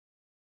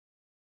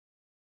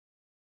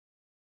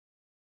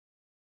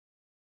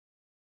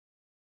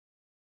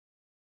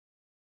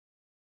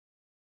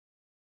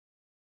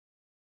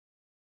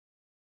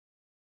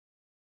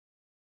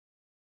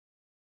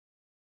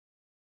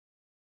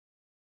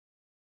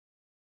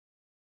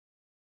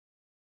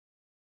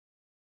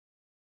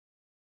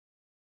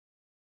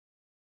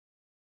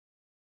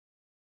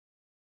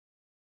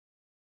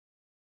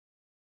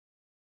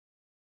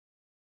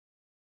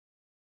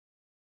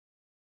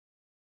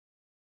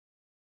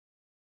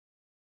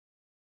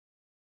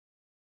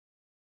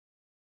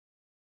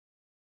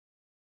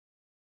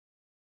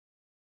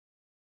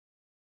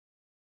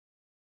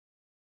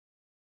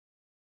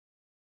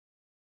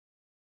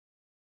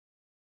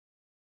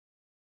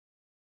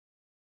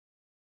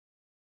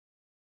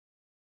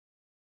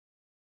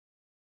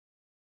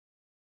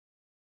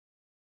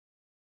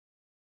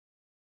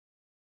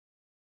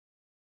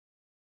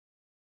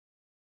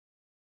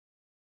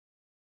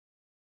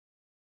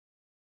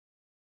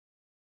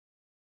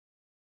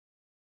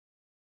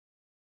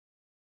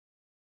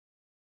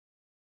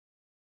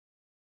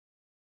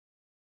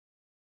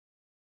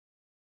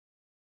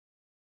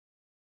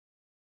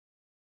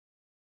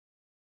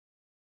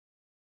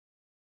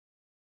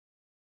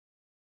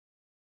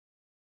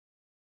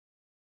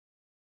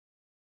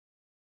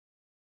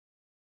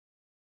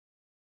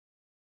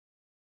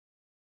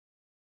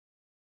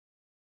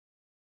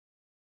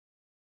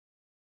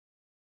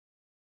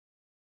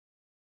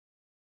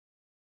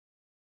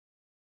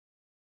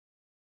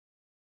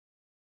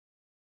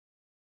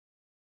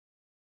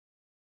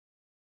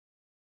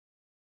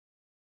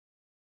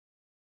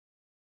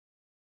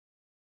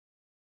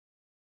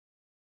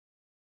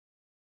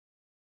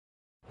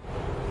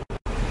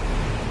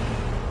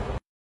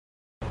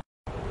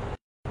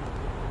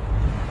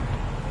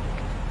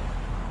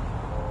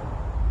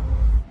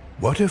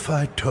What if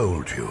I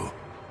told you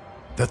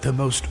that the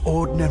most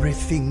ordinary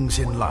things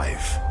in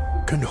life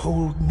can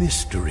hold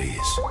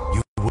mysteries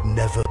you would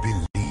never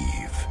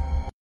believe?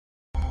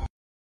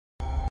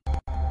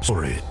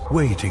 Story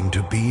waiting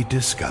to be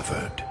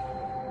discovered.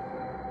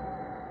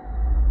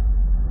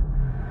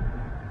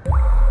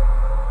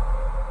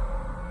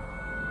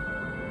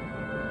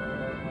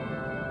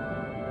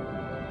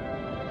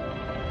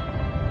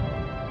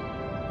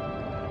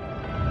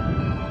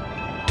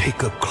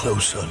 Take a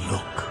closer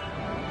look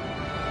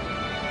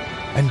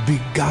and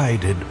be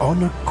guided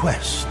on a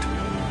quest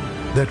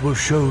that will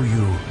show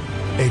you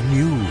a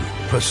new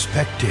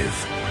perspective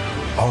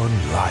on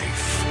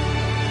life.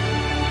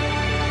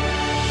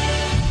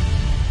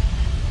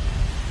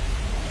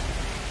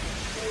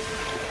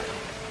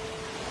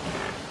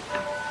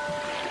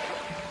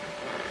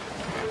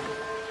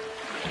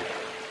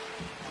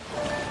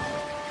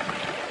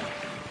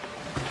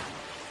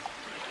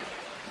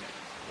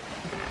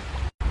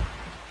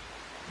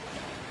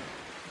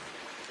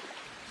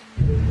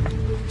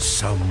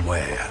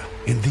 Somewhere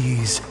in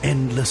these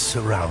endless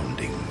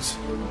surroundings,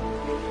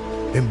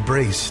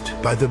 embraced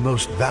by the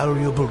most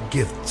valuable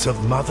gifts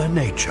of Mother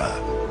Nature,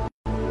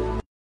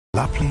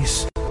 a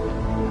place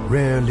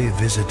rarely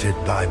visited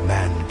by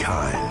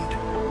mankind.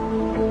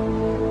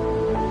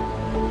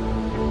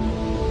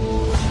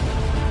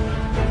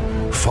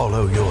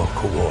 Follow your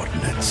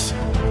coordinates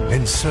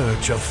in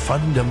search of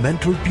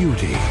fundamental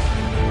beauty.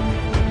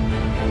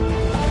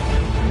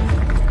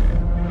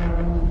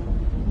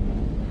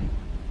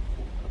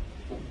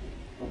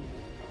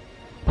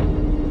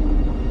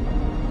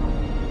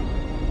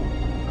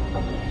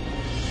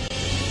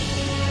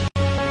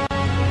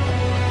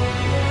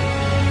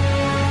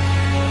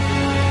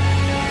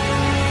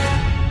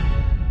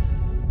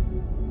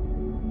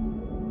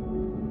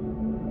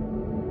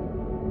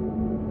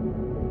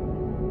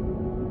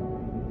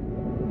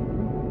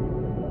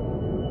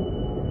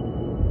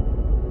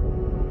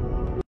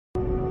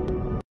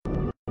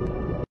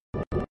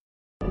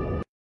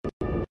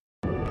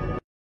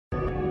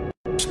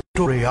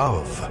 Story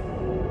of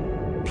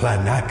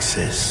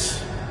Planaxis.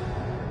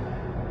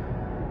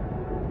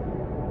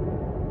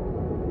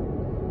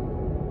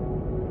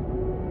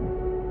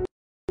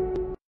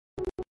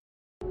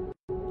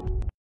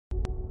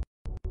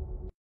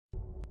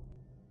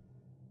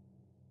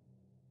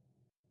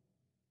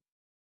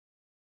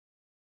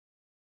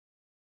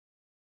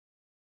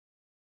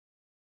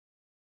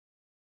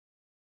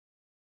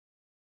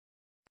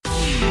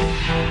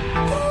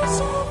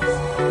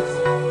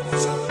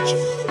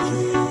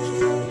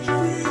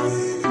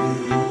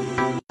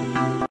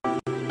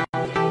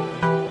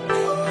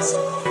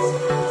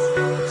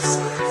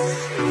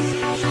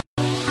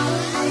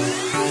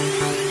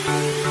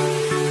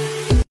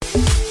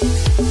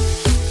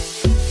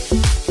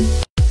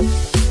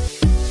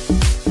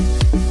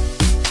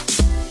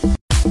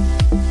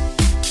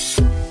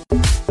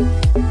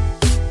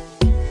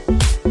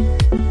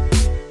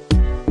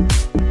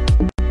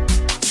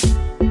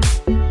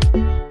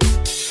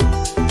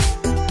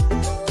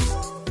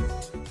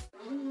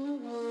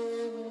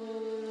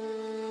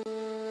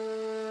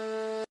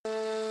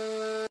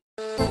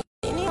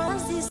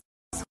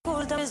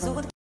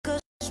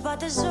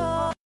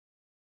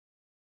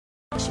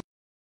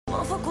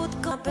 M-a făcut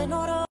ca pe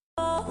noroc.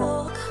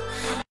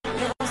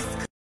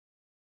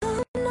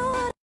 Nu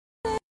a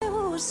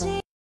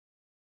reușit,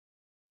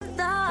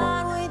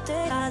 dar uite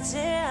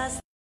aceasta.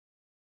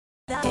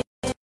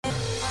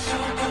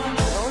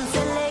 Nu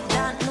înțeleg,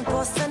 dar nu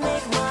pot să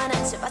neg,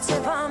 mana.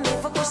 Ceva mi-ai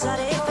făcut și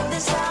are efect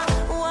deja.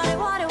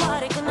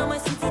 Oare, când n-am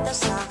mai simțit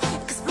așa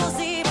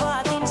explozivă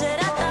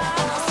atingerea ta.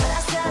 Nosfera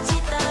se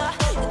agită,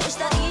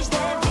 gândești aici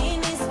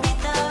devin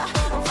ispită.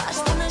 Îmi faci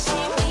până și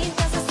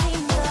mintea să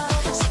simtă.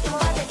 Și când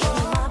bate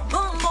inima,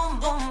 bum, bum,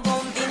 bum,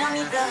 bum,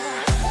 dinamită.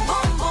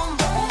 Bum, bum,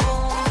 bum,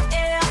 bum,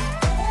 yeah.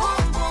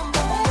 Bum, bum,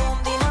 bum, bum,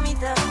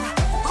 dinamită.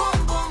 Bum,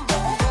 bum,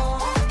 bum, bum,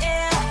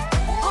 yeah.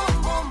 Bum,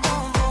 bum,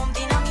 bum, bum,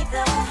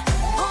 dinamită.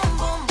 Bum,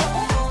 bum, bum,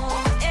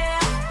 bum,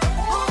 yeah.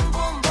 Bum,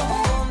 bum, bum,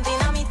 bum,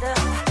 dinamită.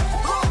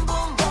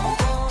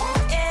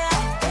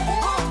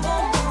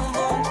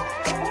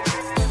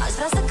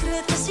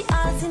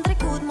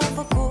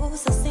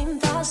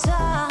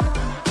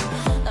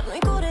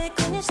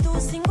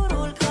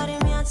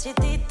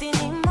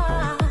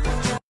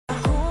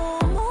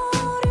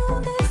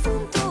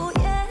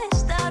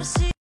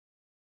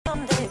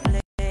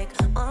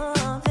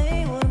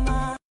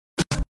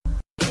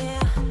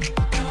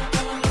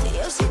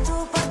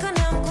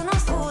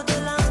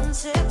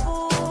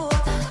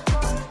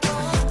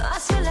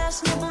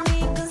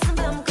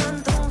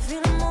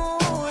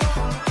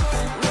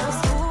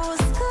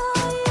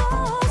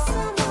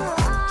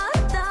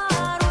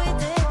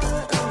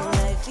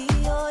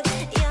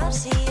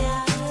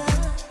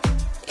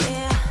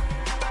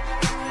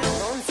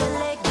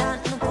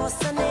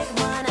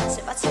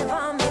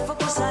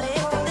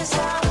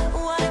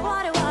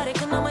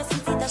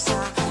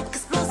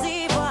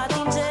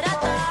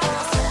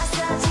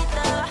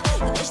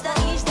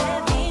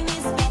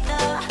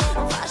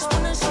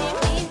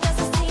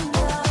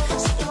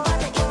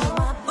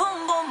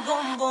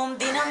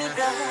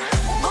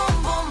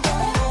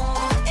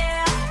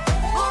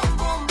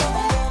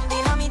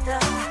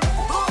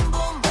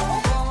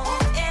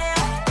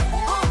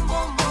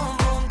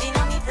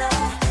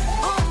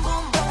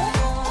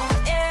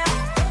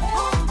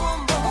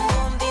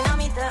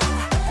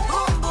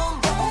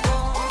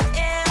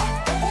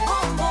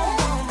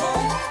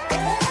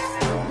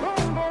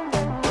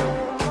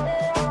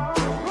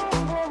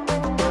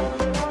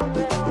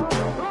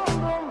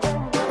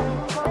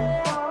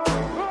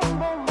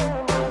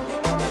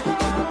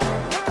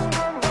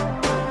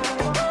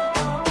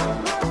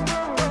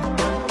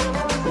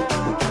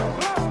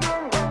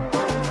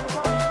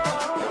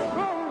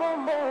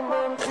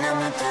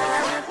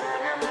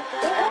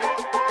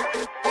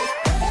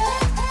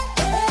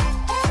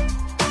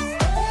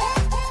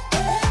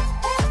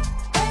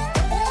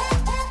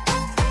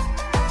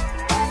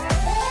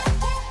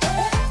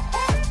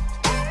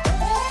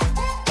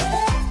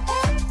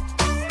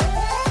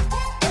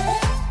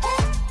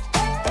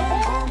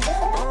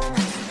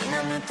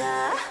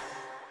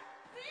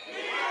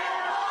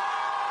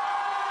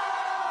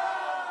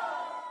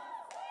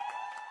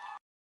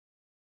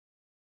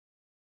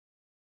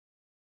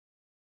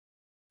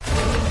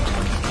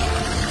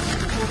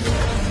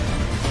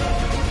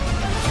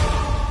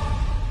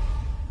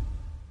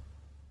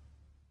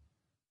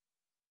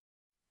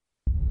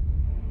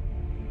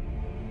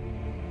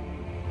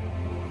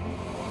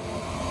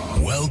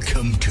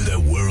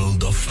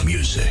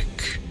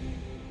 music.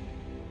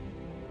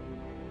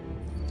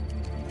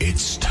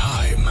 It's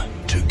time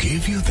to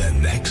give you the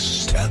next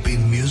step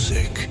in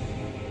music.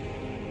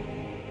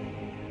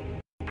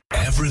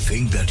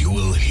 Everything that you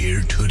will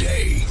hear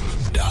today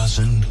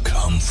doesn't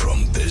come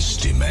from this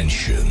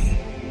dimension.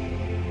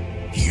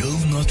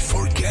 You'll not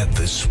forget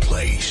this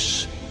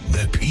place,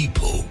 the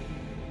people,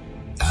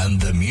 and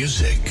the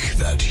music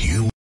that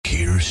you will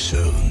hear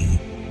soon.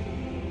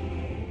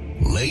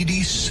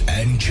 Ladies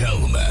and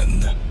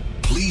gentlemen,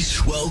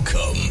 please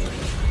welcome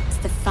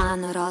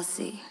Stefano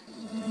Rossi.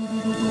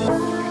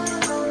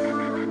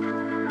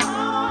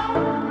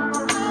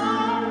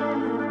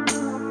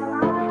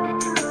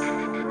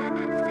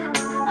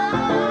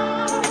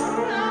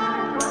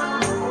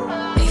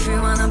 If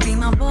you wanna be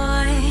my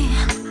boy,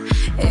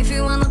 if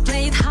you wanna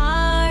play it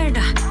hard,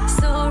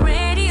 so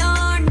ready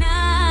or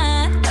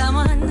not, come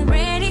on,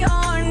 ready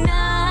or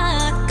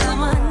not,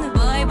 come on,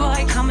 boy,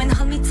 boy, come and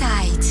hold me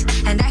tight,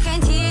 and I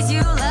can tease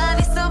you, love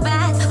is so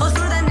bad, all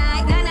through the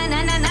night, na na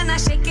na na na na,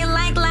 shake it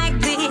like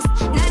this,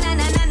 na na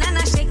na na na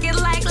na, shake it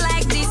like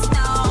this,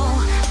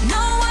 no,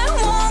 no, I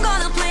won't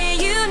gonna play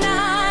you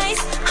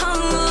nice,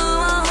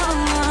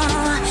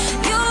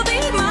 you'll be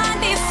mine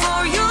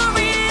before you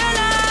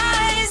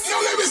realize, yo,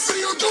 let me see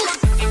you do that.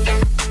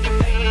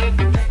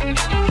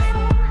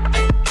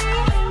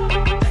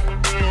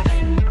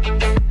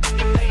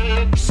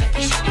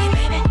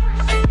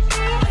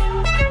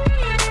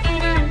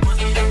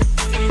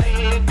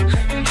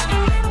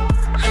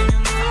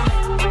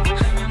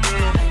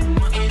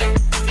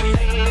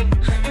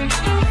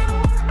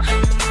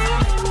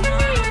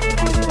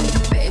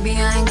 Baby,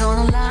 I ain't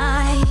gonna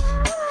lie,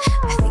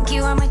 I think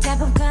you are my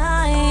type of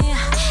guy.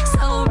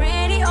 So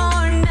ready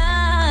or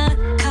not,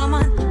 come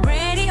on,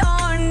 ready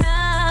or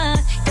not,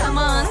 come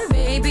on,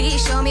 baby,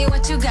 show me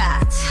what you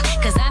got.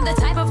 Cause I'm the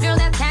type of girl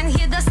that can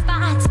hit the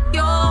spot.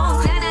 Yo,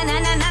 na na na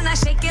na na na,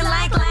 shake it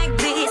like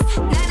this.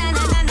 Na na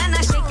na na na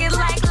na, shake it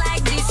like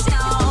this.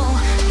 No,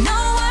 no,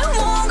 I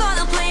won't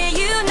gonna play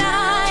you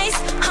nice.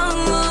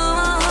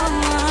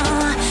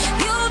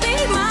 You'll be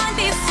mine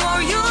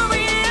before you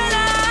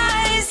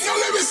realize. Yo,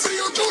 let me see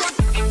you do that.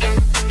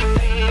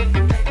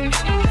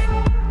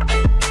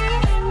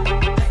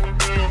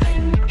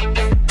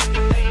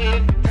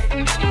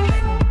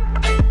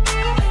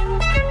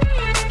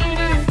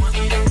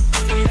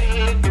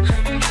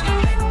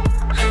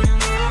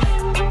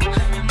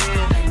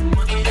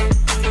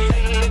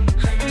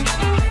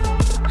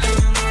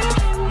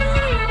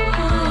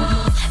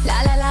 La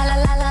la la la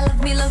la la,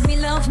 love me, love me,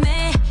 love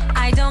me.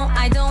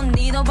 I don't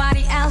need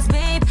nobody else,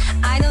 babe.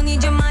 I don't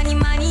need your money,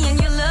 money, and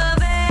your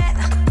love it.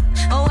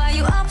 Oh, are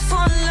you up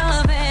for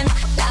loving?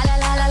 La la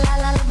la la la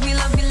la, love me,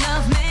 love me,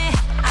 love me.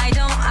 I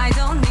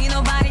don't need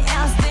nobody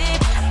else,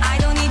 babe. I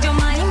don't need your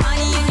money,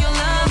 money, and your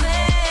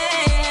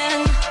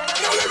loving.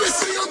 Now let me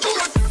see you do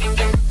that.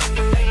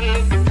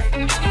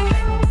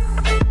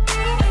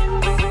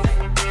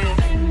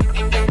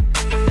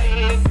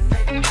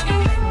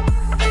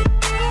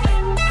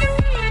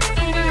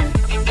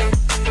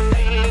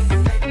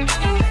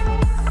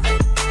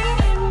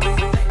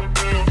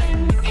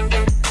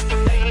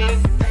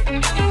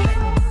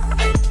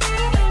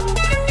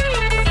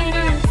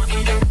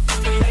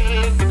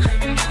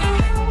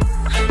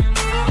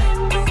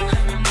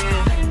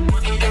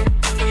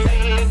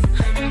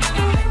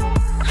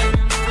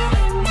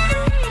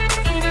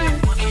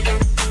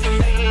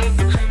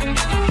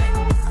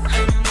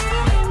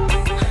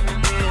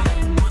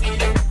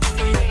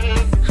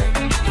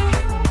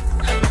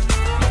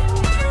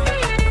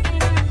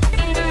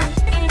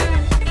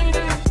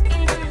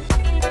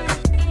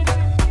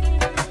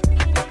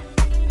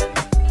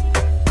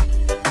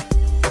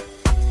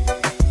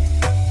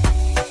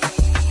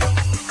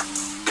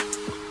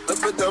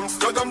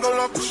 Amsterdam dans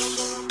la bouche.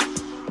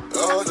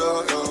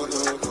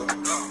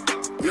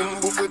 Une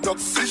bouffée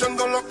d'oxygène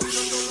dans la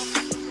couche.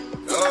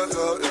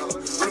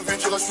 Le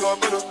vide, je reste sur la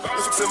peine.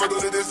 Le succès m'a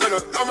donné des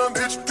ailes. La même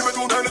bitch qui me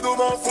tournait les deux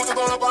mains. Photo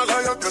dans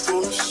l'appareil à quatre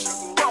touches.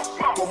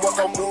 Comme moi,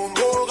 comme mon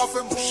aura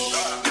fait mouche.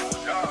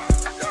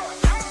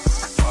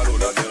 Allô,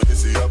 la terre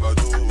ici, y'a pas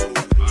d'eau.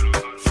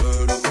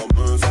 Chelou comme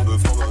un son de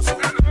franc-maçon.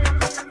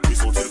 Qui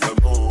sont-ils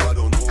vraiment? I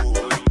don't know.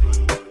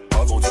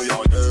 Avant Dieu, y'a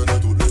rien de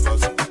toutes les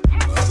façons.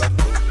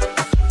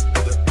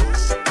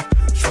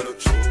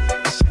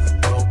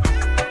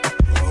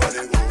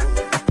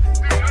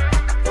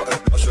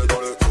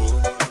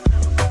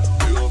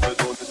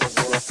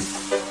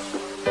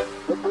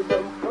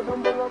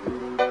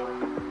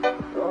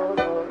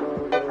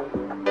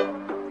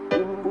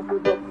 Une bouffée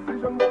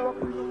d'oxygène.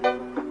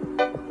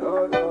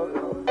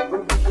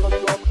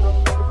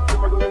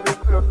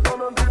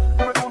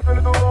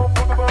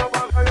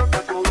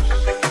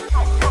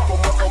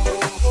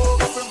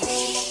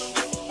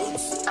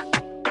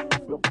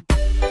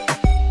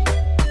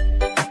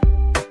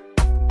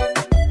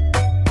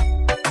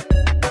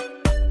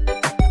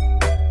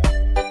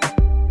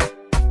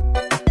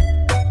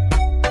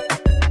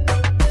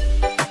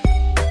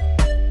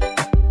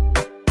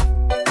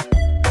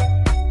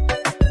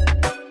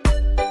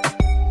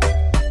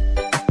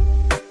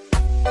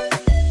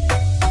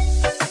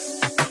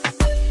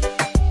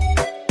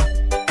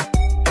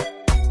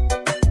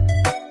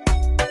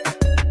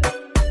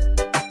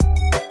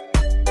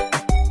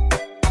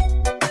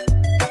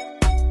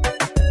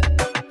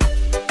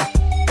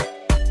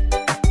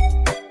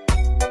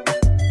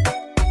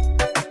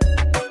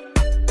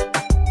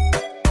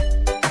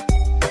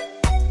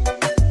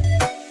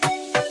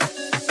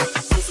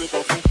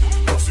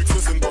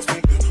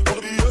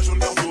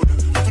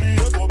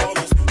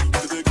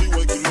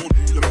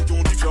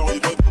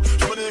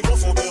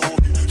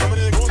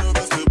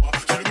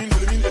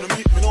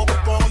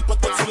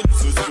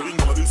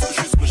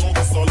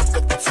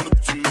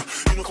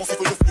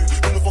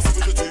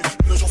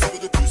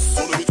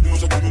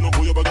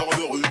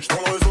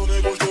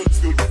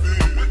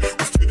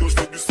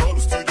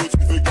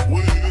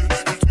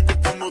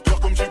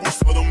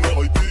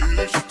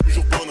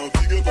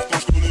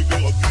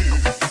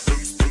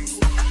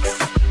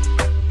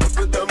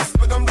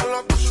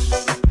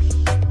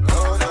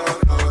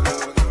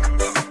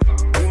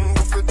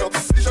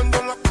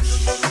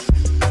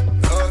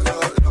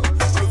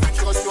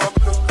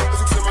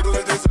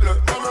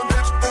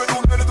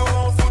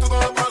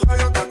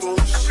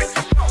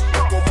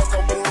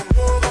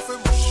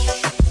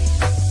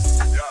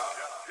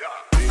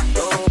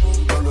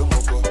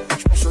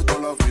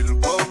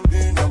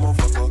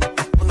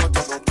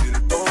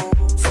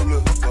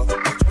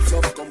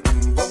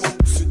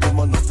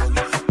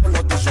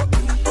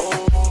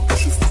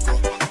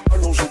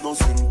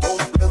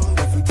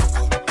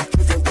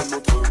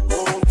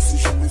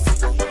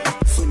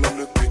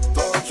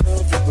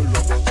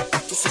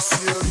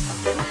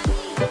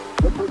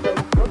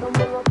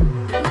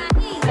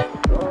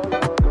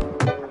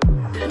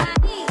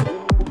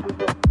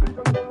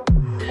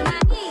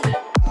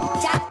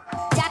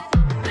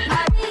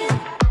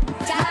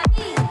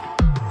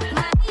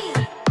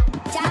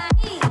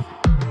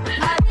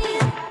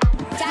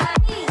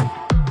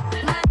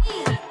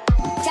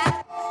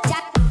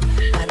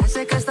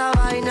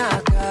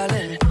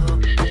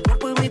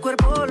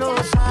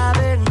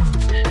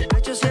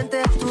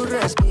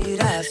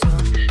 respiración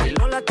y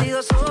los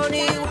latidos son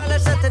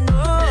iguales, se te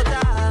nota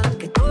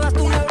que todas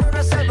tus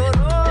neuronas se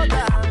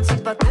alborotan. Si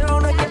pateo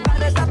no hay que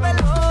parar esta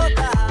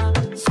pelota,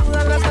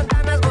 sudan las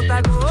ventanas gota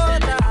a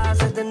gota,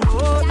 se te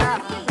nota.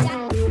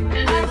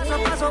 Paso a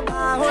paso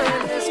bajo el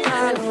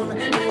escalón,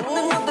 donde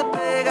no te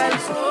pega el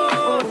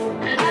sol.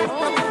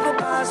 Poco a poco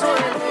paso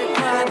el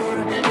Ecuador,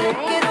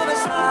 quiero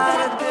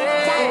besarte.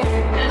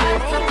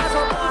 Paso a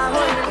paso bajo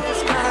el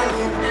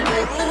escalón,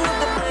 donde no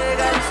te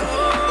pega el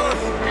sol.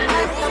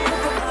 Poco a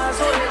poco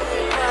paso el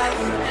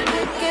Ecuador,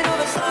 quiero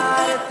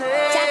besarte.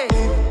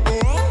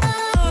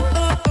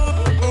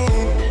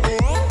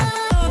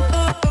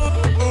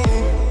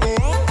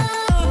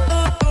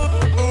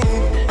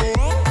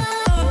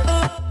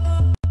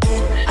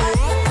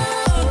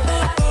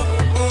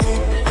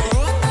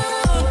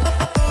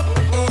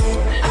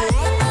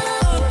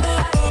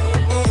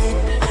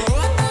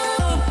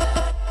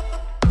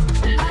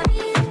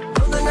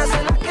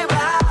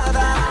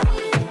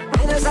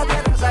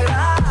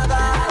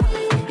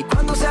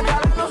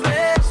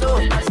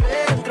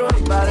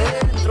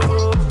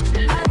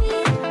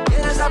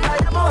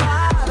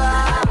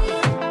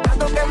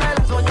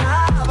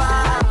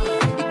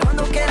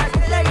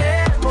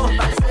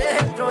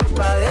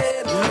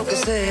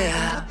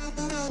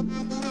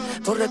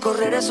 Por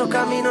recorrer esos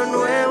caminos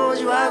nuevos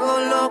yo hago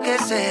lo que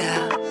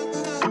sea,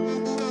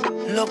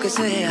 lo que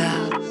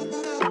sea.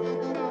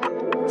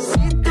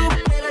 Si tú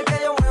quieres que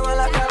yo mueva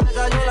la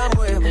cabeza yo la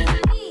muevo,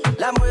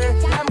 la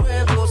muevo, la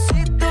muevo.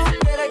 Si tú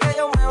quieres que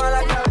yo mueva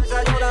la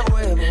cabeza yo la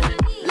muevo,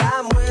 la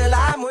muevo,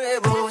 la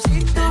muevo.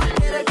 Si tú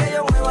quieres que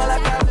yo mueva la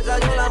cabeza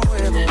yo la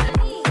muevo,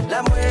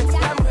 la muevo,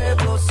 la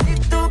muevo. Si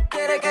tú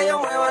quieres que yo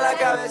mueva la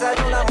cabeza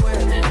yo la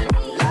muevo,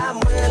 la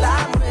muevo,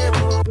 la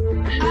muevo.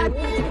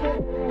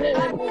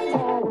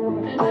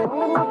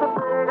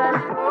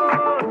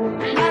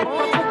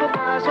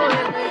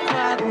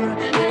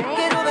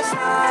 Quiero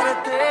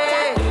besarte.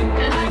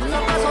 No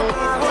paso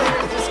bajo el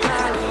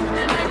escalón,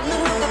 no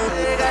te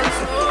pega el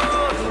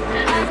sol.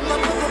 No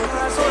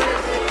paso el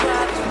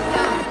escalón.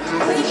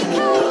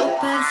 Ho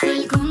perso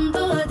il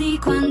conto di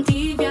quanti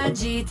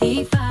viaggi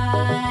ti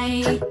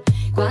fai,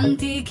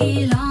 quanti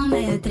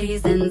chilometri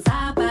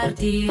senza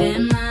partire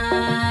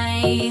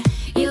mai.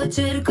 Io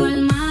cerco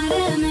il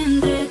mare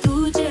mentre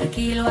tu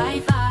cerchi il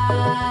wifi.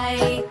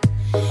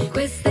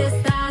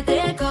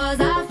 Quest'estate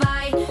cosa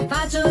fai?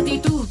 Faccio di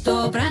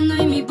tutto, prendo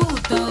e mi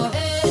butto.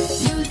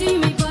 Gli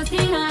ultimi posti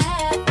in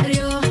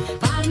aereo,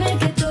 palme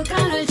che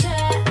toccano il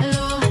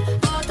cielo,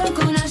 foto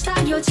con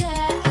hashtag io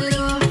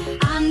cielo.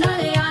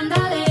 Andale,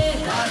 andale,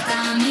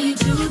 portami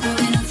giù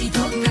dove non si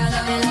tocca,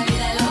 dove la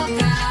vita è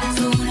loca.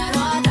 Su una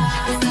ruota,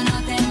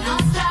 stanotte è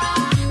nostra.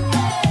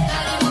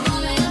 Saremo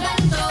come il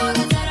vento,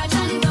 da 0 a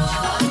 100.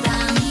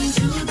 Portami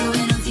giù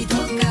dove non si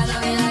tocca,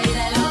 dove la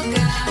vita è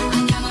loca.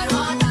 Andiamo a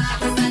ruota,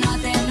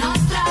 stanotte è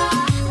nostra.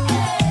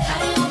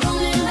 Saremo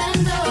come il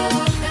vento,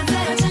 da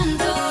 0 a 100,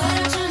 0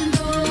 a 100.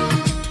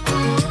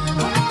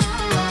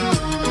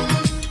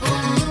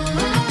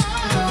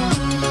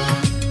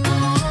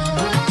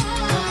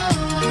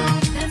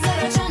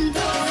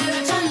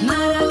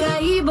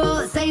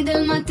 Maracaibo, 6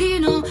 del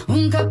mattino,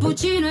 un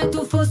cappuccino e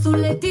tuffo sul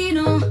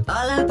lettino.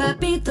 Hola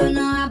papito,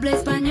 no habla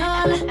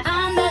español.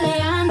 Andale,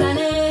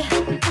 andale.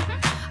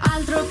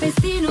 Altro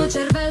festino,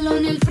 cervello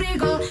nel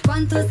frigo.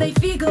 Quanto sei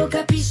figo,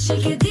 capisci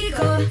che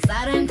dico?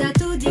 Sarà un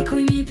tattoo di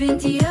cui mi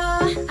pentirò.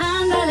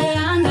 Andale,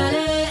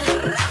 andale.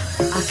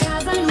 A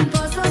casa in un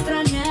posto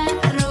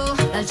straniero,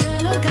 dal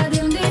cielo cade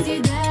un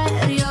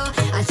desiderio.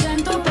 A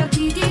 100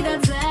 partiti da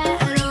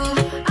zero.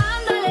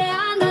 Andale,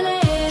 andale.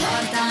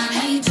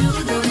 Portami giù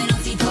dove non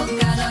si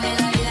tocca, dove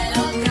la vita è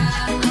loca.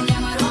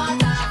 Andiamo a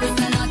ruota,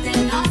 questa notte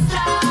è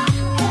nostra.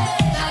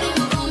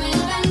 Saremo come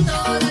il vento,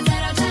 da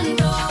 0 a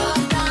 100.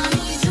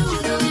 Portami giù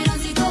dove non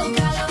si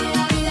tocca, dove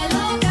la vita è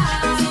loca.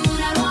 Su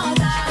una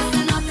ruota,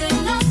 questa notte è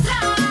nostra.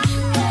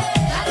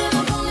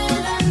 Saremo come il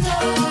vento,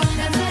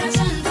 da 0 a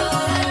 100,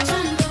 0 a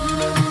 100.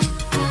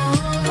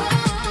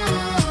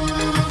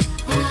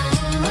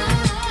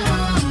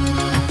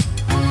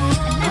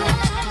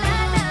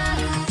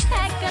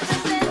 Hacker de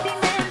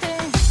sentimente,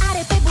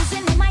 are pe buze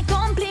numai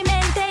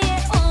complimente. E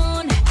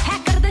un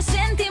hacker de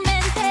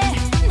sentimente,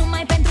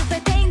 numai pentru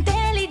fete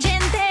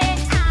inteligente.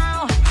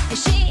 Au, e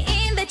și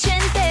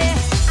indecente.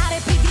 Are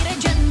privire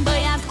gen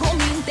băiat cu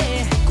minte,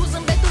 cu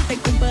zâmbetul te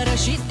cumpără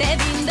și te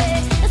vinde.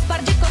 Îți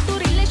sparge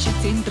codurile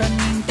și-ți intră în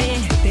minte,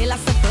 te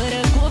lasă fără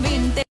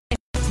cuvinte.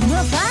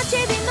 Mă face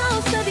din nou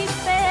să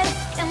dispar,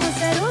 ea mă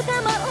sărută,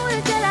 mă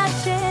urcă la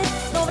cer.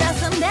 Nu vrea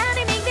să-mi dea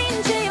nimic din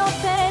ce-i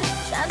ofer,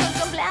 și atunci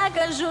când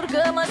pleacă jur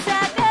că mă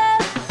seacă.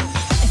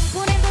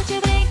 Spune-mi tot ce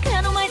vrei, că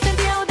nu mai sunt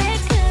eu de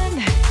când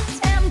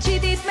ți-am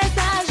citit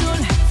mesajul.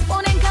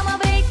 Spune-mi că mă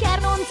vrei, chiar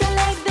nu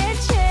înțeleg de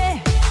ce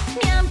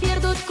mi-am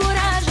pierdut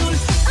curajul.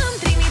 Îmi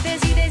trimite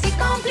zi de zi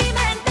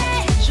complimente,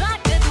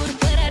 joacă dur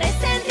fără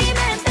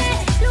resentimente,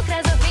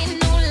 lucrează fin,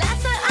 nu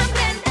lasă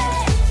amprente.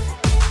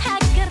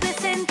 Hacker de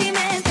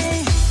sentimente.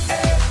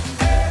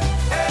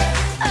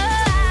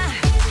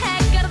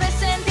 Hacker de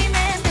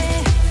sentimente.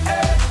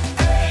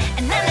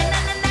 Na na na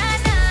na na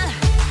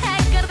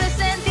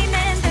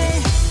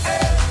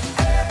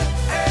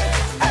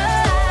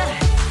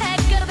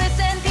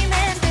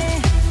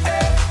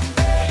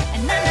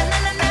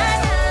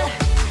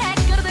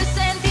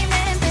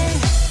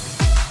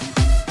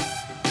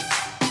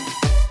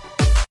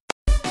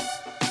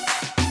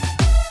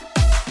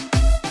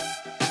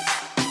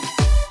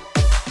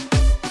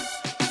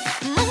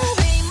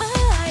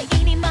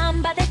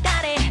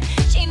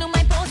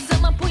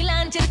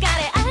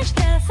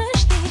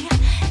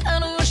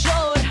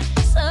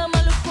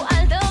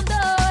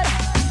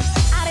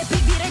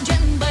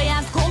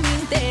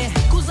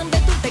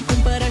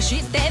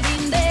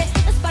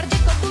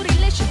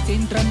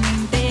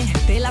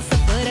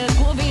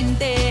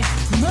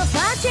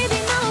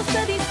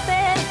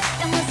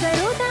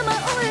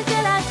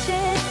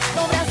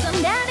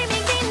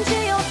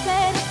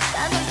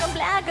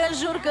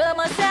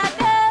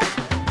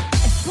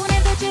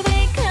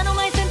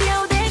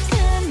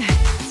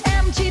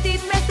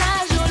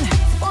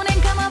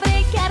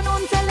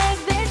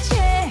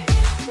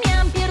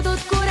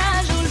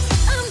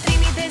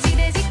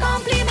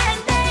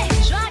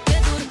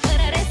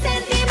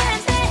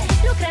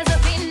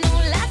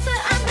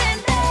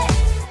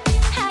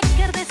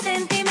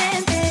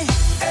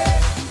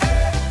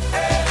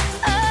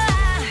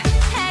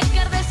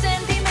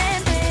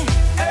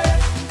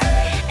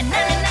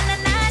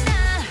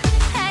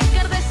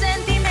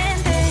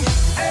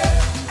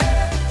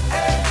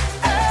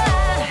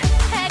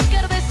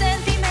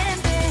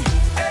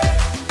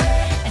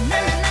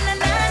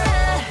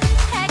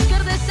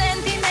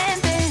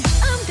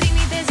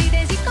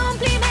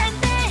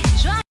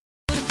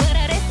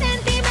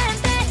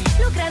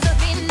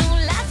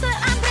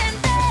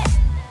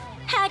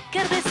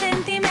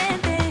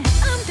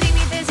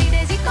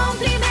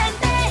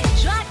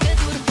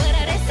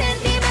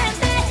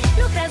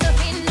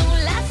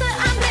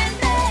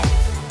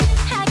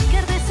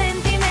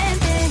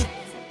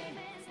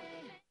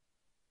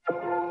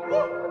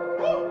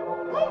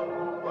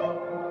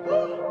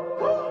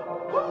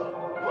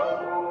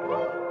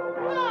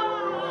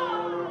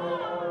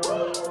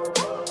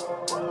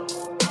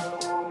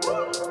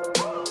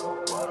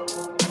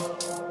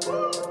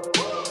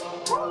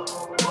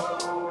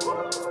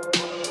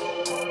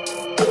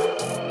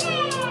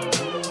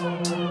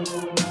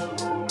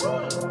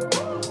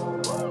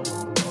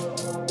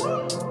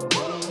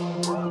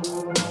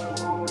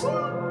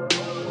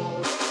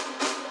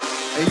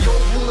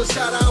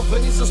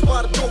venit să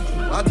spar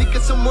topul, adică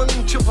să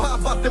mănânc ceva,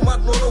 bate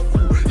mari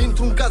norocul.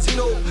 Intru în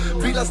casino,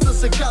 vila stă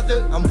să cadă,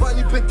 am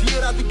banii pe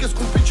tier, adică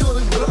scump picior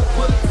în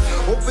groapă.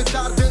 O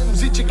petardă îmi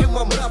zice că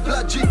m-am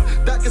rablagit,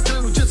 dacă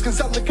strălucesc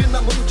înseamnă că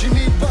n-am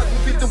ruginit. Bag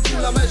un fit în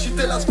pula mea și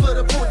te las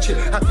fără voce,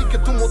 adică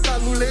tu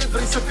motanule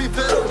vrei să fii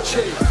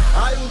feroce.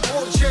 Ai un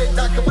Porsche,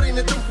 dacă vrei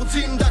ne dăm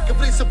puțin, dacă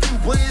vrei să fim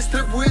băieți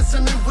trebuie să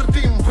ne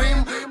învârtim. Bim,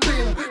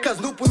 bim, ca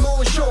Snoop în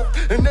 98,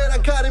 în era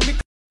în care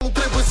nu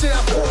trebuie să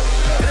ia foc.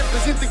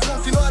 Reprezint în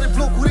continuare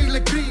blocurile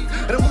gri,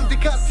 rămân de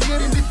casier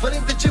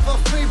indiferent de ce va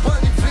fi.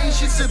 Banii vin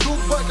și se duc,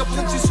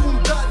 vagabonții sunt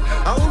tari,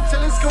 au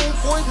înțeles că un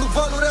poet nu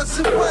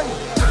valorează bani.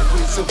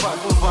 Trebuie să fac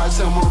cumva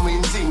să mă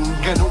mențin,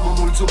 că nu mă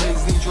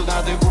mulțumesc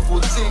niciodată cu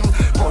puțin.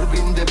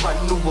 Vorbim de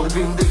bani, nu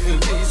vorbim de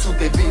hârtii,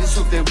 sute vin,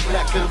 sute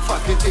pleacă,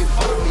 facă-te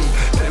banii.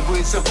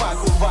 Trebuie să fac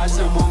cumva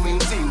să mă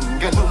mențin,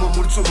 că nu mă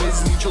mulțumesc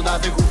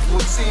niciodată cu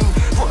puțin.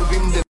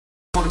 Vorbim de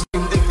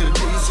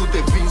hârtii,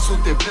 sute vin,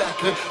 sute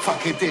pleacă,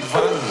 facă-te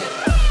banii.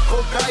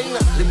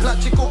 Cocaina, le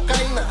place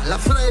cocaina, la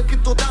fraier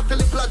câteodată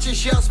le place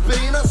și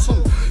aspirina.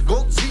 Sunt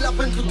Godzilla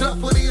pentru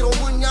trapării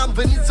români, am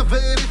venit să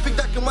verific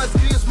dacă mai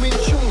scrieți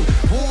minciuni.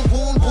 Bun,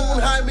 bun, bun,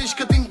 hai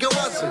mișcă din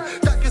găoasă,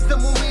 dacă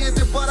stăm 1000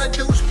 de bani ai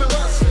te uși pe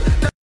masă.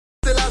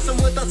 Te lasă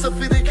măta să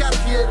fii de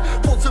cartier,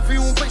 pot să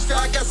fiu un pește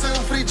acasă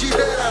în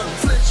frigider. Am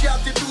flash și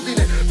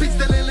atitudine,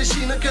 pistele în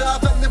leșină, că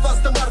aveam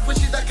nevastă marfă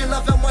și dacă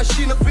n-aveam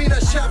mașină. Vine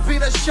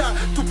așa,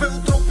 tu pe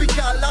un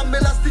tropical, am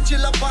elastice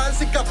la bani,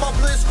 sunt ca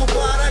Pablo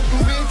Escobar. Am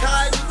glumit,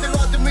 hai nu te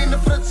lua de mine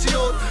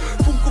frățior,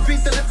 pun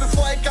cuvintele pe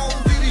foaie ca un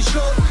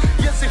dirijor.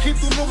 Iese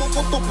hitul, nu mă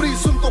pot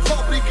opri, sunt o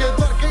fabrică,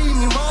 doar că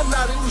inima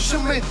n-are ușă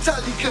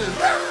metalică.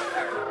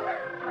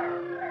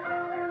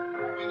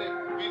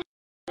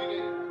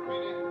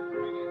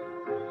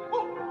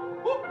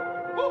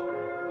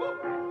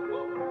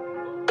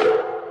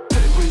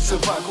 Să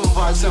fac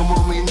cumva să mă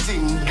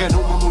mențin, că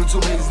nu mă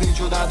mulțumesc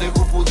niciodată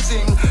cu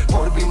puțin.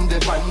 Vorbim de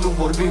bani, nu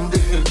vorbim de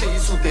hârtii,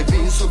 sute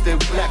vin, sute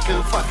pleacă,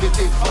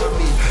 facă-te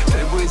banii.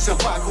 Trebuie să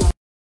fac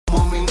cumva să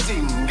mă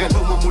mențin, că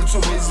nu mă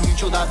mulțumesc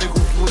niciodată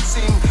cu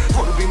puțin.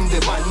 Vorbim de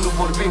bani, nu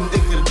vorbim de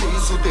hârtii,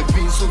 sute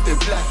vin, sute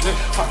pleacă,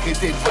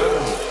 facă-te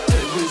banii.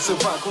 Trebuie să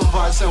fac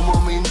cumva să mă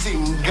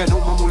mențin, că nu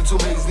mă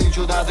mulțumesc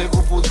niciodată cu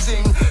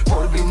puțin.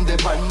 Vorbim de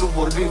bani, nu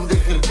vorbim de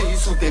hârtii,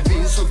 sute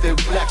vin, sute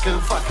pleacă,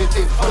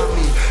 facă-te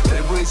banii.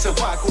 Trebuie să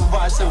fac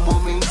cumva să mă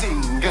mențin,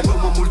 că nu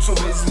mă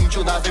mulțumesc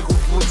niciodată cu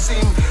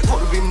puțin.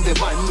 Vorbim de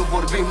bani, nu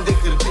vorbim de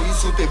hârtii,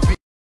 sute vin,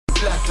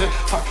 pleacă,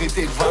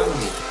 facă-te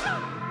banii.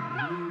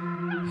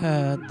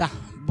 Da,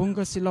 bun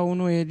găsit la o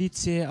nouă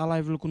ediție a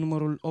live-ului cu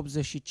numărul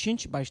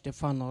 85 by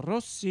Stefano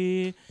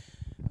Rossi.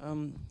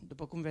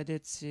 După cum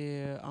vedeți,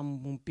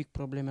 am un pic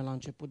probleme la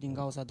început din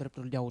cauza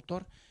drepturilor de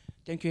autor.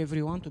 Thank you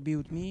everyone to be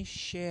with me.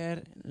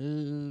 Share,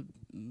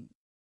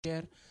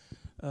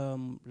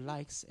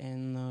 likes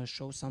and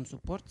show some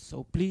support.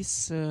 So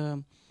please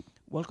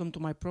welcome to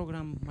my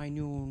program, my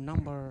new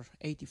number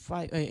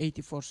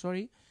 84.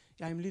 Sorry,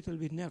 I'm a little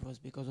bit nervous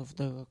because of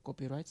the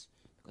copyrights,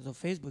 because of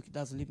Facebook. It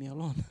doesn't leave me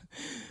alone.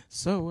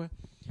 So.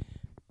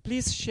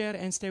 Please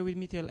share and stay with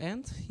me till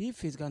end,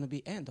 if it's gonna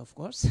be end, of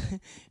course.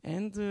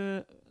 And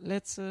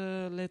let's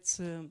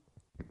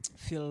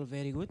feel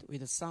very good with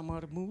the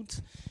summer mood,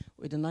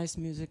 with the nice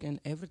music and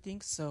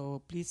everything.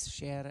 So please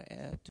share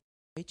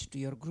to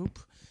your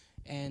group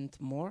and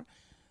more.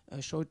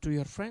 Show it to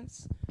your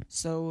friends.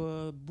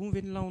 So bun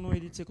venit la o nouă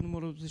ediție cu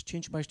numărul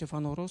 85 by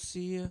Stefano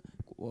Rossi,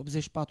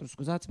 84,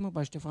 scuzați-mă,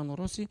 by Stefano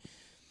Rossi.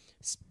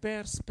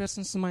 Sper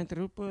să se mai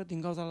întrerupă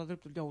din cauza la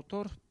dreptul de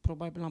autor.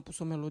 Probabil am pus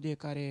o melodie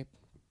care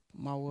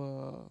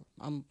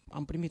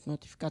am primit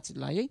notificații de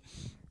la ei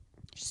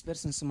și sper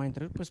să nu se mai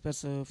întrerupă, sper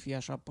să fie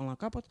așa până la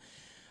capăt.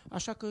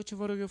 Așa că ce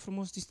vă rog eu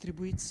frumos,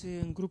 distribuiți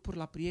în grupuri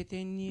la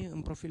prieteni,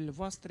 în profilele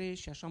voastre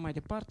și așa mai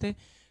departe,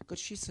 cât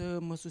și să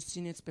mă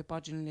susțineți pe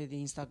paginile de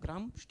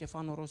Instagram,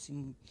 Stefano Rossi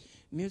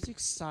Music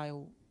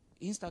sau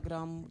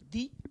Instagram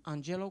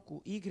D'Angelo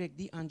cu Y,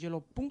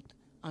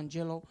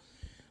 D'Angelo.Angelo,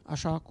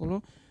 așa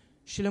acolo.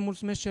 Și le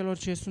mulțumesc celor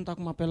ce sunt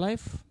acum pe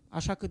live,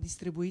 așa că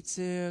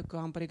distribuiți, că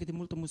am pregătit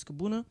multă muzică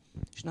bună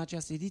și în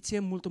această ediție,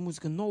 multă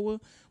muzică nouă,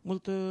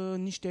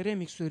 niște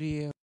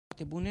remixuri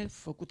foarte bune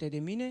făcute de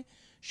mine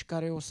și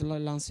care o să le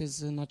lansez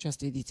în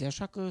această ediție.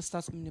 Așa că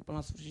stați cu mine până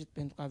la sfârșit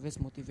pentru că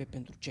aveți motive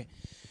pentru ce.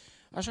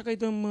 Așa că îi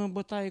dăm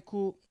bătaie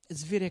cu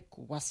Zvirek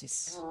cu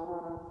Oasis.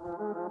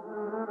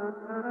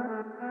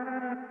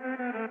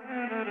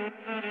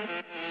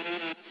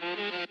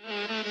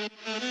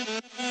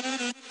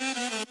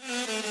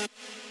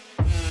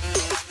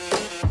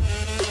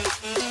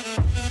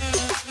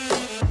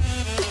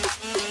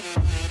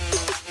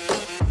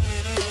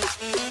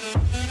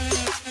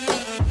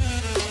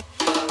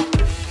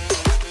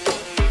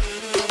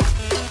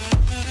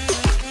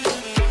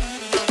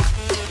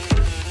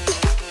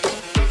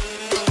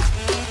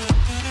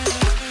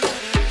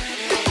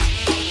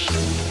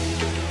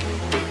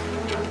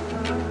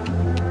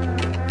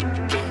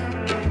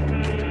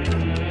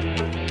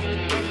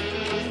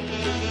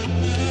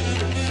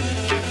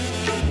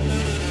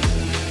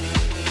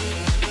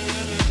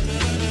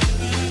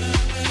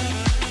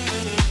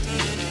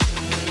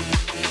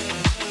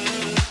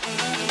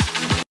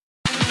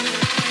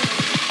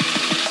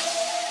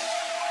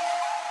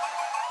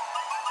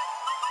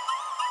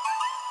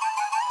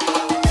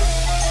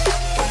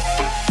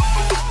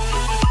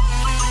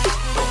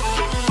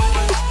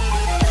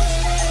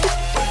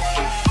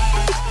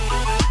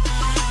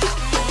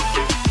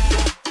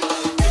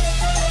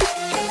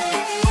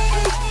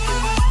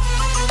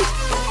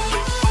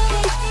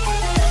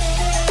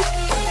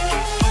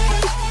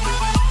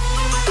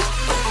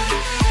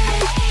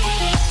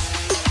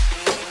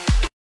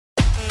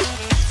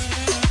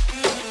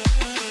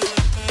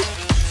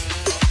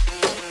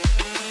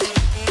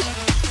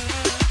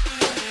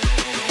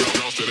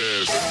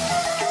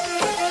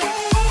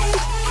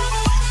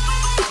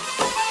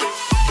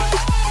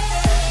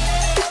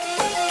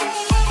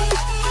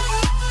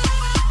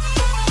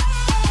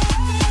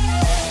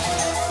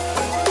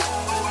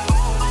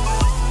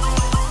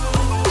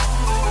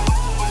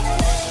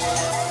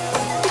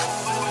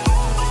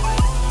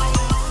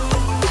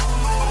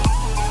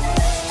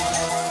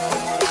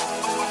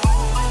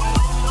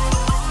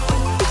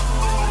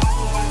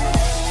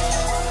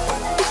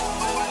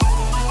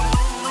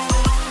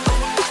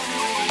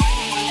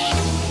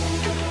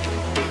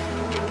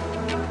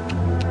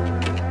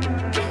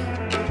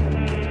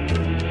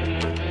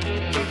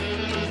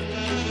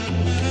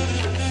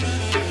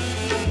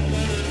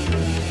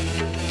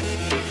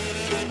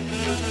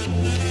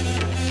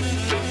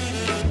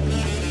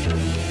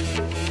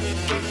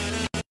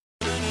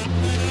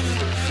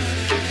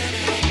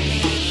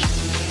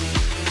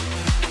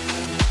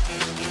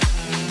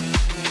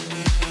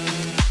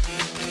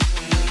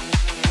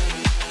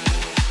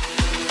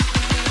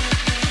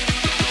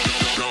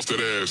 off that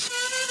ass.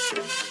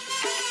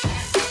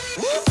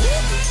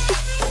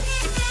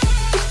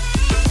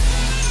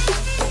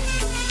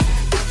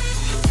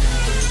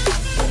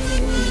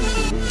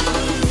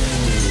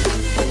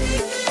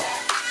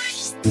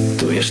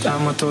 Tu ești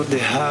amator de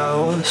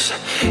haos,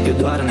 eu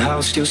doar în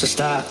haos știu să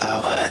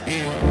stau.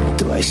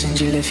 Tu ai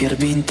sângele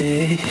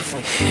fierbinte,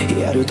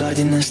 iar eu doar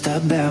din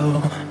ăsta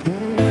beau.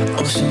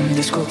 O să-mi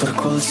descoper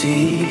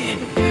colții,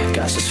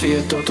 ca să-ți fie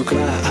totul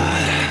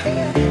clar.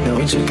 Nu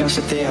încerca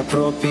să te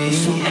apropii,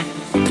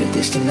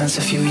 predestinat să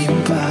fiu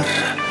impar.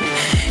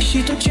 Și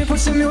tot ce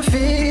poți să-mi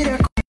oferi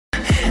acum,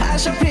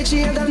 aș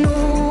aprecia, dar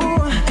nu.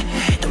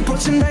 Tu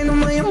poți să-mi dai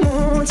numai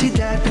emoții,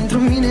 dar pentru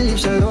mine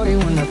lipsa lor e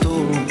una tu.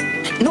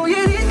 Nu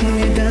e ritm, nu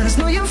e dans,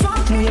 nu e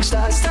foc, nu e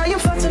extaz. Stai în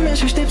fața mea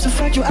și aștept să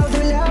fac eu al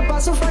doilea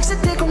pas. Să fac să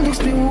te conduc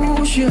spre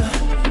ușă.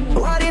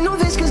 Oare nu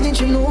vezi că-s din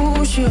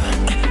cenușă?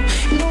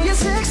 Nu e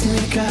sex, nu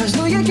e caz,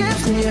 nu e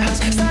chef, nu e haz.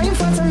 Stai în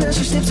fața mea și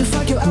aștept să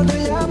fac eu al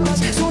doilea pas.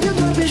 Sunt eu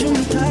doar pe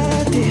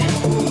jumătate.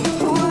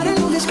 Oare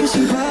nu vezi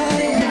că-s-mi pare?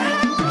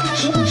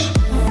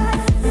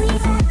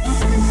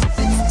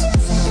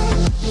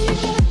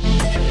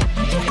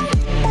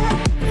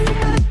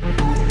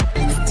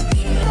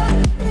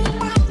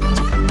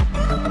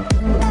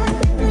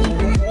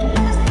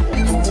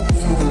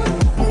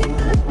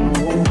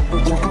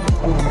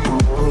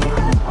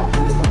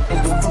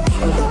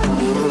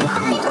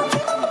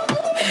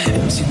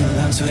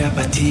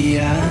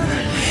 Apatia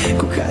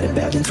cu care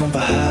beau dintr-un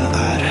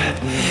pahar,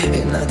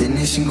 în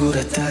ADN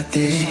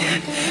singurătate,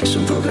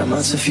 sunt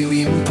programat să fiu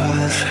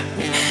impar.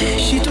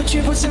 Și tot ce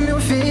poți să-mi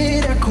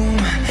oferi acum,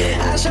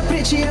 aș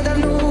aprecia, dar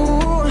nu.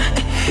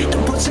 Tu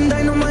poți să-mi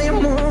dai numai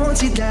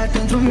emoții, dar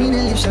pentru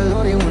mine lipsa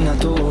lor e una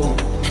tu.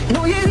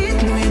 Nu e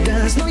ritm, nu e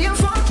dans, nu e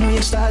foc, nu e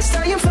extaz.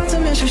 Stai în fața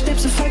mea și aștept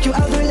să fac eu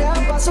al doilea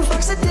pas. Să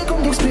fac să te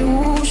conduc spre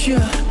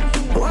ușă.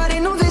 Oare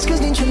nu vezi că-s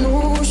din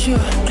cenușă?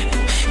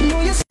 Nu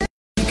e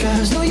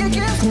nu e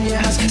chef, nu e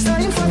haz.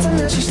 Stai în fața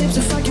mea și aștept să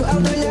fac eu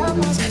al doilea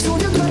pas.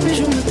 Sunt eu doar pe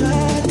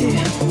jumătate.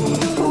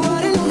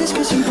 Oare nu vezi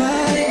că-s-mi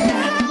pare?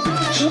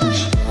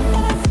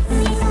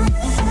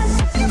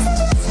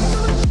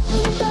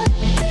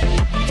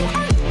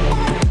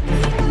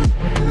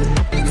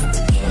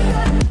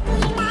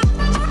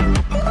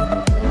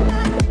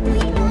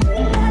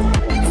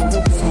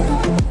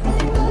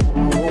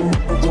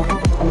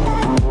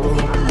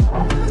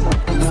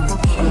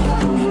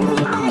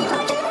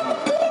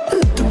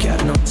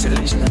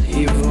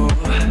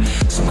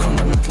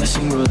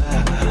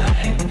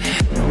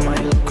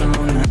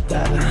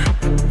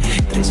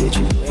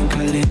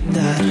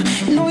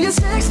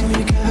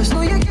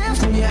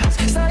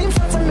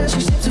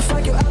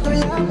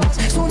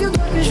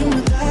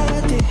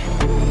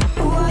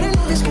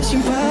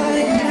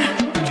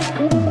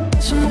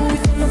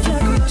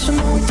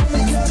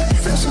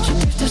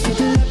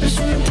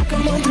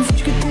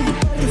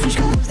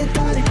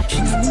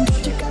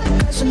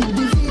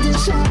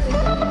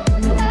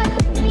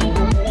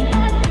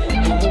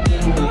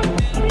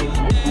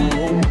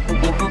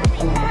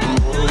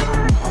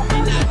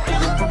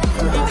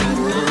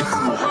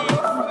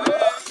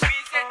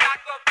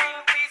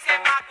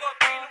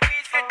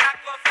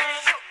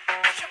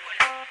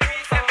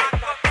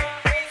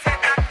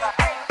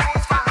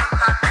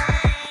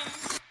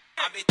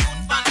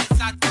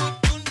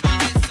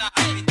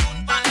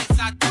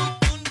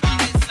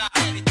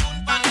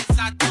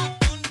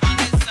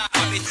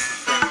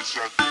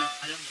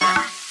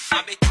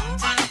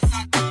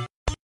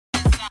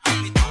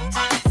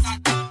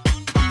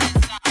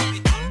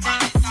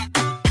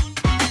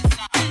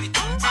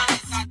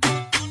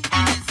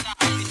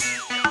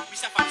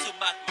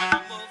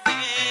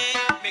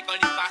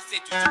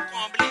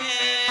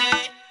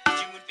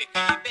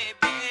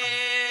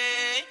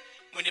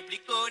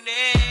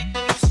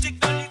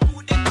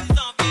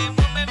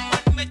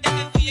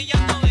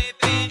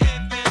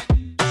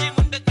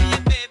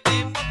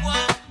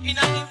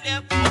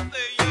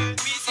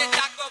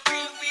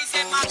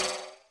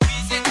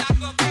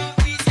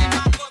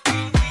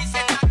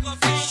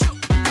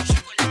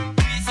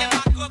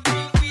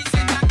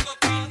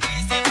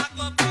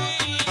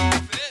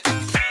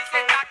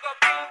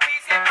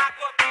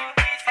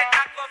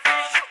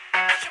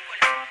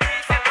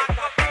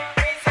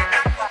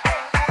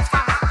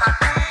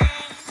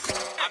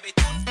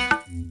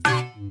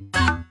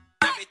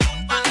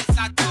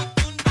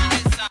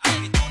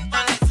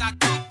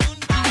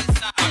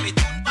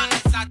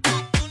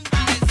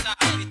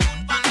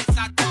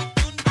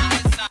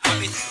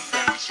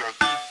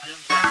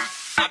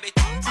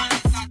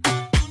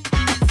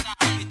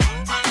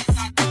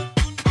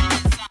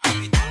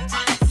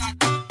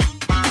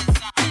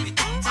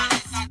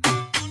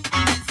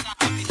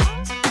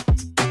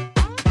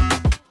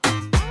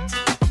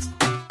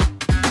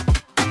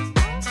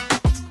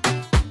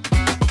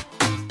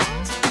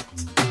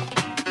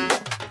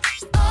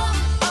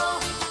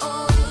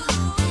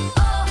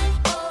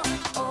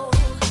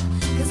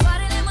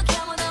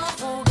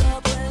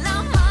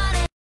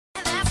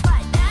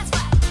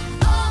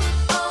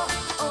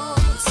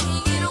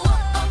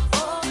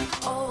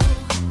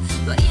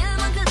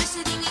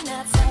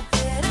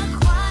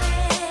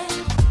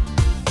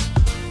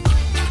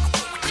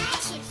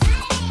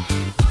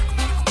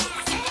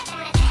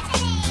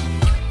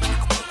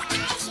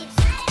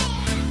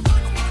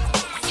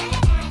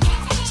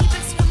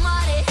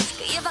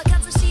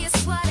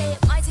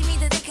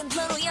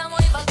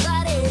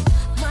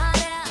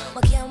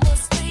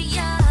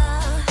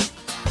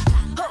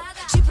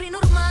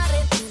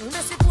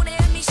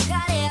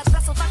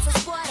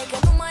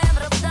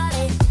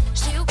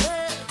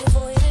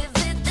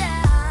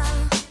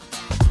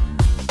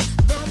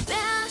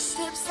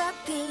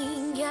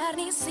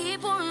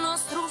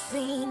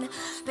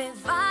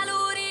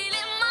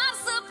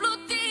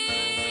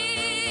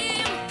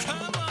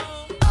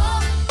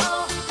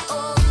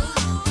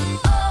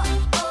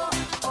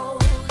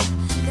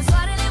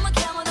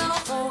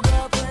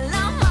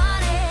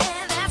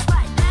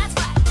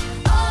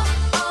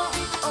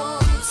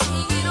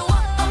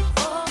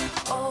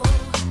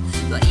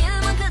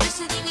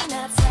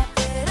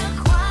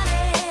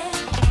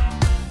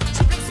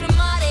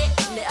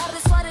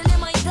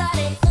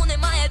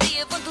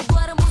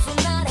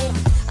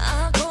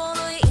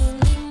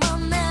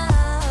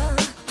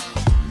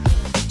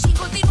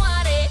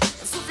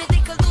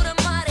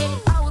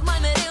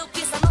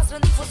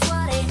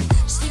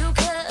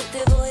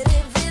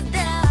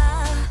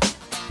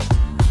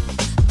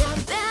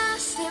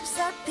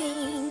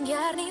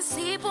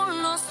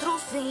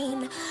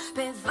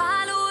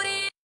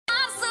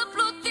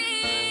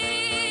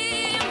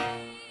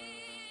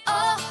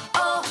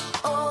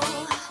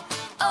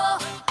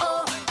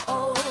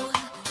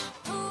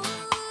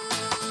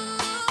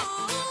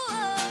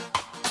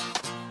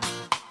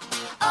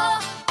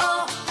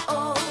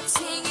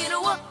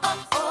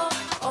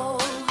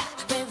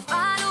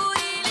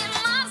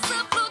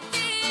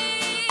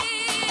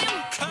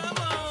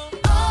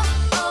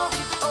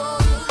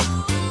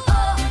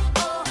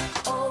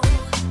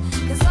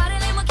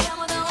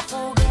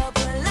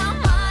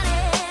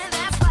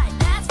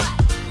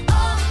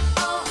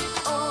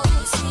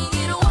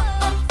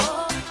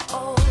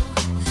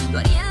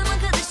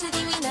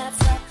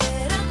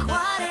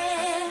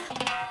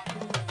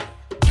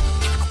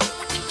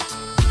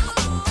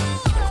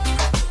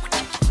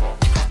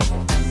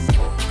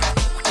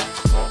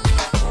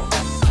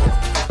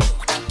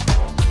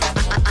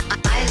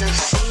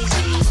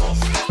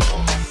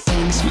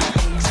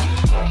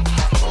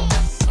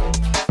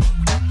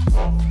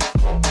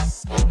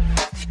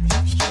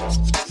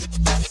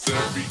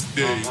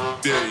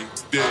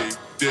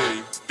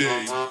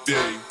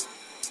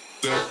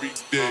 every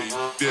day,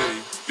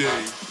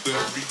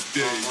 every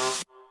day.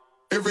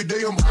 Every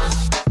day I'm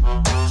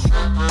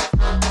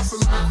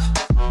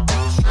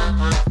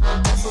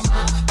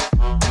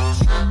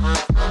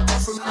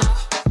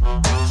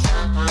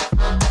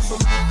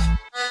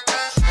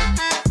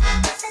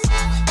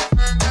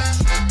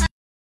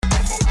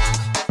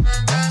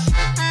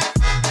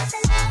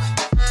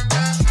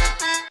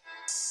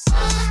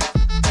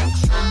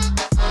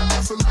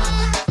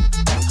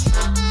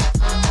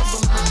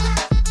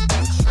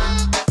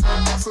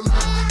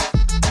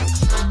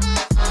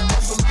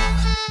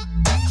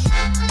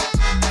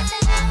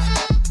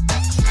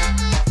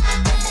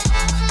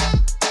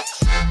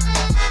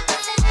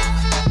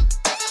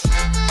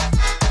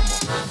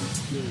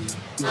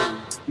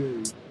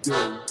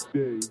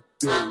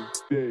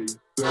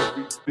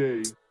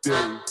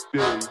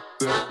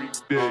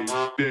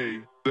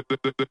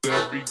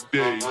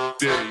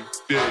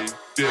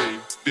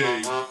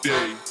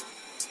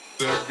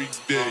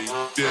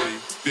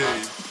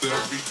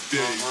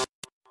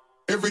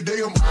every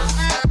day I'm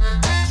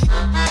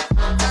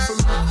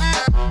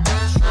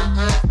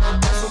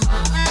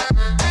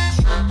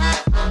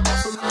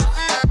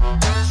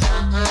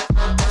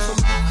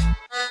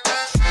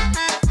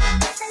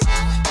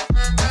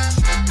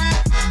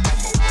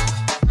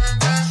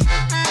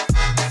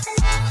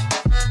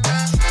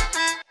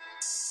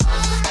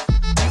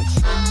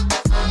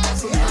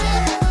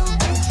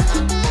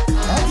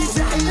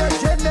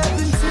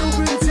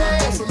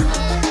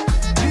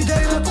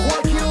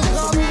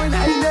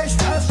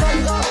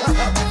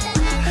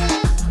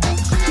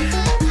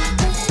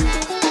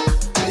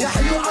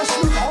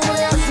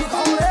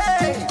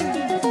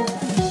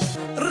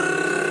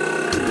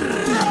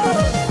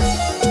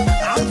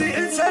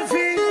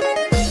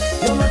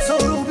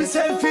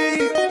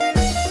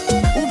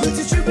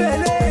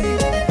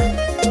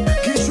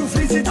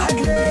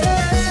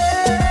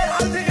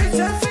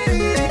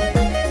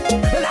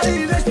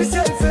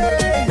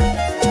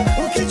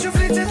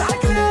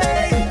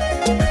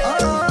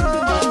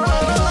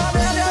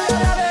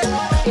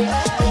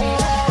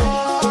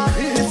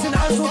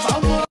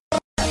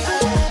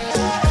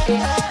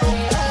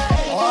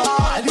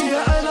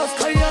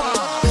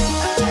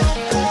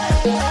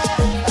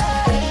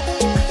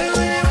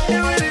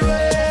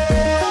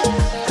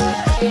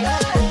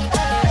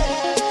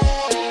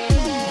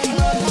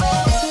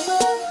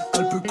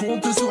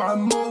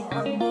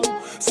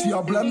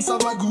ça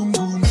va goum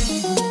goum.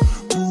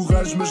 Pour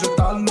elle je me jette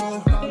à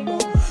l'eau.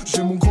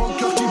 J'ai mon grand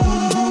cœur qui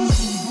boum boum.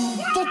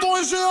 Tonton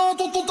est géant,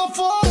 tonton t'as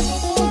faim.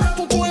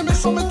 Tonton est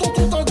méchant mais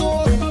tonton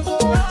t'adore.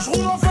 Je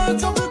roule en fait,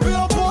 tiens bébé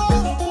à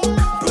bord.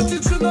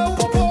 Petite jeune à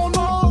papa en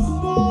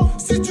or.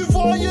 Si tu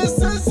voyais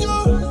ses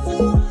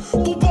yeux,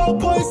 ton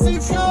papa est si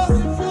fier.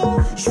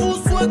 Je vous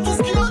souhaite tout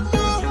ce qu'il y a de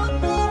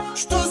mieux.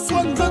 Je te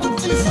souhaite plein de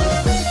petits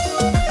feux.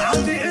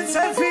 عندي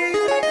انسان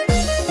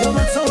فيه يوم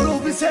تصوروا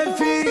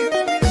بسيلفي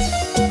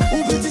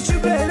وبنتي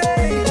تشبه لي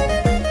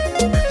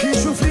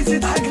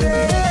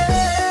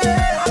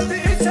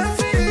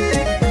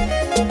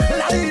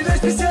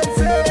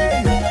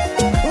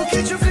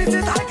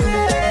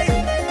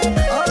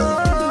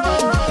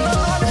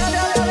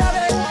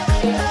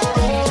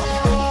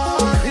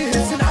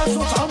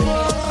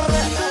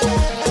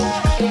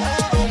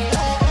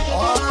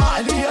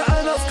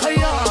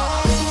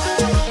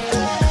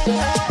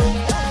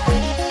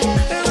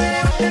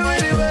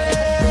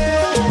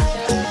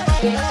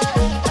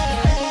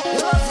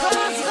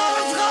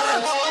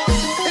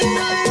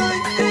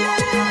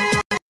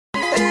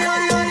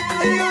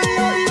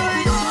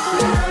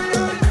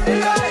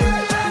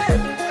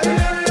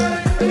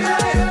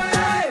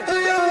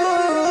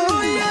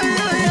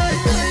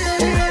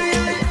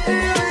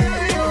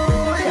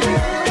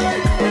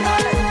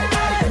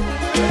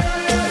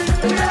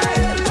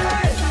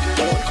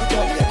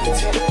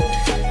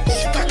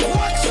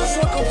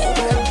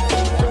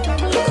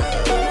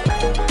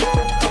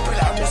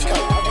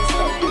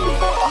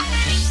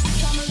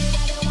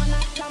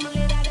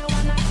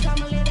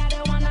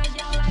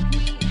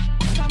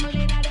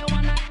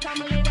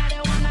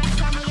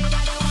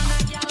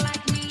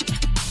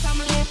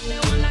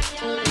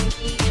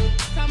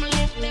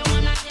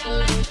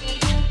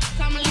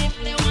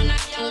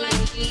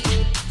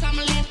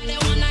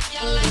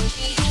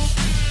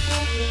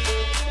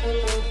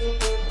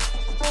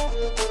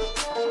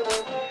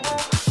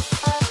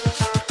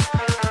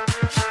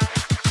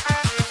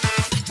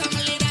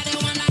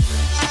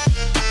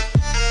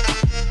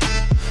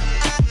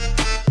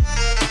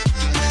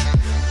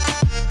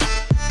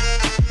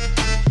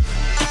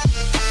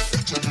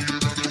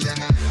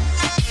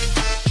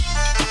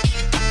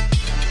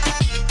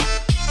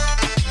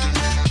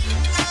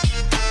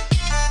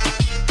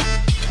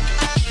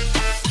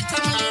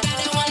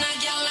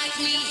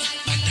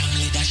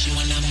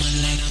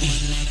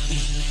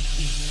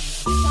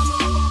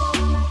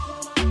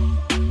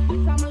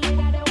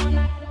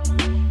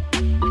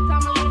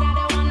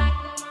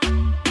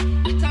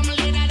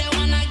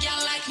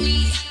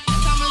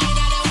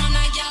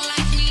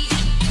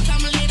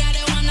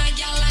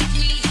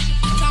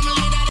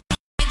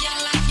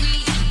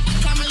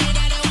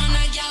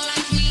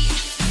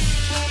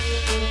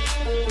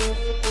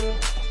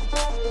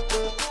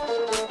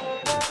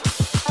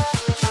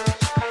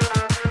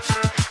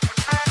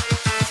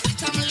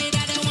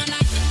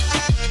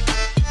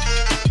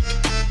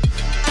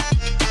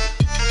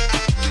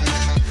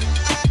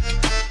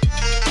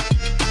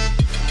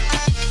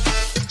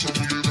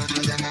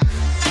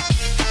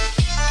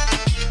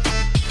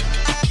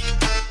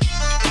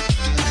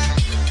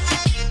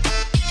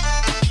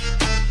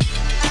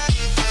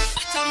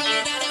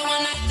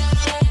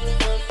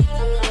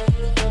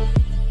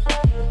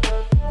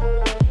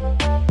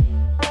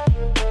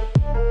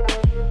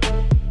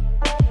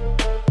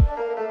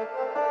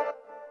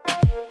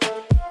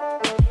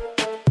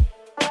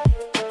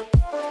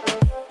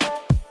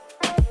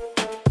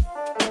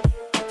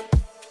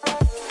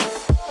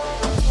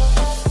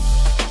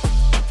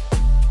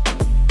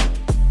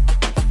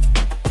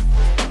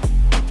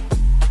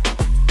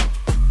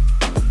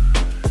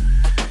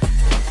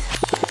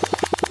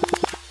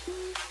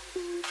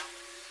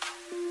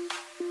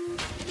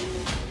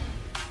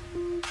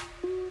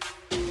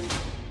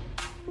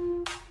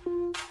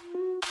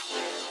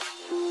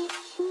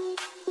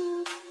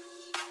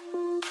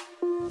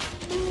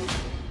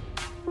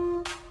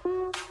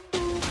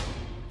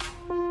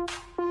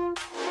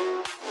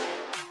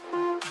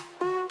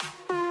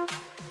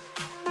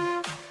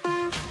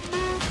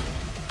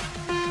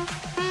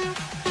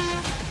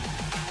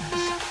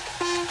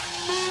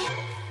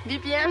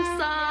J'aime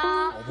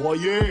ça.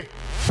 Envoyez.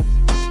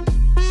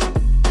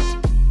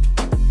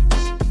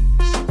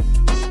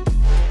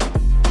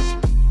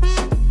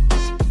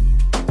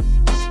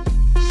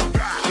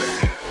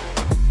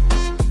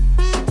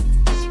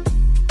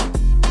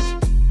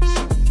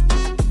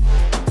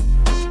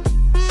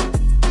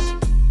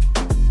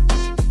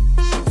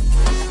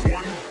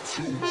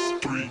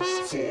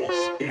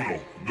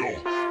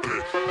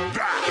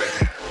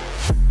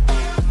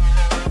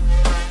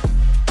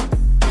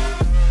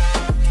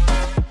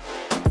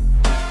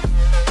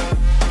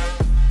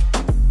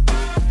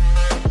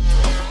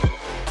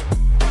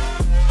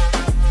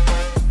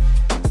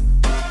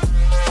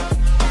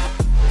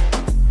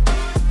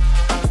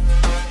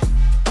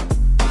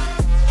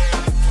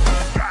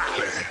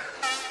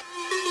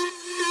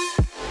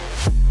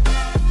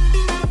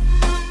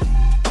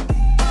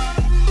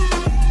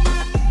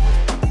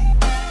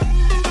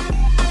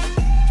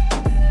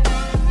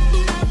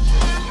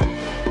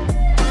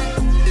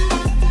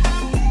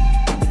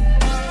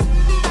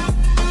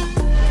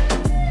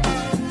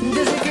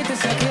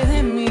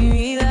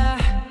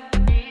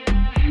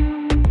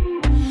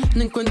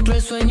 Encuentro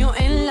el sueño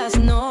en las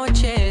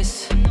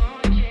noches.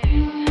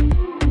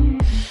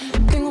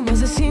 Tengo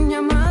más de 100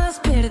 llamadas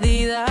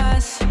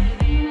perdidas.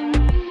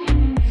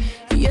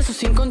 Y eso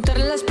sin contar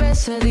las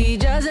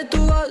pesadillas de tu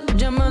voz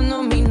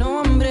llamando mi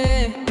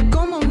nombre.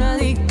 Como un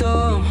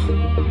adicto,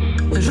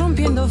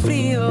 rompiendo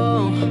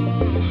frío.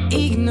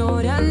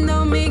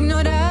 Ignorando, me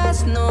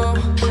ignoras, no.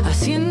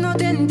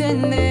 Haciéndote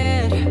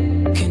entender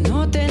que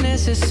no te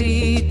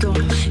necesito,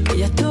 que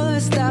ya todo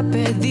está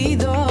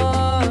perdido,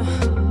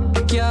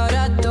 que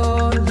ahora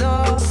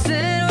todo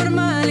se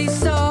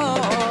normalizó.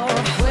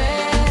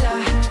 Vuela,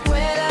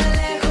 vuela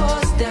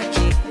lejos de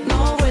aquí,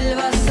 no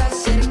vuelvas a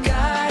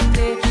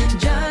acercarte,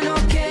 ya no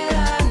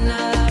queda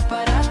nada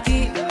para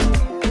ti.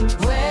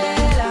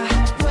 Vuela,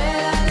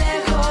 vuela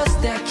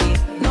lejos de aquí,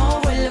 no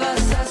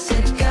vuelvas a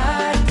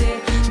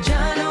acercarte,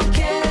 ya no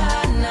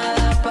queda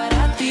nada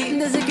para ti.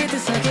 Desde que te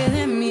saqué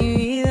de mi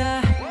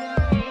vida,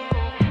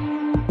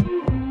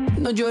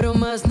 no lloro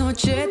más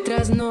noche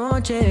tras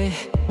noche.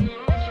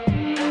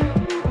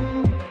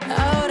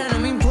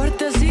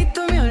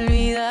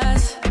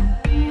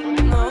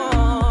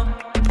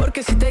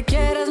 Si te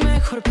quieres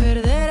mejor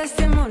perder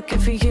este amor que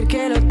fingir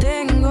que lo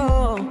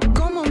tengo.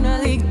 Como un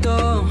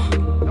adicto,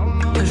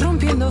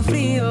 rompiendo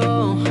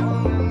frío.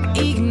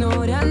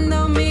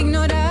 Ignorando, me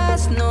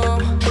ignoras, no.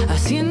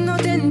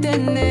 Haciéndote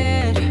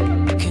entender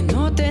que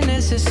no te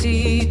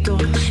necesito,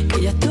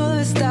 que ya todo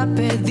está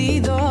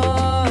perdido,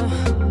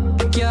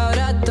 que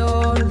ahora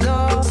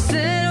todo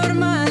se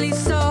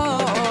normalizó.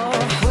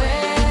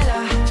 Vuela,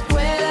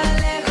 vuela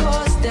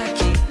lejos de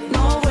aquí,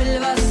 no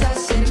vuelvas a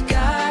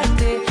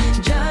acercarte,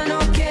 ya no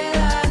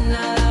queda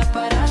nada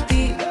para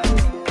ti.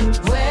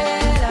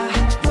 Vuela,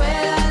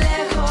 vuela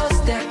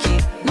lejos de aquí,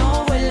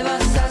 no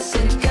vuelvas a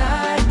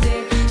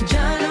acercarte,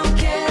 ya no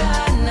queda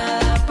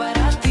nada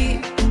para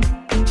ti.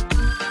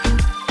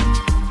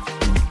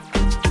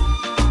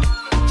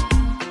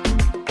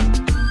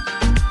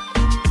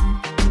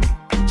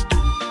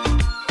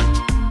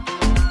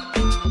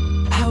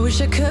 I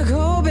wish I could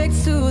go back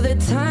to the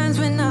times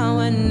when I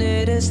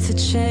wanted us to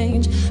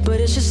change, but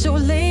it's just so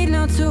late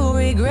now to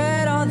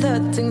regret all the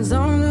things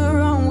on the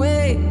wrong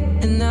way.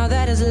 And now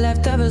that is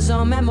left of us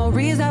all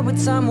memories that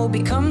with time will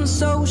become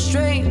so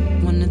straight.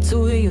 Wanted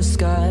to hear your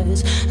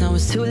scars, now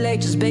it's too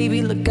late, just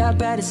baby look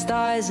up at the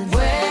stars and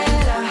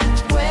vuela,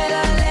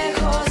 vuela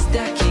lejos de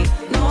aquí,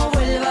 no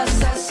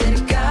vuelvas a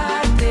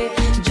acercarte,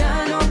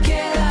 ya no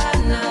queda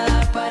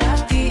nada para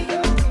ti.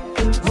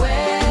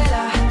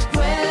 Vuela,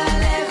 vuela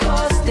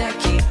lejos de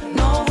aquí,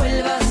 no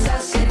vuelvas a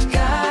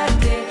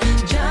acercarte,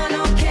 ya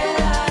no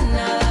queda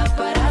nada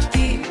para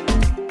ti.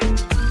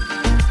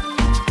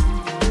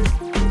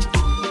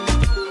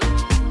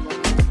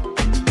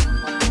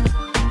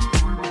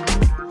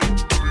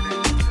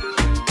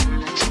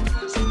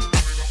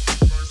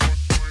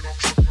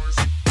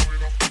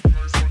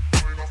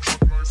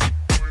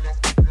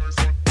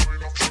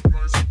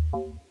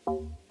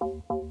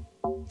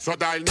 So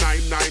dial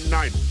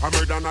 999, I'm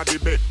murder on the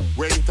bed.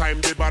 When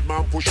time the bad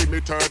man pushing me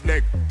third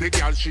leg. The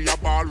girl she a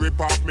ball rip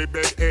off me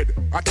bed head.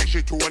 I take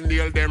she to a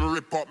nail them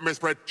rip up me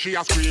spread. She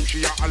a scream,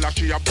 she a holler,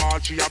 she a ball,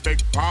 she a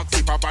beg. Ask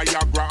if a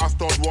Viagra a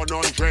stud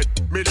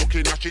 100. Me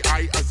looking at she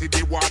eye and see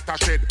the water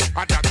shed.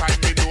 At that time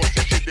me know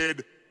say she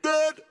dead.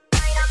 Dead.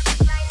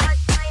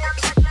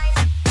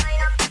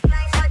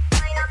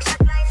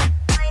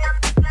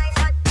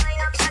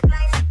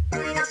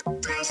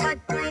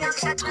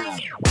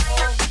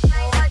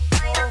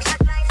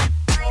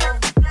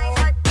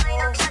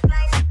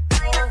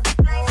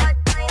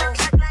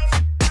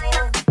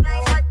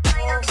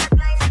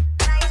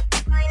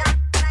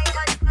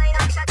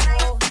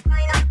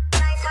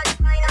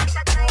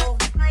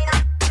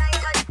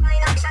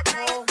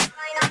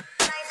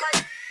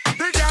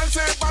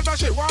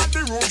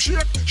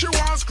 She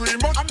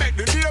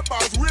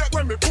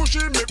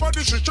pushing me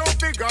body, she show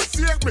figure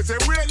sake. Me say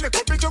wait,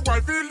 little bitch, you go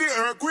and feel the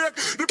earthquake.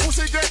 The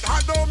pussy get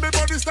hot down, me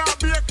body start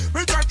bake.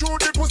 Me drive through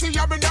the pussy,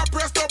 yeah, me not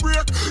press the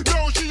brake.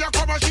 Now she a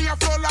come and she a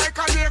flow like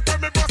a lake. When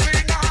me bust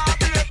in the heart,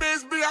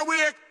 babies be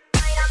awake.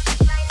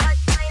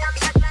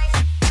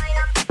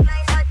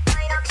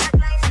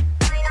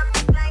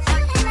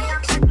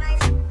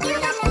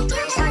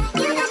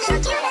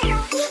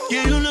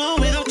 Yeah, you know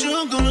without you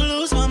I'm gonna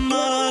lose my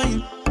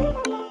mind.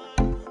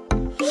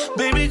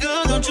 Baby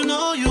girl, don't you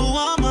know you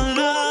are my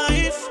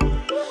life?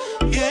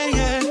 Yeah,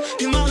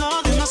 yeah, in my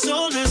heart, in my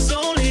soul, there's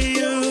only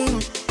you.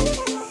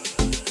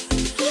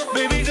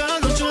 Baby girl,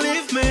 don't you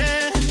leave me.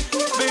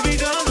 Baby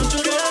girl, don't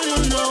you, girl, you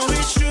know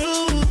it's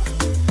true.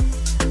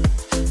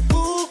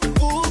 Ooh,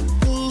 ooh,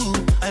 ooh,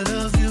 I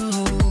love you.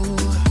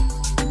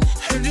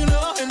 And you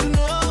know,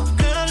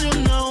 girl, you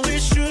know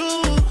it's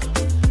true.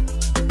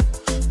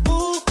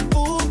 Ooh,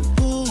 ooh,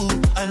 ooh,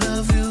 I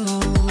love you.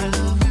 I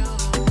love you.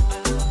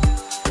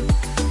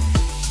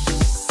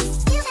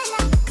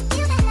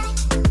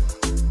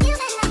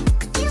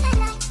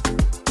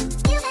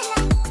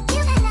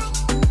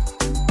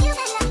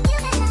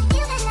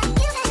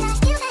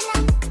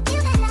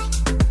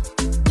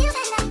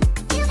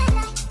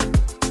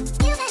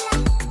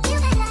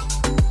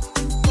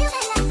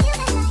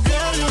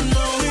 Girl, you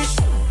know it's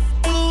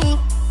ooh,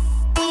 ooh,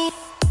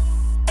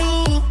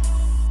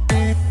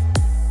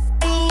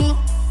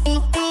 ooh,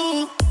 ooh, ooh,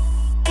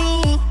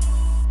 ooh,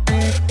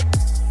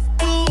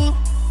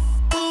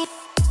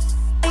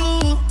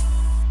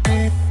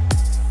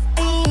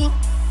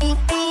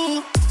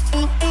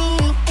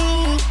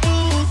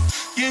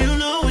 yeah, you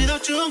know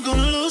without you I'm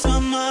gonna lose my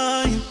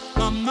mind,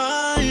 my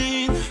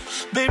mind.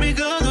 Baby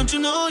girl, don't you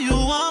know you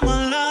are my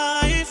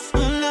life,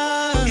 my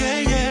life. Yeah,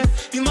 yeah,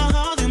 in my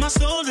heart, in my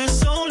soul,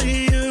 there's only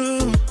you.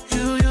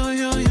 You.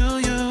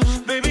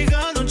 Baby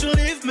girl, don't you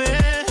leave me.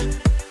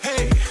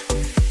 Hey,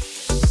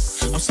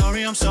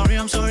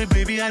 I'm sorry,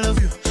 baby, I love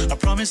you. I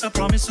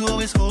promise to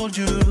always hold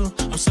you.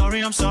 I'm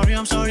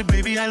sorry,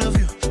 baby, I love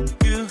you.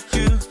 You.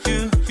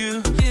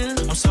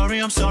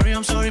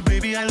 I'm sorry,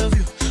 baby, I love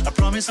you. I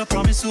promise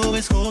to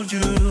always hold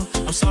you.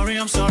 I'm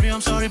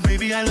sorry,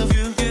 baby, I love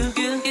you.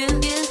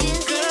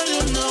 Girl,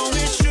 you know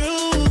it's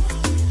true.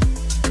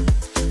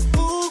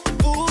 Ooh,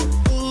 ooh,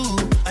 ooh,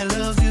 I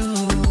love you.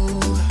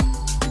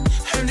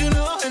 And you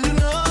know,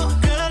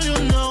 girl, you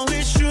know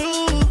it's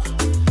true.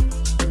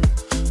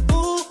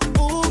 Ooh,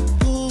 ooh,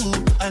 ooh,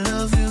 I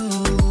love you.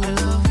 I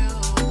love you.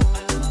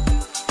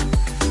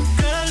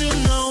 Girl, you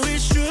know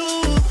it's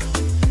true.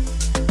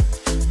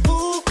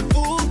 Ooh,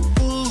 ooh,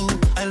 ooh,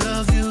 I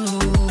love you.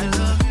 I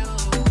love you.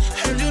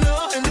 And you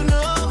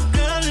know,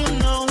 girl, you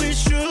know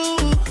it's true.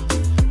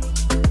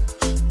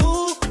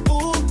 Ooh,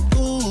 ooh,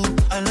 ooh,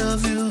 I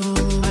love you.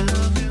 I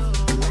love you.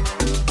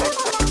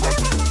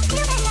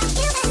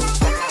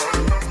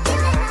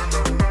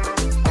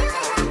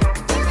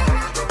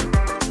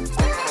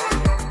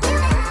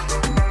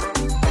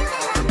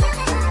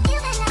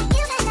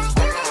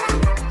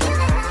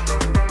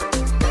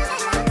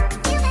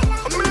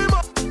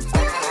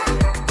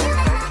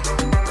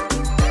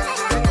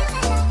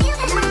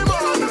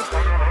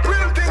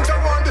 Real things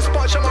around this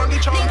patch, I'm on the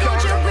champion.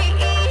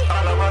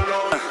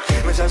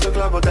 Μέσα στο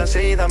κλαμπ όταν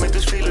σε είδα με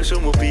τους φίλους σου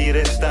μου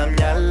πήρες τα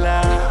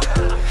μυαλά.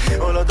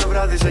 Όλο το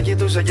βράδυ σε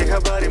κοιτούσα και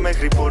είχα πάρει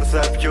μέχρι που ήρθα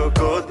πιο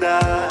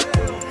κοντά.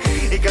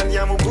 Η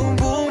καρδιά μου μπουμ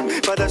μπουμ,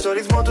 πάντα στο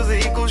ρυθμό του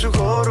δικού σου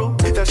χώρου.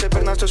 Θα σε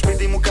περνά στο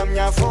σπίτι μου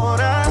καμιά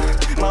φορά,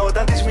 μα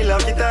όταν της μιλάω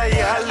κοιτάει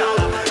άλλο.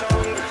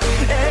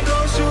 Εγώ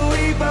σου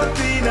είπα απ'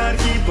 την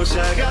αρχή πως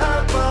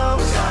αγαπάω.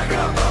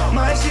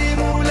 Μα εσύ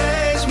μου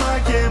λες μα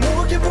και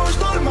μου και πως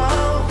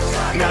τολμάω.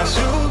 Να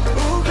σου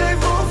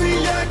κλεβώ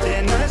φιλιά και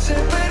να σε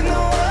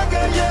παίρνω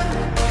αγκαλιά.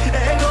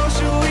 Εγώ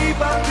σου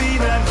είπα απ'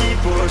 την αρχή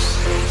πως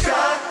σ'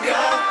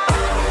 αγαπάω.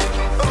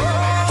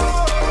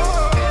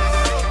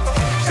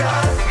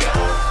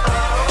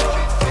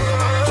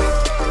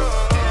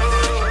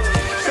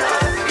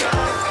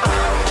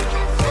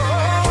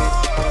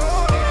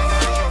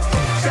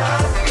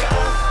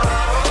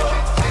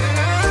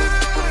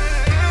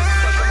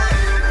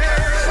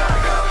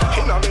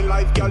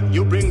 Girl,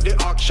 you bring the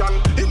action.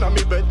 Inna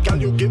me bed, girl,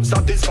 you give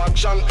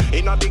satisfaction.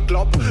 Inna the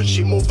club,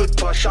 she move with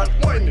passion.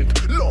 Wind it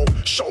low,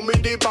 show me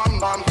the bam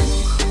bam.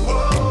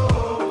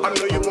 Whoa, I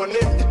know you want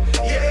it,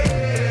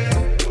 yeah.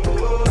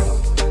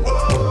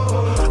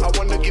 Whoa, I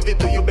wanna give it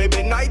to you,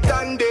 baby, night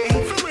and day.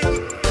 For real.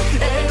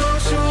 Εγώ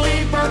σου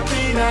είπα απ'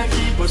 την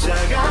αρχή πως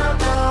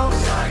αγαπάω.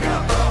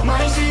 Μα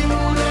εσύ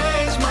μου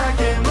λες μα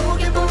και μου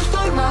και πως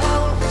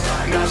τολμάω.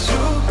 Να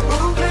σου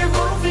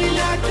κλεβώ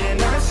φιλιά και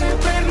να σε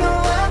παίρνω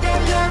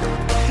αγκαλιά.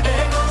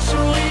 Εγώ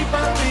σου είπα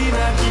απ' την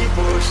αρχή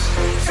πως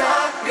σ'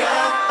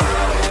 αγαπάω.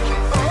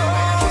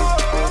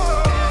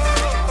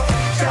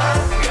 Σ'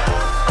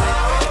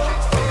 αγαπάω.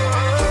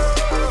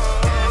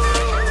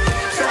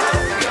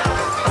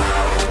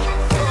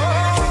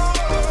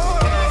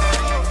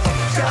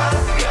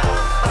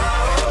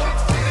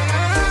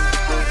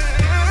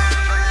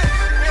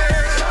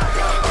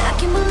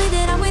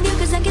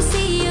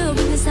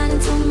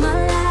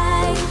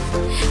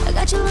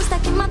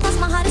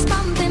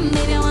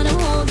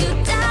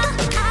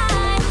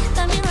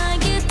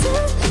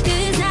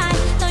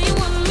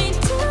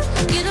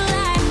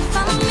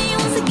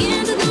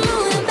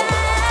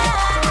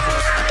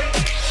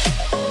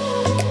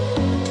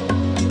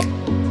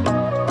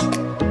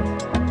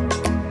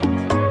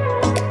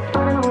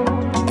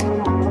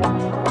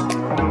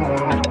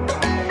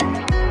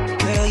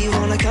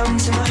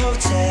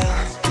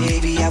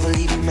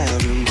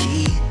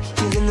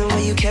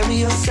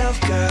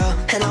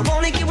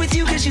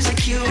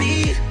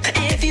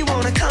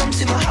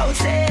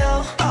 hotel.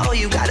 All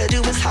you gotta do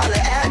is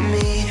holler at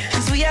me,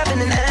 'cause we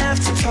having an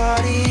after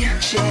party.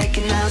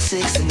 Checking out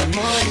 6 in the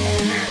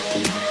morning.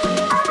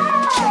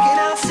 Checking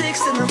out 6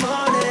 in the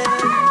morning.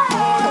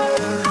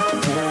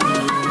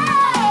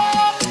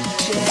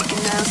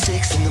 Checking out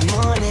 6 in the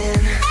morning.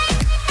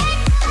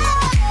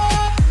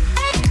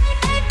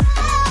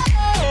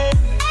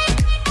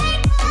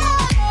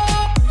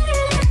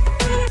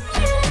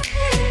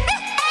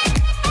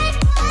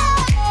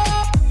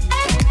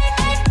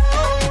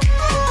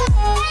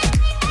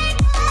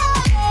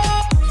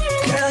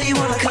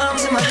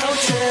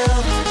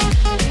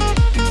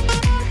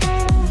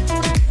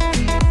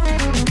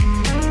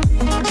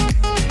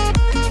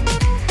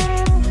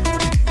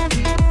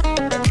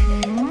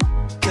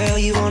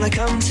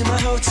 Come to my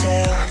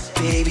hotel,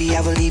 baby, I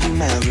will leave you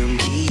my room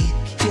key.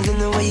 Feeling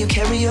the way you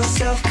carry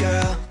yourself,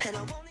 girl.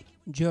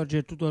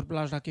 George Tudor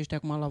Blaj, dacă ești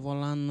acum la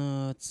volan,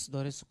 îți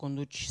doresc să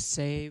conduci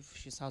safe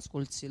și să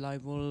asculti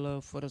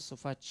live-ul fără să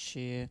faci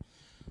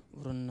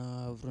vreun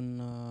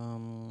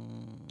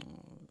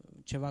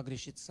ceva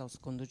greșit sau să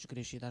conduci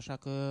greșit. Așa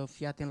că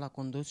fii atent la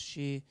condus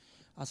și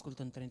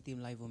ascultă între timp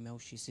live-ul meu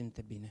și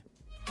simte bine.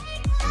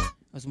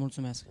 Îți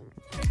mulțumesc!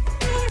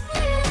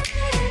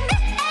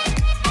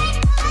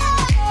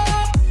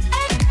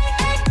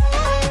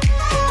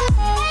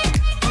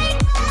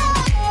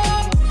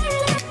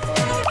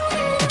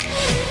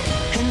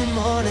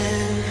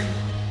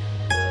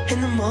 In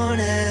the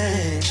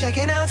morning,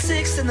 checking out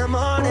 6 in the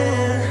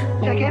morning,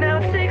 checking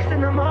out 6 in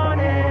the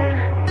morning.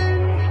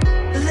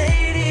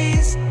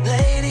 Ladies,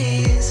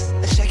 ladies,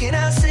 checking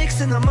out 6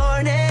 in the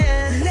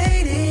morning.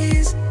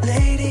 Ladies,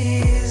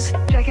 ladies,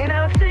 checking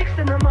out 6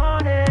 in the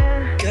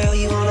morning. Girl,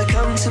 you wanna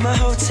come to my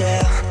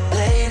hotel?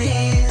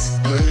 Ladies,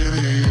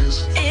 ladies,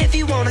 if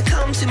you wanna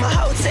come to my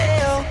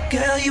hotel,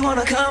 girl, you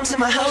wanna come to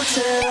my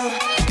hotel.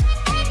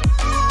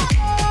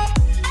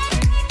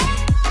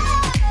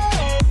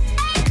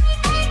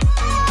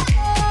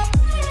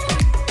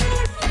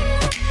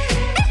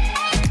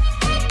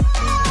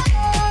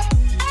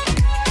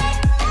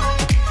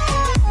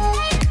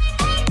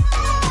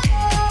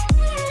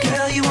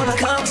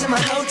 Come to my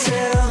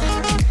hotel.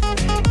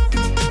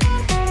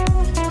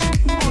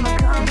 You wanna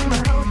come to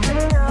my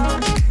hotel?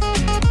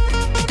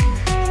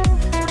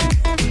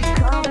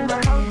 Come to my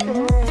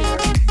hotel.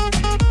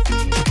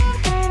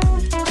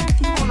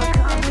 You wanna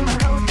come to my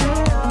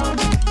hotel?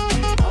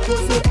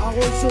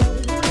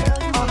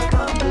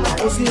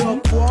 Arrosé, au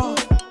poids.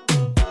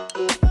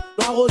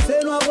 Arrosé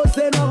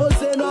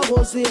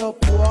au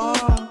poids.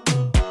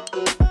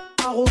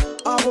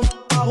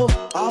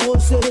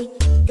 Arrosé.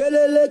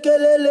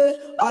 Kelele,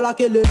 à la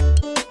kele,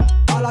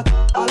 à la kele,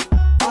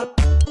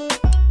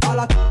 à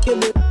la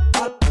kele,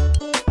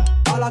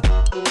 à la kele, à la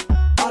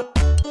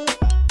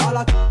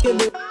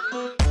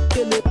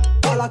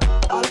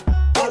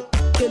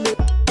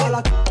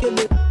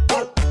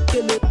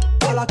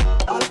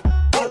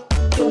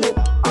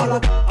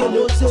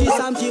Petit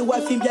samedi,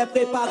 ouais, film bien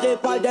préparé,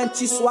 pas d'un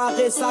petit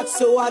soirée,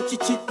 saxo,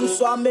 attitude, tout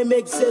soir, même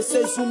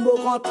exercice, ou me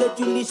rentrer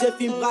du lit, j'ai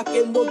film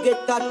braqué, mon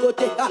guetta de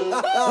côté, Pas de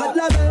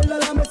la belle,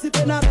 la mais c'est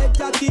peine avec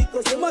Jackie,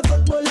 c'est moi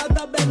toute mon la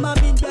ta belle, ma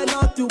mine bien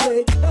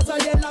entourée, quand ça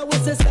y est là, où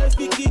c'est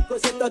selfie, Kiko,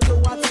 c'est notre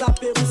WhatsApp,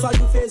 et ou soit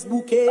du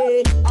Facebook,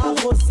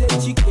 arrosé,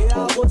 chiqué,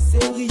 arrosé,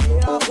 rié,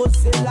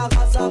 arrosé, la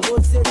race,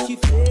 arrosé,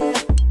 chiffé,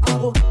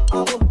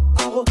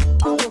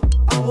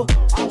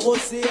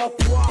 arrosé, au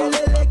poids,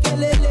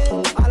 kelele,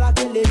 à la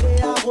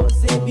kelele,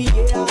 arrosé,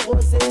 billet,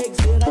 arrosé,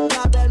 exérète,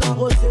 la belle,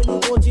 arrosé, nous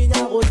continue,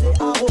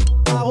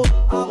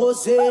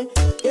 arrosé,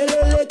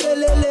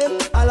 kelele,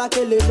 à la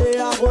kelele,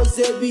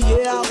 arrosé,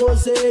 billet,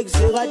 arrosé,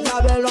 exérète,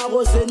 la belle,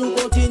 arrosé, nous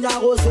continue,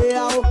 arrosé,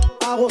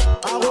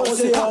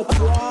 au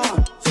poids,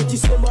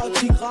 c'est moi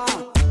qui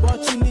gratte,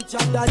 Botini,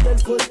 Jack Daniel,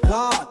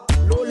 Vodka,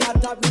 Lola,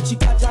 Tabi,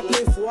 Chica, Jack,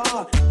 les fois,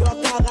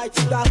 Dorcaray,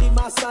 Chikari,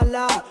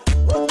 Masala,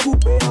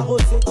 Coupé,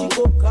 arrosé,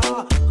 Chicoca,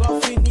 quand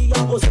fini,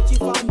 arrosé,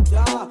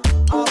 Chifamda,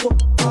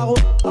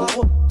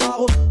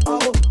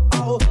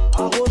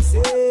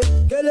 arrosé,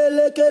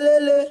 kelele,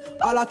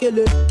 à la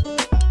kelele,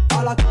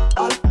 à la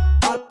kelele,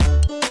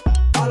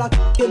 à la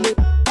kelele,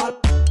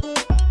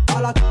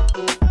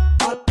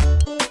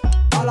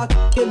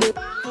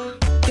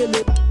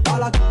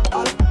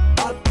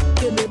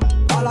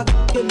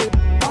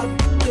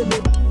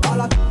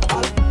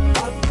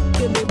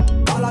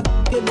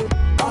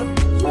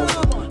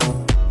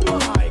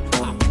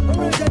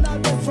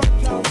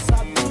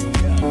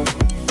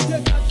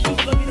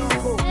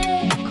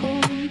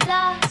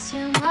 Complace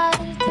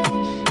amarte,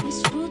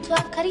 disfruto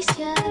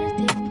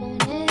acariciarte,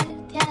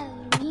 ponerte a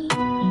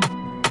dormir.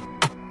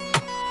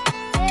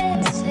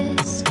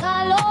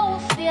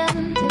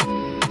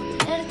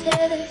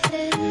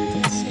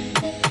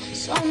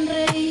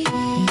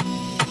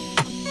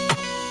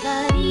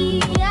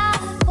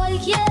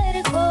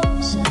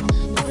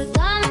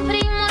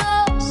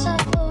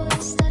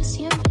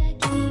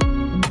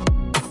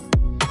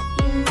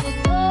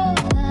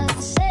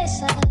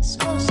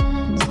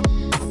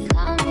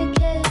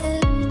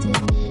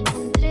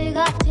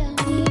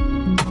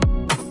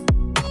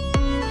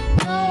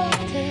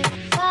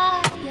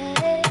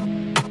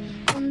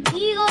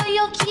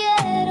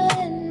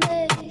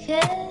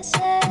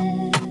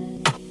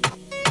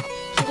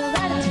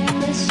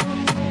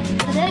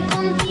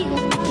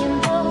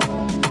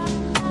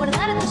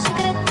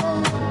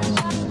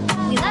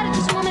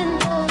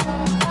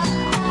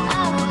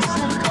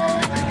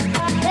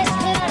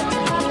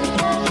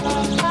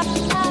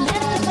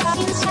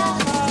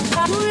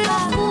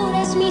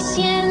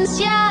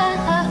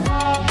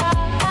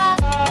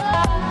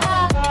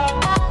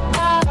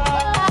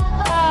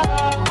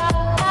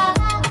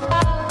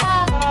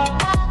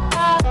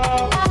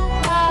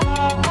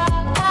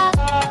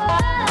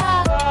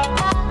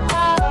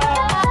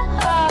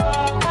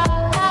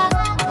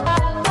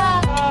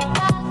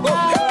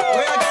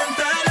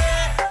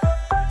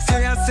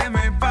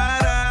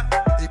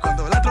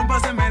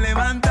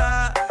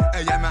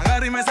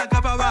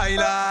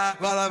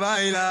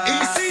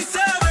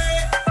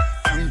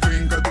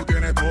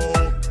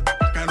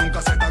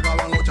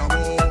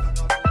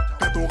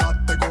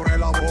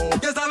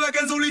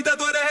 chulita,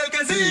 tú eres el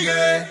que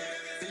sigue.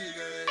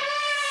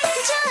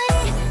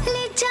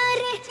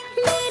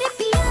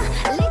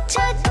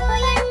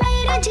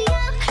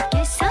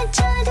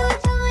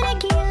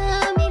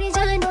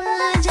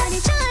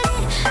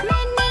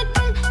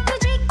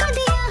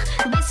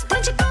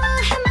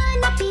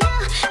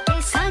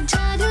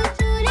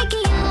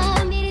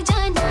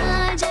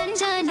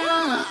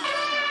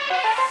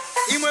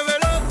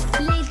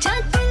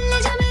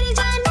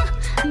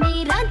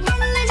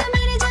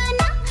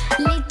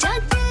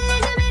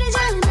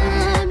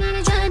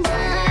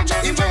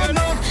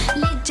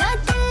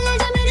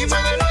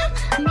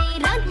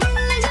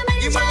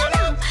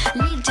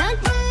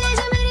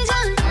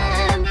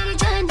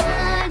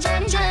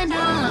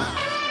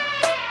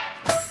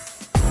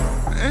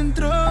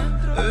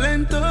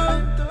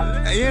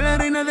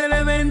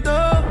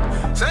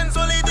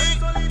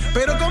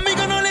 Pero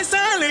conmigo no le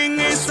salen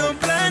esos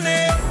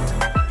planes.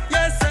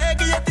 Ya sé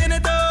que ya tiene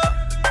todo.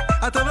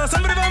 A todos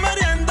hombres va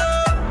mareando.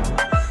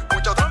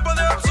 Muchas trampas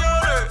de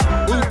opciones.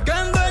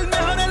 Buscando el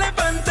mejor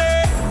elefante.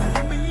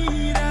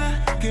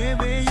 Mira qué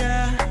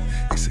bella.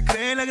 Y se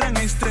cree la gran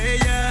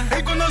estrella.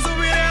 Y cuando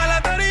subiré a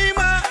la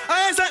tarima,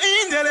 a esa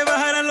india le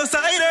bajarán los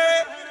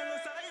aires.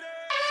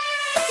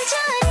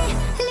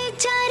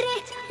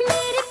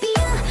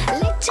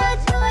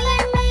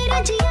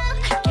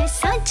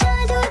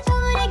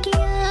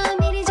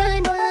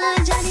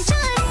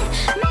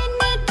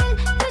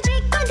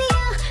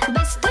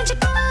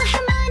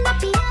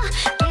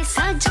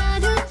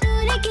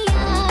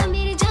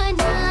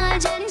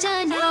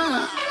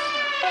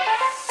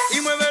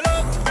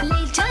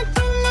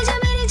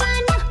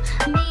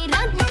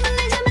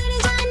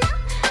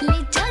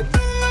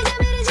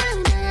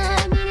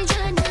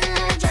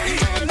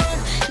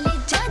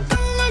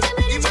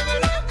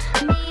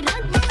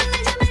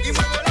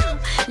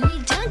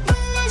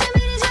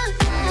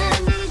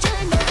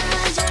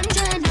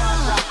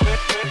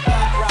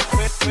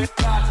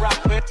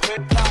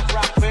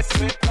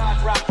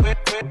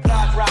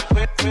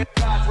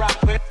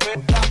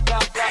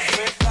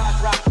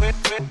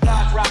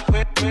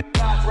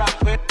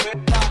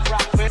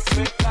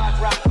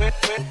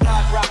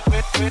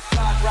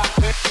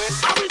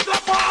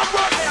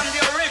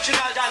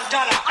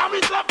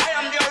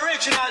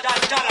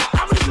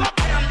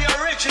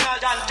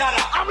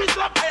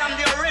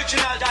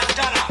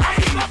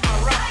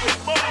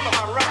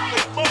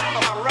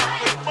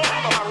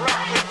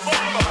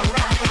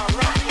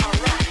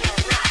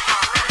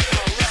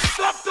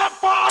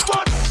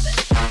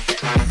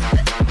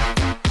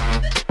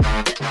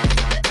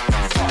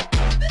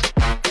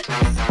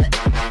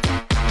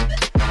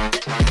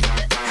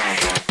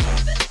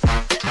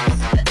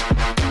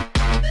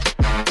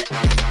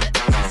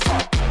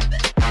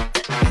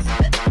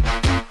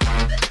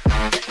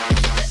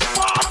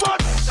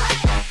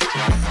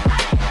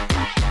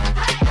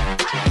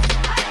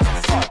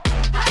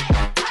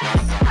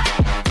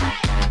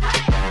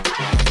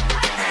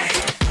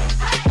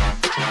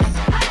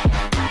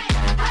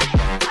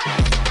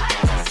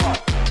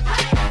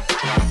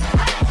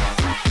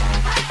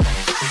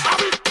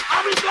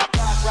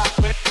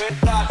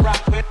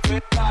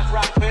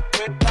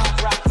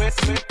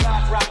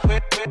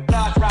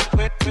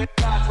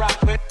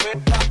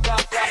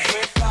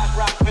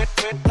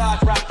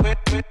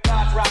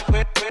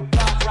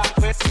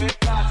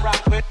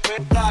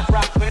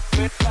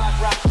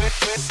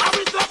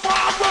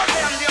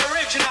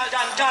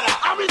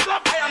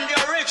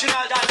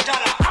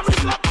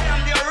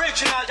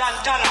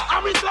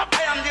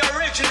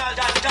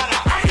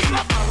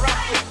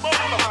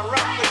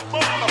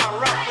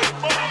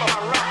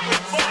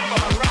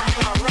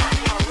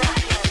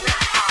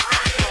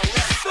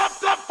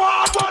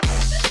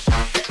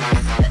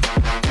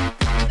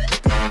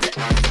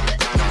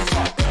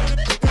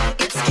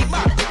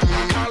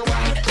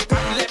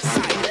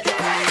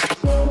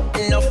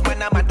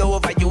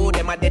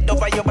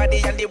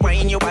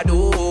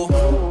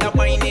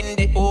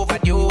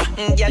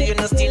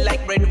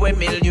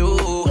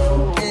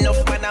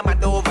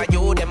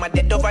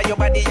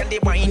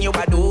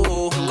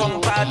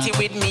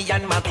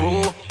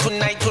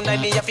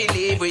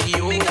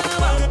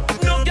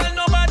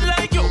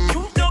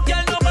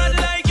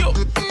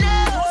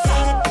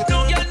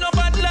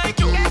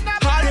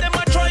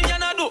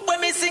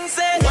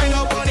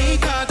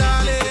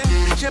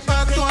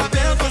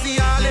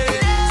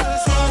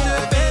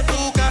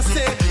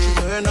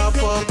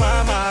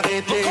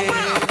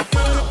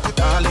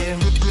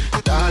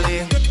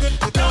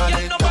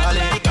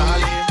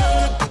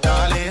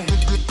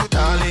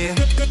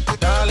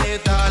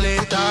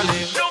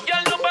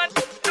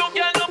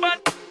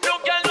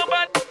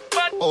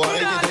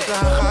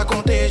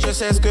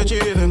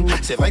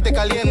 C'est vrai que t'es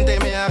caliente,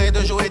 mais arrête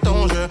de jouer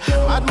ton jeu.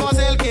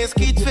 Mademoiselle, qu'est-ce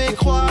qui te fait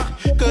croire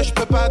que je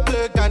peux pas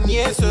te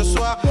gagner ce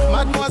soir?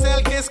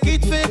 Mademoiselle, qu'est-ce qui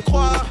te fait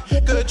croire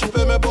que tu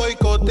peux me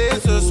boycotter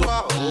ce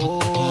soir?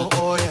 Oh,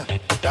 oh yeah,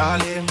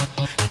 dale,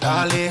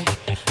 dale,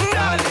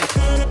 dale.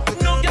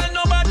 No girl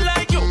no bad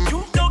like you.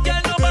 No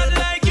girl no bad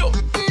like you.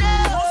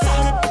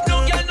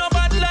 No girl no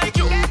bad like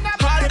you.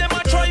 All them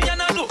a try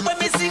and a do when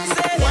me sing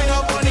say. Wine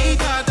up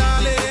bonita,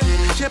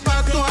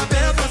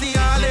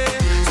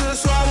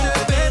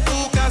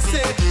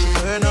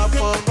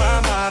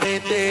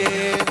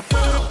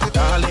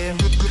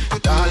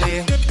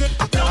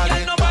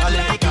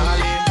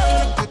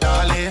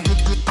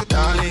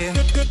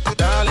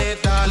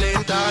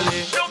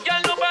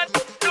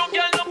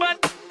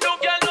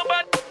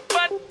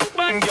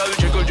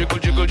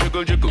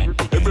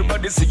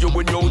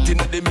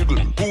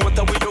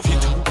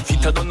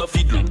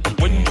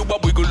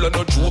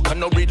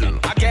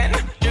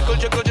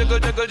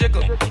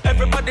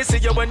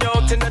 you when you're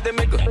out in the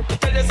middle.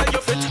 Tell you say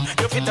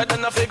you fitter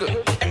than a figure.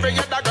 Every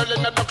other girl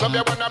in the club,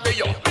 you wanna be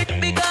you.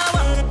 Big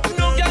hour,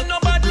 no girl no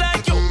bad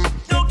like you.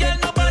 No girl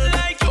no bad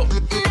like you.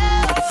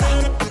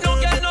 No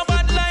girl no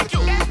bad like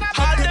you.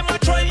 All them a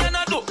try and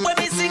a do. When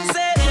me sing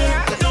say,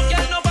 no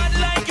girl no bad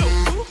like you.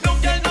 No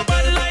girl no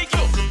bad like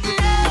you.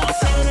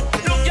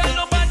 No girl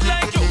no bad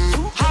like you.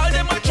 All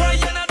them a try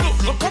and a do.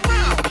 Look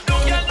around. No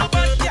girl no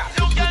bad, yeah.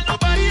 No girl no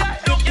bad, yeah.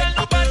 No girl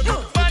no bad, no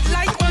bad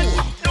like what?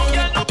 No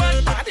girl no bad,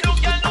 no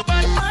girl no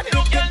bad,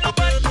 no girl no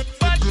bad,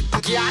 bad,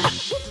 yeah.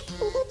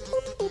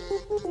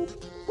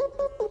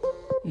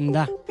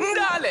 Da.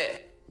 Dale!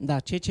 Da,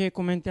 cei ce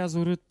comentează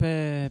urât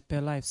pe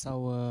live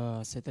sau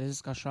se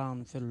trezesc așa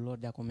în felul lor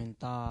de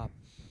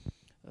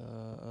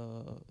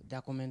a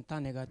comenta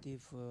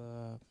negativ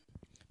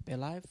pe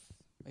live,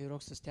 îi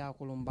rog să stea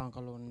acolo în banca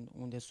lor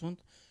unde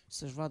sunt,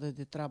 să-și vadă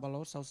de treaba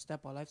lor sau să stea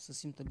pe live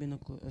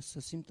să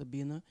simtă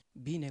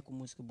bine cu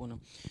muzică bună.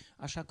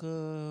 Așa că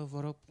vă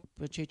rog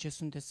pe cei ce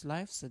sunteți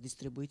live să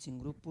distribuiți în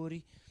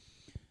grupuri,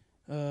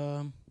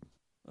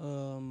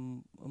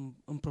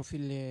 în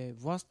profilele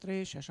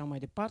voastre și așa mai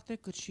departe,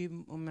 cât și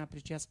îmi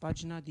apreciați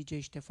pagina DJ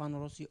Ștefan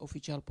Rossi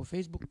oficial pe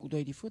Facebook cu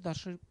 2 DF, dar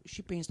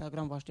și pe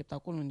Instagram vă aștept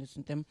acolo unde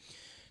suntem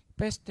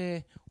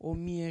peste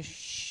 1000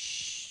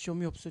 și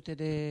 1800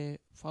 de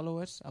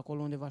followers,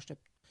 acolo unde vă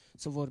aștept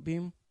să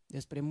vorbim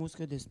despre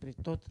muzică, despre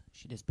tot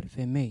și despre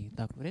femei,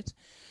 dacă vreți.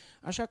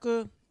 Așa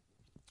că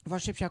vă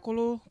aștept și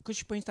acolo, cât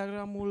și pe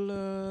Instagramul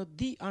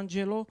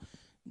D'Angelo,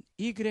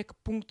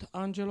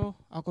 y.angelo,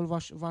 acolo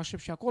vă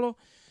aștept și acolo,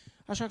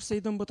 așa că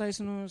să-i dăm bătaie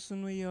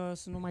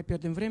să nu mai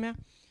pierdem vremea,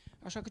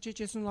 așa că cei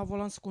ce sunt la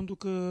volan să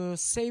conducă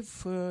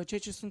safe, cei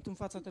ce sunt în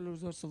fața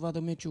televizor să vadă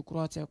meciul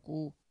Croația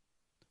cu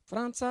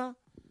Franța,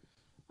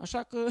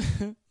 așa că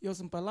eu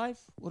sunt pe live,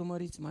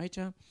 urmăriți-mă aici,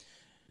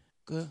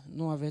 că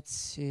nu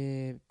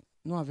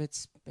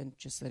aveți pentru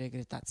ce să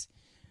regretați.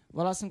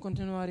 Vă las în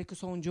continuare cu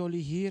Son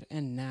Jolly Here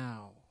and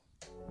Now.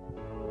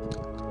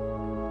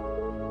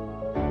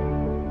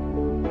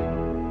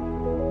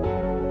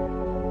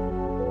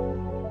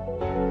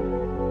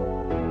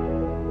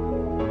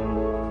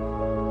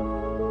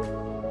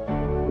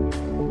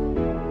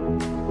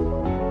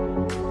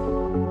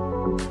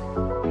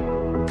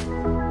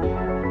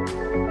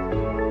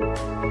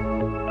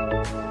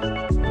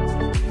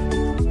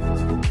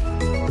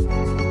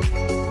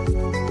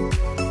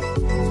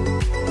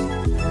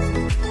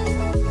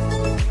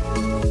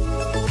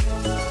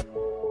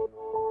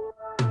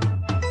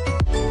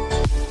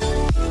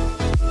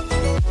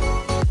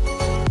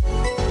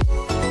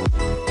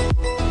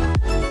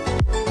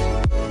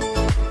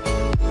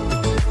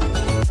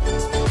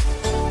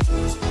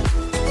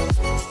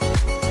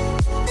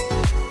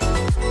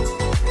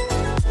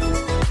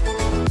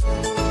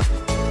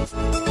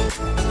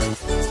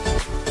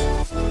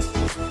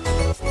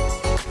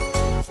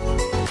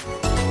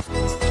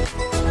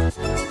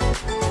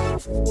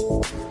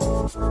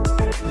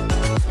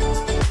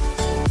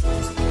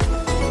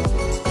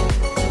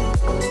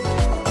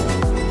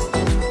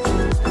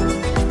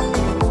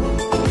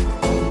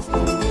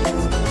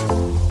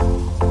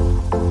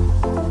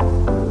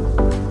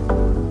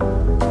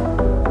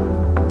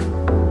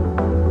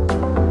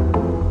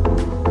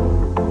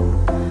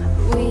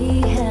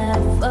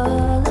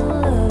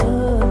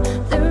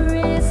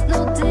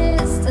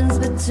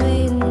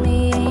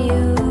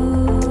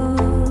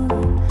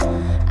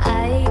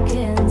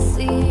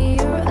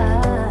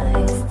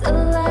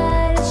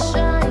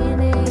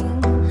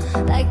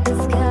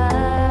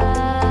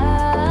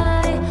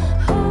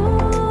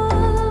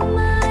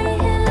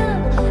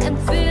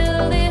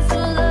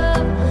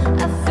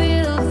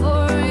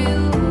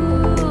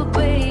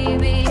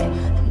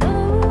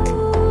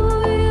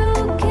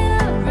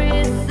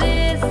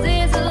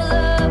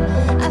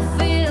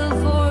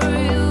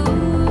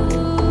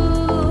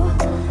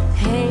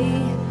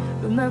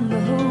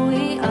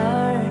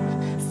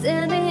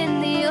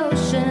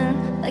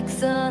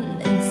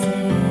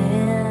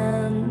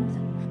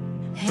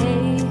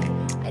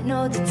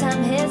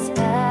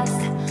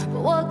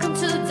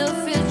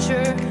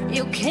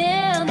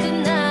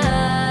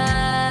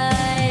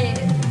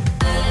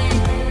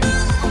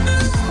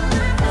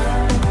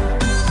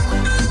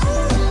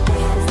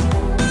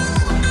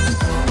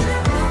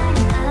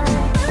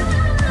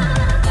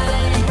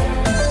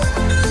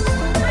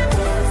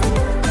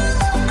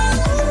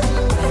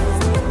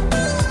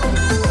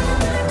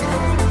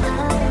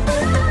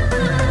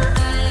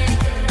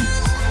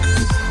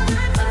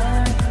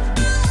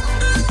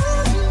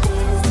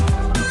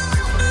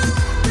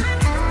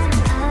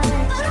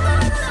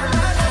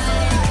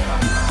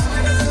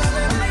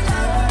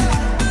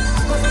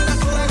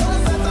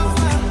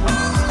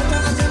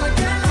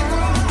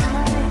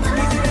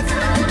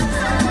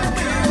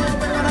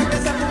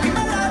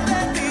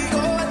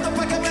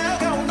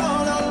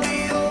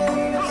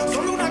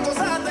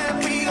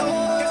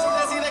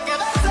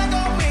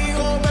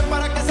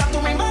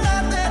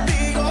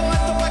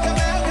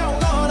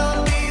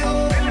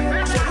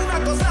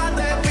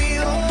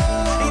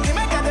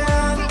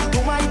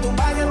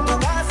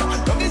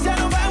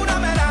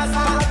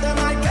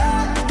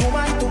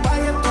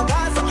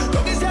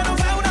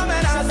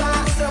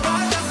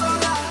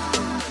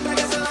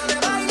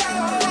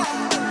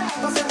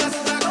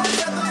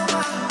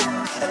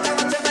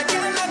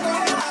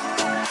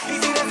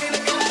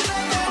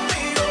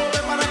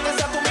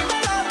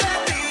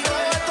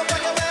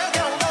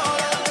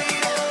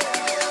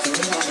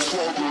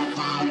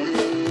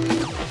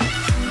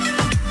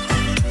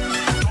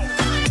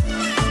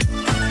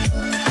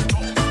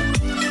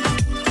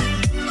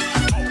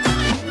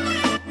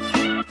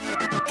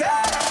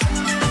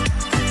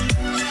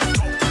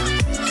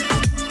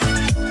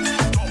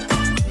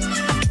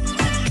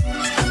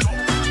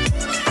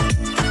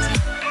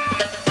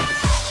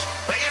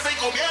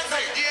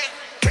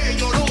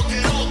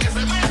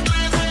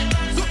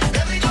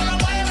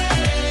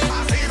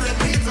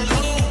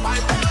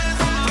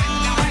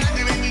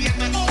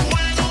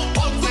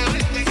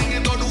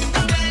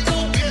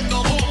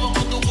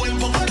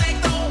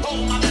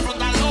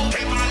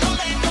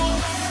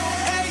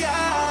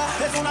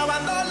 una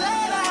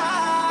bandolera.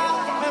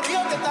 Me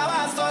dijo que estaba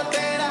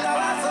soltera y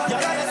ahora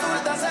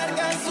resulta ser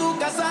que en su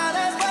casa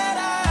le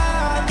espera.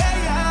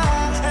 Ella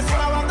es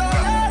una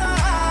bandolera.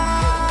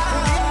 Me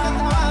dijo que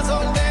estaba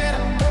soltera,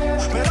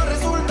 pero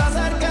resulta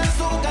ser que en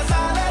su casa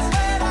le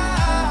espera.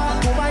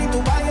 Tu ma y tu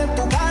pai en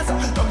tu casa,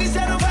 lo que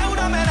hicieron fue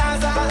una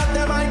amenaza.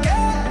 Te marqué,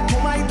 tu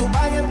ma y tu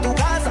pai en tu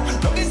casa,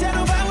 lo que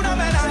hicieron fue una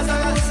amenaza.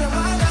 La luz se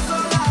vaya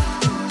sola,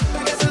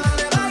 que se la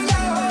le vaya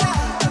ahora.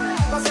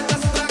 Pa'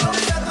 sentarse otra cosa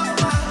y se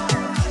toma.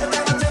 Esta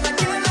noche me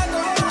quiere la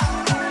cola.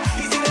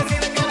 Y si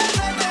decide que no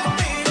esté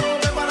conmigo,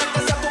 me para que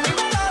sea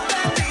conmigo lo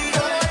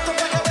testigo. Esto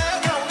para que vea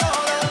que aún no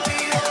lo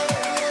olvido.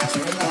 Si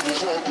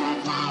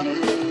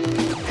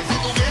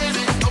tú quieres,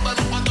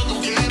 tómalo cuando tú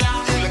quieras.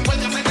 Si le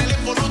encuentras el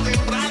teléfono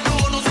temprano,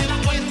 no se da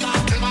cuenta.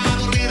 Te vas a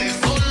dormir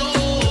solo.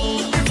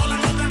 Y sola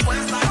no te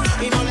acuestas.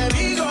 Y no le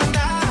digo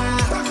nada.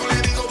 Tampoco le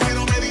digo,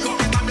 pero me dijo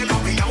que también lo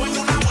pillaba en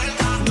una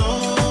vuelta. No,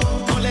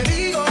 no le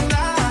digo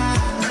nada.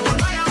 Me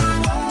vuelvo a llamar.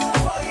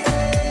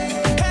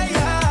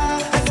 Ella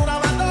es una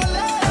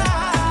bandolera.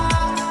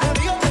 Me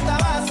dijo que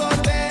estaba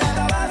soltera. Y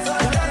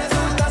ahora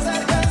resulta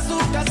ser que en su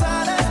casa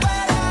le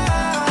espera.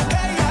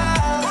 Ella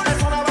es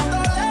una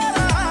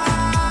bandolera.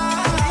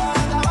 Me dijo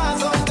que estaba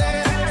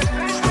soltera.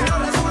 Y ahora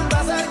resulta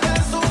ser que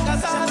en su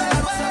casa le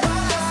espera.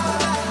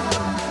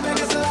 Ve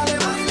que se la le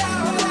baila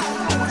ahora.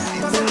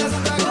 Pa' sentarse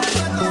otra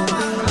cosa y toma.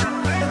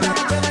 Esta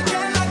noche me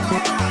quiere la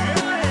cola.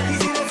 Y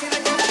si decide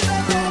que no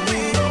esté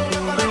conmigo, me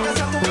para que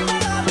sea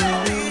conmigo lo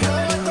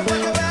testigo. Esto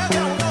para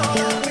que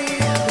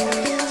vea que aún no lo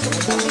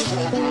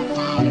olvido.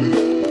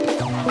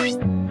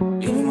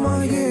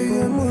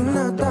 Inimagie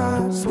mâna ta,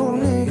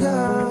 spune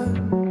ea.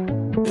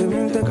 Te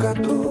minte ca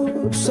tu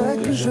să ai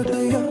grijă de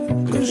ea,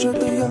 grijă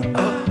de ea.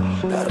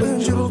 Dar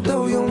îngerul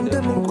tău e un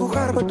demon cu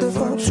harbă de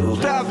fapt și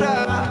vrea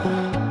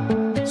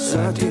să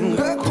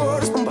atingă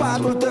corp în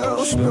patul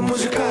tău și pe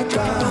muzica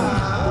ta.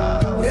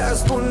 Ea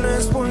spune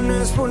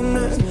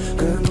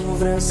că nu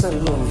vrea să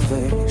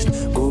lovești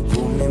cu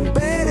pumni în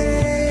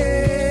pereți.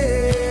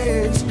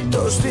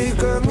 Tu știi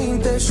că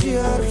minte și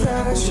ar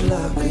vrea și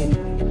lacrimi.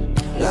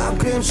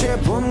 Lacrimi și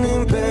pumni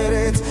în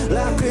pereți,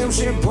 lacrimi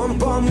și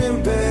pumni în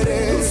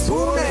pereți.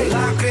 Spune!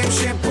 Lacrimi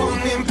și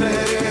pumni în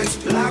pereți,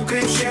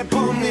 lacrimi și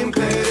pumni în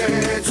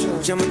pereți.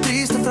 Cea mai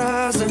tristă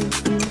frază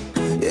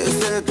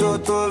este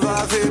totul va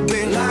fi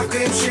bine.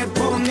 Lacrimi și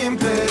pumni în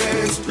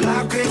pereți,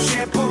 lacrimi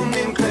și pumni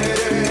în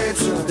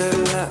pereți. De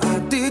la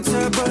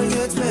atâția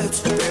băieți beți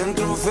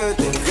pentru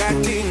fete ca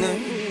tine.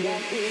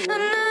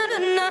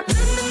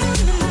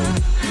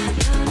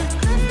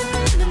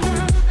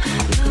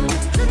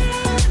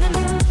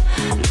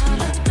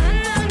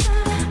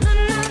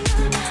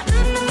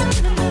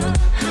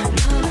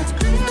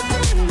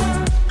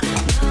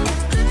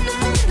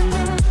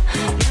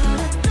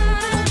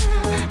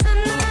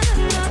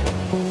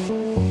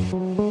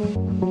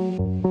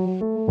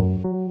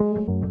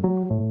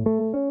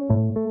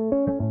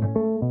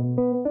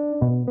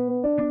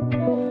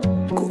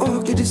 Cu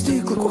ochii de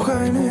sticlă, cu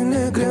haine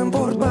negre în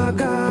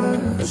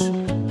portbagaj.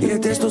 E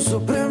testul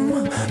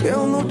suprem, e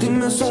un ultim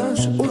mesaj.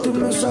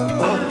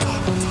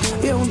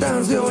 E un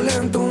dans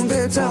violent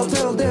unde ți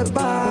altfel de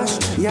baș.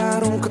 Ea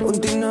aruncă în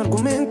tine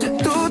argumente,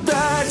 tu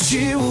taci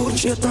și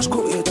urci etaj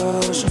cu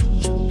etaj.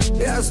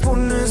 Ea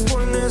spune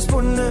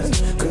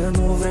că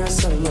nu vrea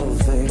să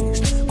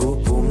lovești cu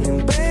pumni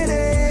în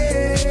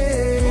pereți.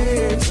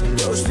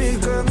 Tu știi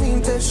că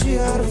minte și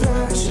ar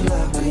vrea și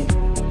lacrimi.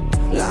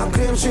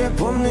 Lacrimi și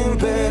pumni în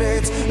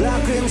pereți,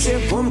 lacrimi și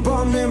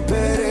pumni în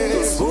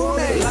pereți.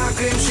 Spune!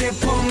 Lacrimi și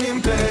pumni în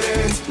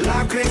pereți,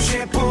 lacrimi și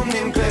pumni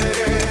în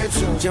pereți.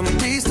 Cea mai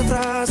tristă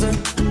frază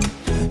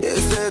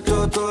este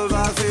totul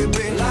va fi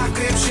bine.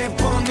 Lacrimi și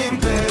pumni în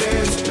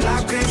pereți,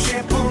 lacrimi și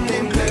pumni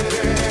în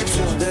pereți.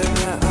 De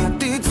la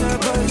atâția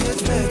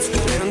băieți beți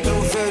pentru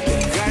fete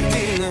ca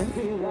tine.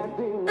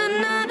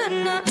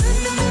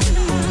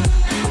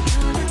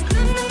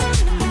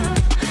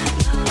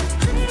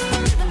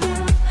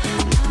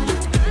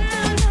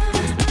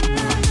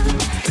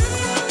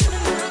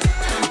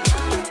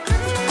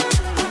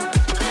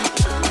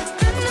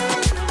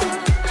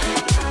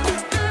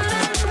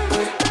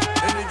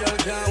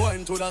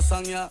 To the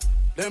song, yeah.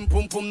 Them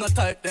pum pum not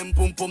tight, them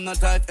pum pum not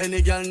tight.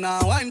 Any girl now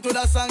wine to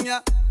the song,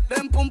 yeah.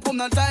 Them pum pum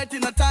not tight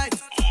in a tight.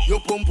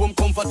 Your pum pum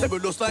comfortable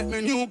just like my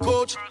new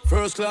coach.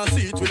 First class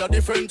seat with a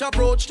different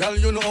approach. Girl,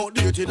 you know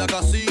outdated like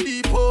a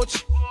CD pouch.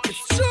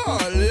 It's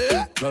Charlie.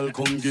 Girl,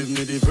 come give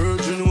me the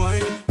virgin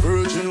wine,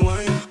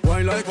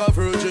 wine like a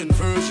virgin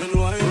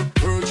wine,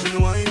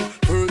 virgin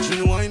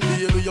wine.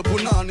 Baby, you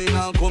put on in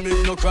and come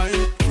in no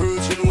crying.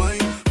 Virgin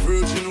wine.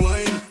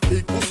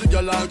 Big pussy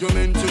girl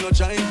argument you no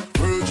chime.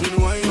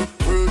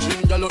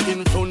 Virgin girl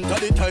in front of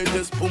the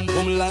tightest pum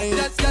pum line.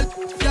 Yes, girl,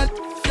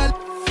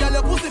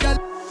 your pussy girl,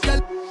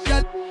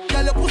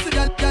 your pussy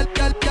girl,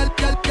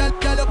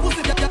 your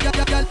pussy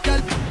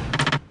girl.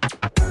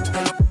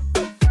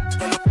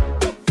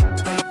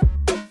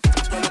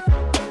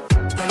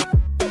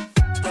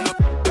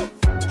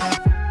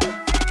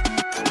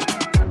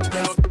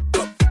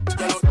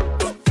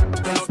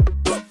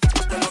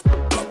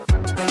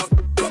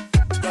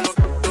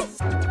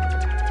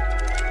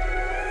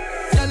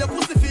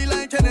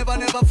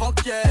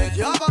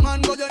 You have a man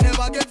but you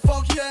never get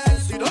fucked yet.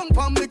 Sit down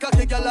pon me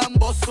cocky girl and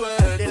bust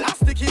sweat. The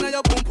elastic in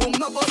your pum pum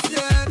no bust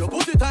yet. You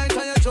pussy tight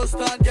and you just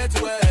start get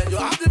wet. You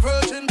have the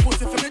virgin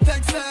pussy for me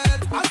text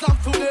set. As of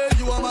today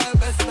you are my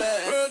best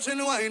bet.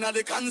 Virgin wine are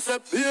the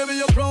concept. Baby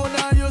you proud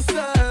of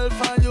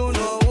yourself and you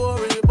no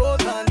worry about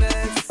the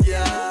next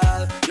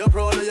girl. You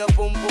proud of your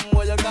pum pum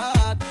what you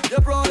got.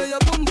 You proud of your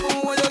pum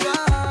pum what you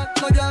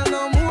got. No girl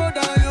no more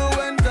than you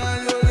went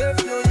and you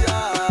left your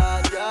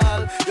yard,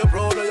 girl. You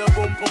proud of your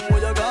pum pum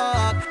what you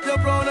got. You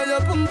proud of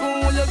your pum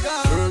pum what you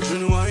got.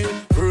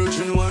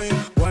 Virgin wine,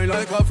 wine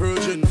like a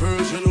virgin,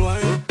 virgin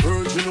wine,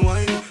 virgin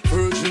wine,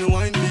 virgin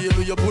wine.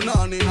 Baby you put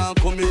on in and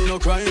come in no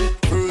crime.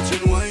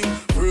 Virgin wine,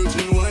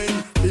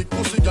 big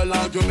pussy girl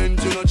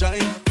argument you no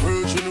join.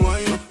 Virgin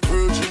wine,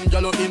 virgin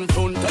girl in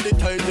front of the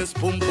tightest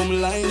pum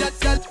pum line.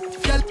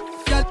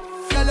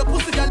 Girl, your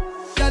pussy girl,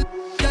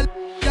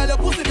 your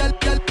pussy girl,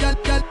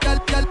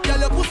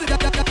 your pussy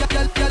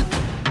girl.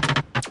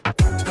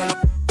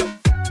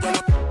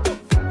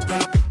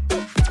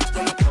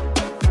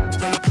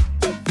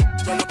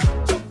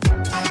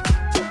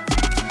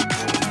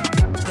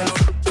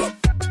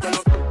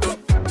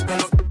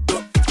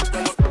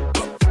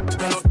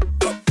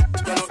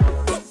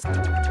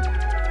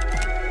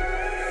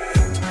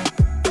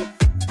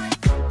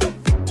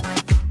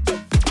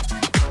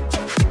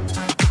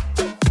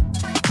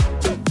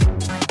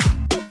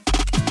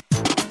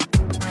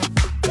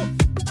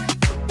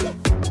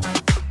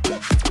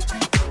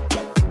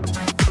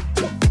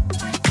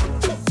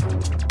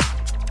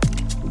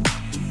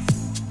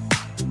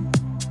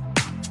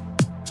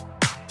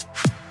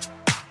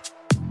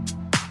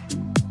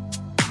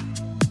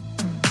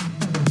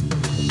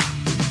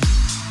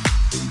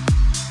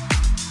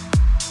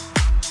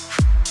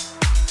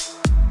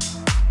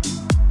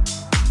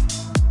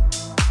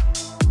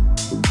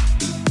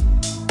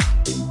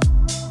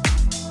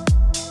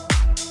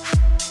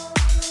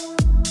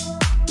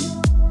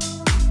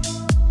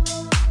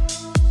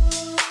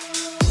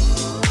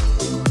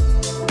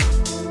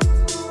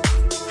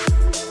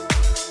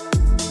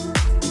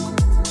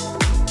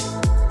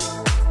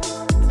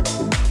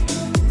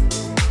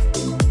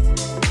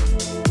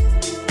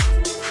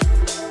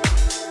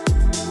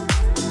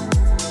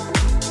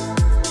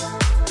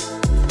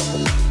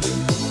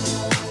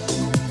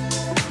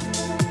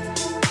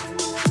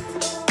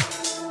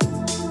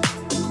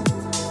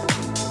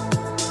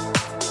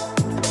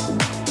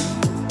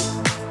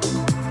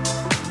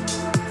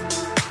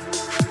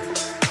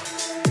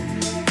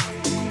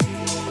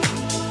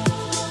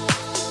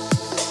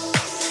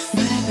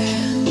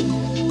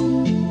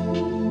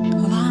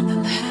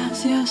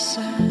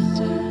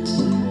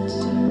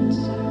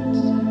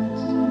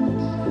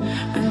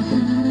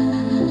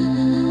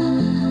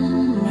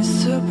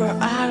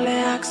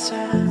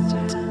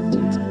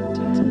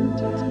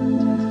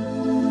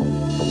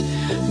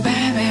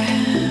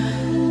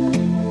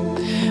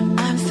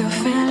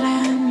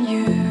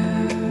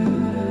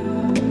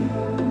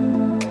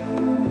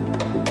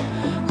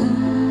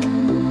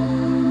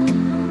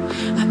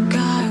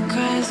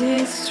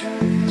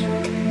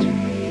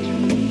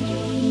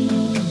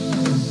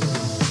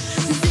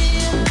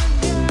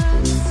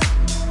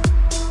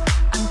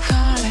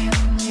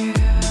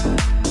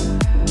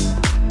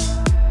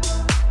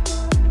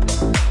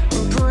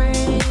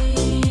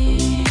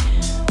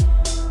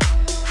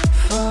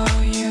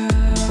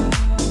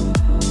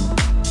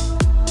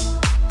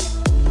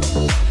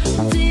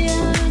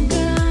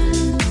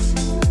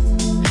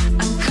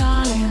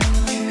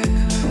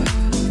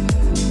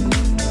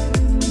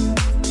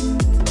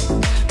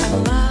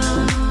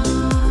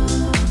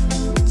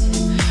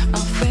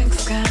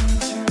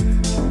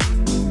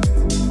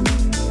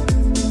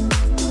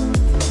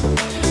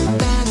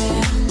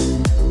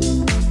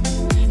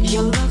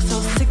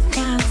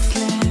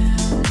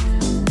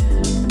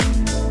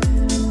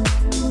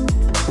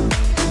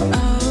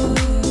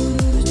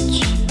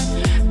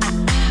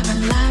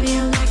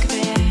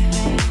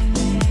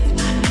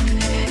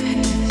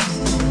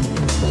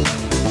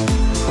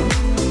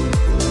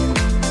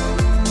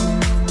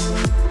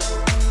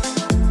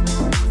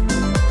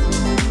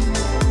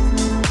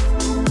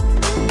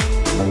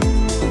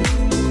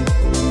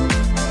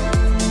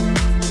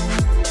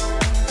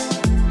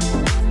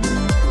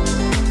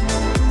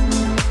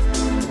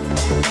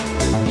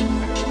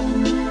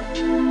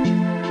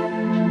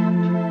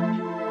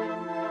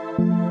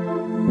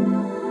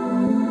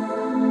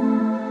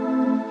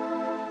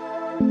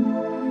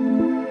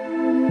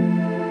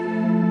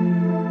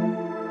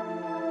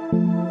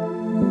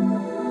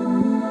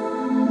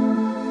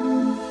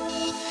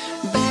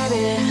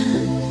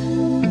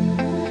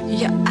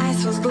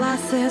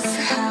 glasses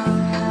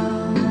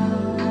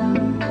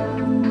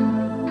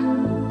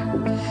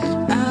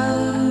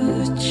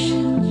ouch,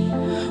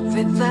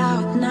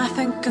 without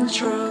nothing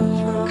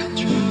control.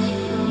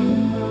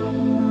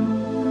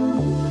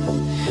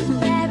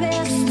 Baby,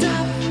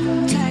 stop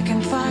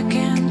taking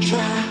fucking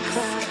drugs.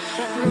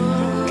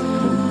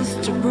 Rules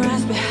to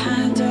brass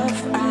behind of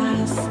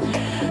us.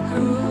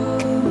 Rules.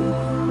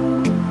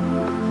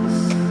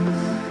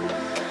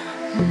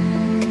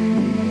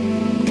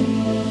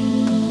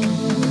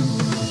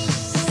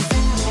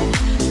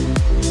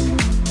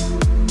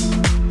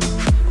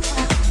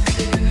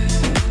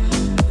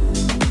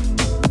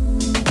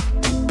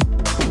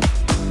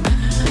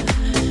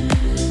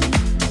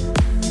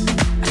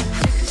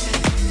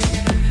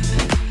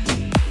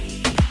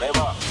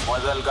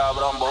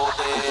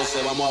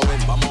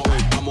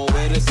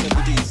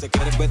 sé que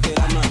eres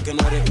veterana, que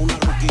no eres una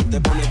rookie, te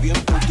pones bien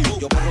puti.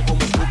 Yo perro como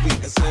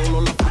Snoopy, ese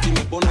olor la fruti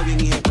me pone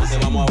bien y entonces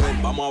vamos a ver,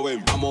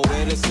 vamos a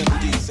ver ese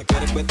booty. Sé que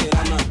eres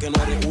veterana, que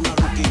no eres una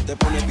rookie, te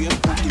pones bien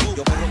puti.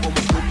 Yo perro como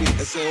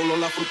Snoopy, ese olor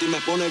la fruti me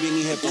pone bien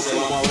y entonces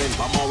vamos a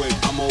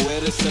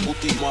ver ese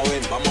booty. Vamos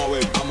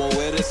a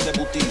ver ese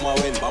booty.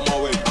 Vamos a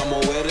ver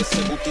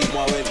ese booty.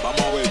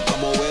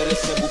 Vamos a ver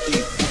ese booty.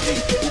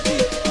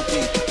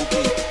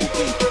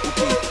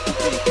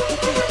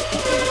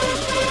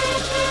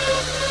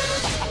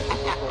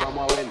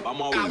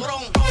 Vamos a ver.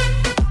 Cabrón.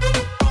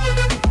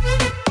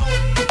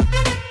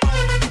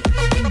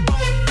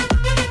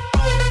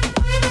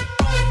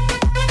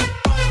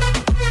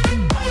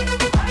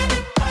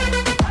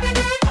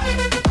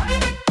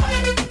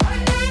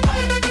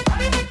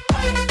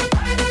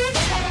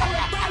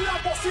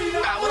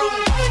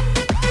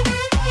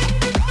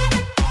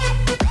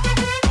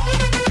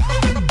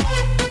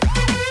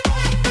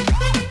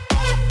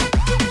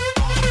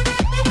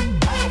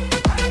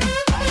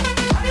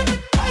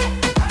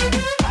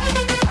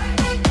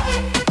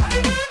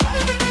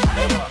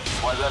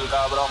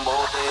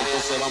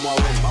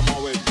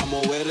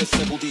 Vamos a ver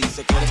ese booty.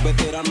 Sé que eres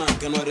veterana,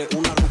 que no eres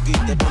una rookie,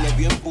 te pones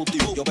bien puti.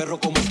 Yo perro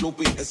como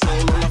Snoopy, ese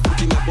olor la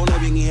fruti me pone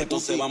bien y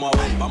entonces vamos a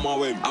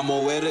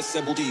ver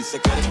ese booty. Sé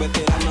que eres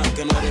veterana,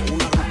 que no eres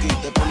una rookie,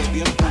 te pones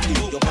bien puti.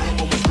 Yo perro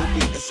como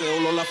Snoopy, ese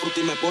olor la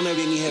fruti me pone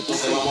bien y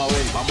entonces vamos a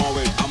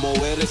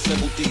ver ese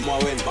booty.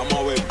 Vamos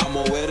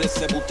a ver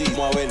ese booty.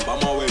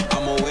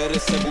 Vamos a ver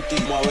ese booty.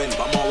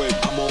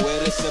 Vamos a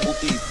ver ese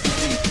booty.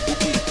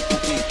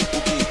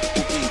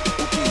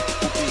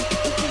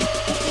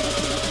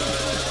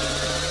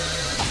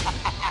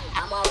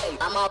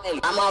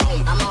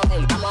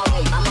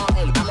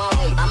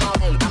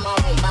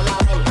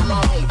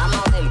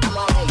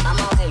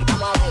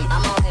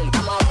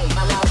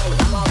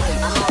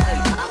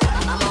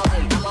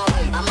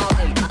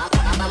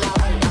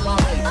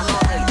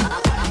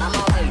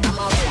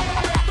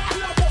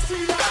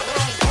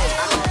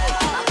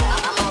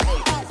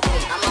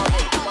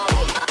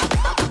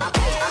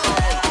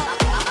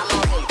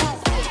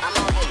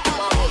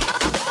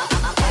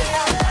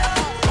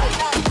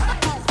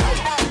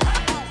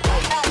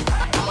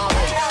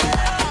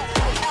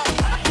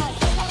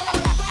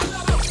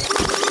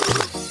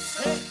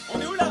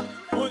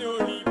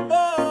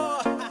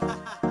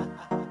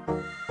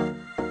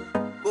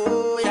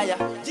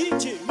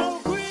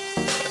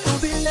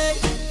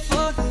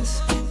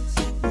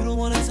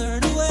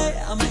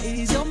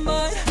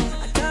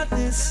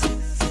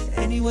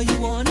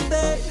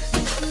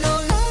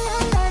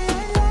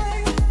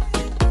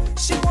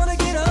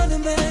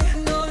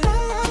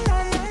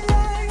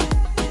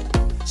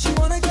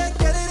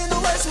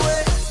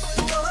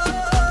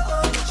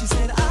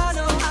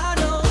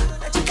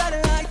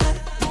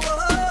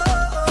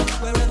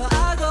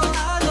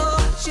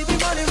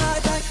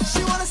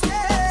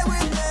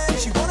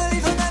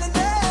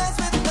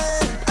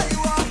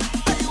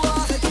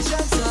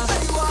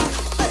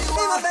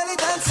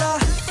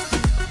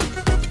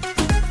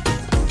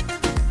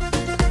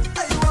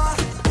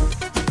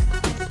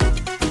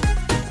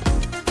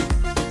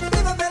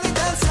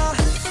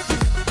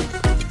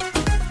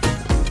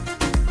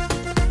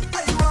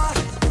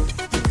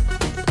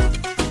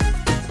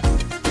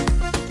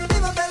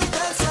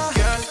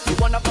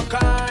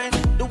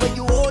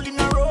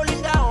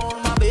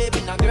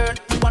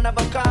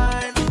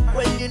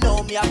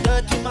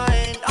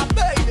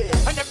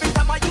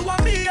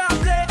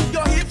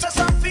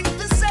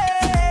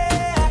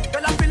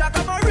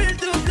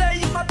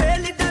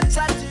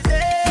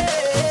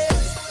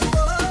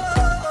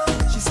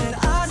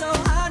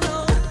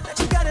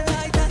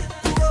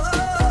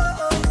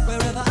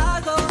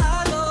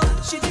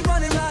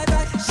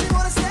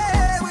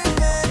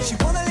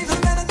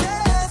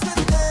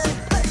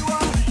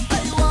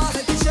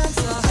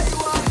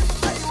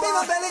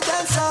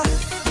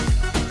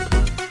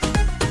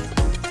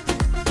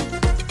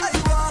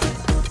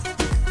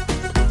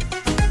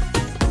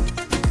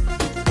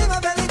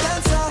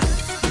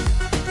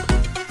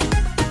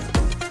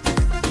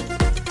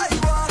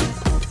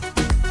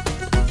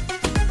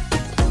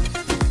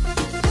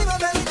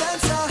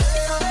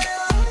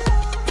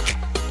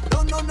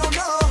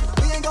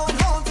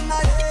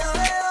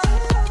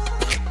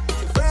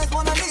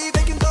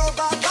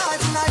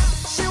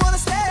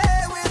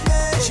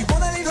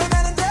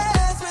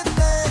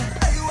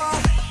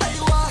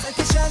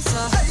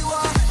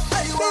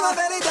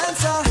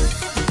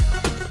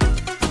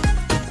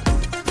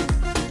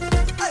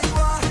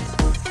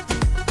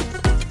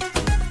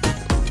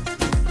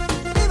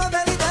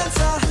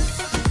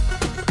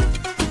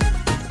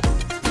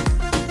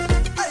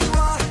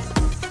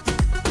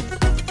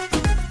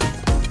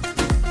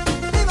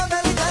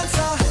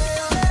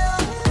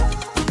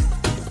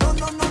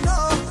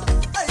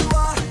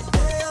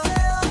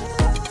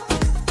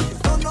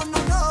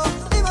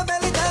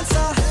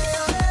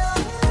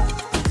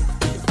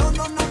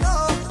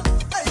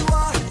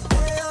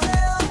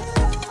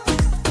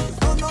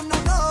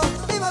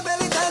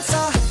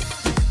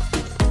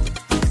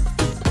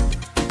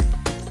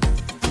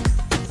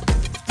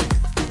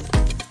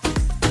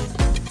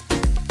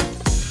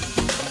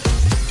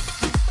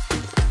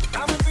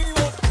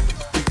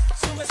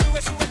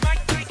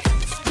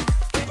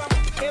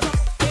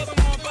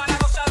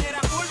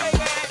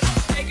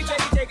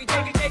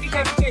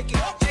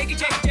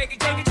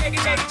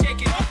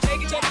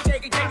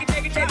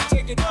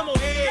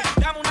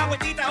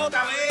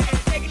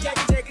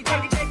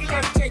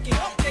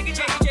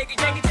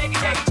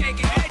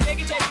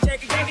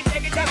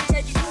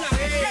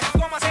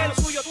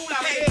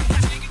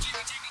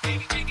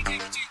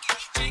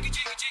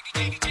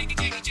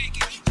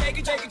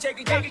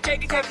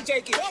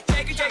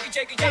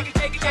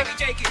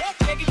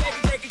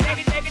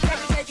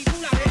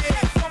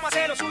 Vamos a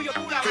hacer lo suyo,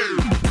 tú la ves.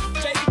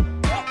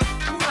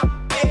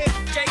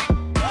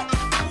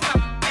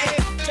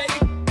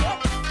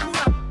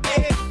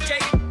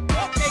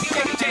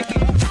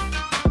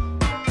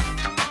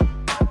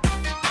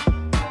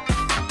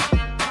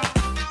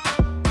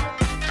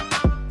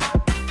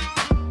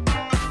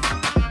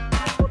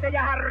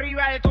 Botellas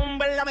arriba, el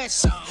tumba en la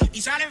mesa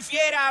y salen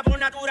fieras por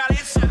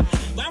naturaleza.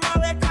 Vamos a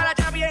ver cara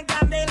ya bien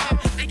candela,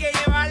 hay que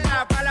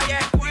llevarla para la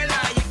vieja escuela.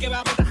 Y el que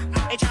va para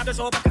atrás, echando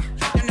eso para acá,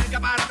 la nalga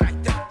para atrás,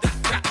 tra,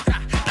 tra, tra,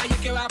 tra. Ahí el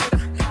que va para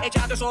atrás,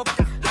 echando eso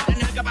para acá, la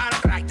nalga para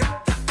atrás,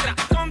 tra, tra, tra.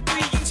 Con tu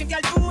y siente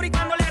al duri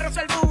cuando le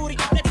roza el booty.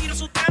 Le tiro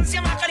sustancia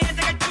más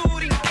caliente que el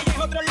churi. Ella es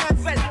otro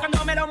level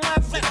cuando me lo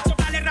mueve.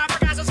 Soplarle rap a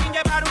casa sin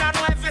llevar una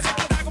nueve. Se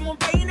explota como un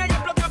peine y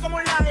explotó como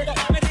un largo.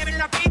 Me deben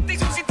la pista y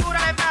su cintura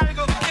de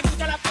largo. Le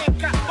gusta la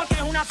pesca porque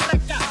es una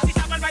fresca. Si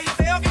tapa el baile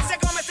feo que se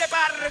come este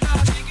parro.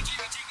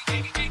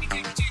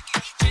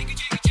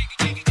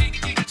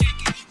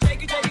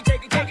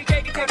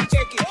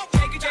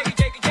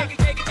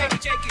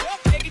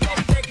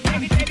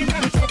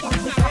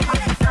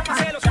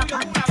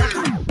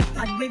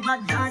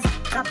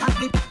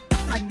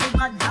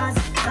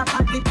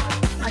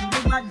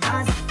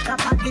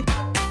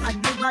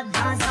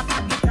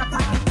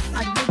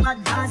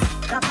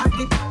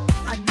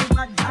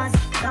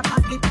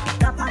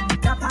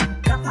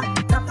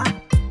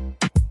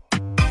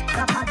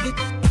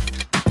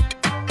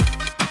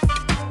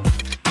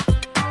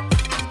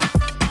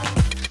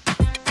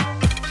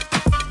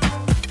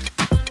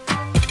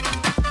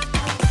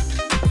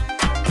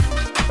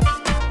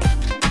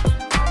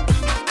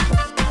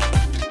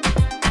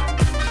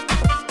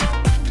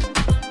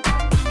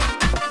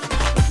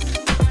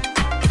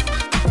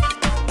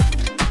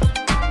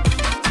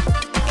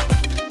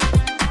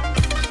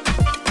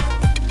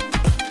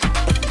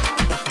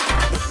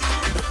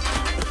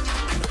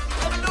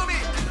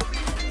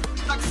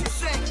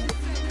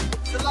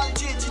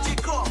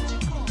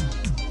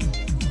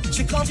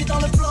 J'ai grandi dans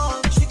le plan,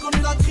 j'ai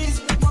connu la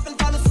crise. M'appelle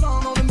pas le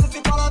sang, non ne me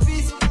fais pas la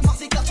bise.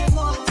 Marseille quartier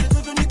noir, c'est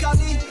devenu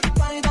Cali.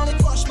 Paris dans les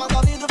poches, ma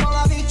gravée devant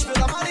la vie. Tu veux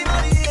la manier,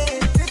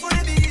 il faut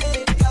les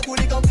billets. Y'a tous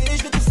les campés,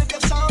 je vais tous les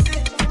faire chanter.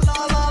 La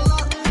la la,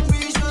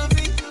 oui je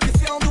vis. J'ai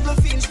fait en double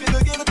film, je fais le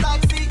gay le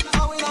taxi.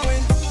 Ah oui, ah oui.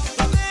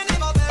 La bene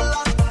ma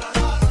bella,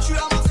 je suis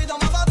à Marseille dans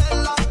ma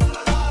favela.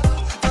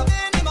 La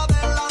bene ma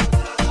bella,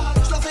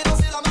 je la fais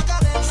danser la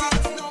macarena.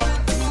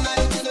 On a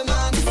été de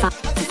man, elle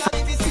fait la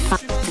difficile, je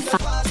suis même de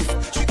face.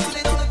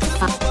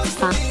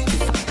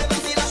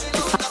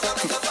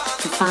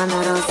 Stefano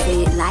Rossi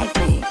Live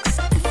Mix.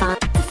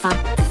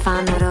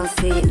 Stefano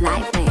Rossi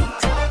Live Mix.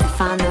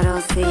 Stefano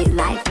Rossi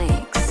Live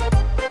Mix.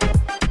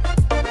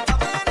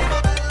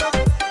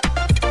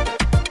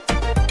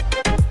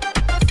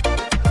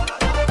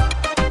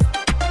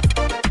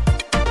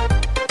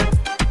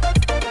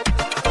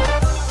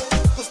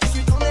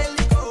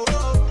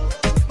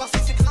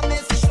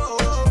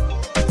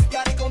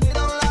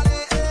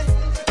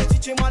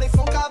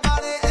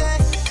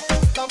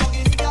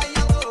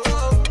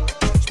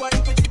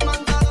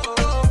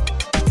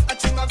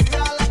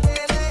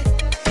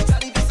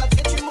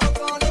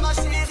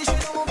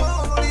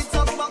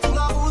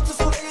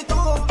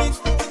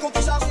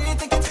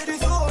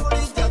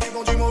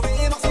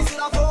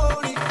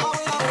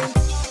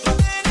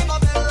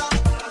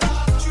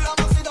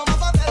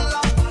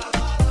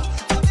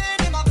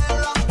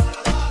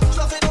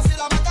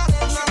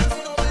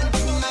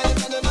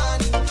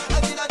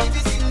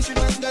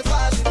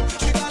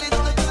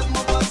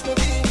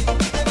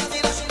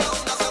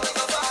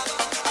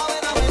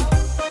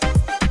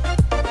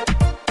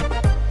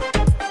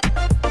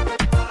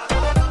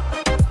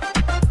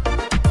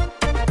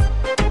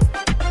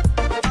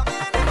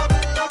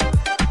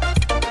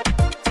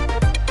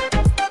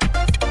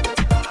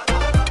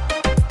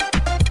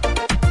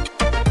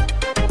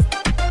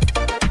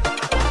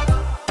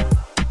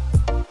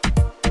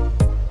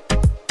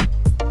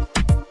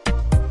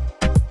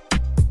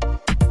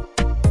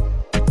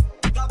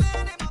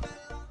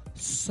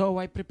 So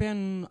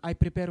I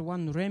prepare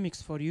one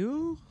remix for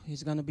you.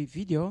 It's gonna be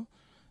video.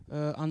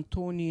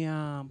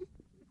 Antonia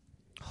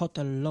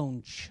Hotel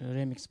Lounge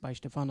remix by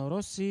Stefano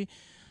Rossi.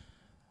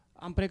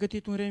 Am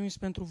pregătit un remix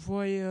pentru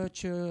voi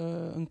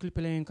în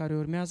clipele în care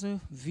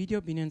urmează, video,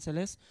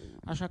 bineînțeles.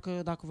 Așa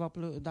că dacă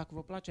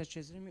vă place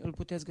acest remix, îl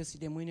puteți găsi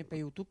de mâine pe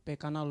YouTube, pe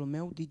canalul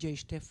meu, DJ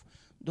Ștef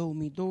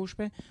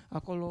 2012.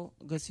 Acolo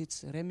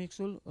găsiți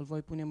remixul, îl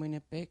voi pune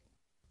mâine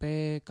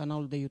pe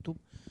canalul de YouTube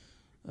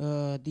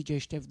DJ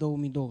Ștef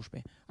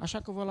 2012. Așa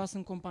că vă las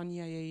în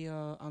compania ei,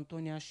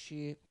 Antonia,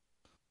 și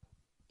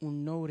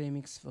un nou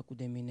remix făcut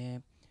de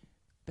mine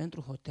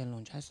pentru Hotel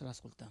Lounge. Hai să-l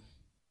ascultăm.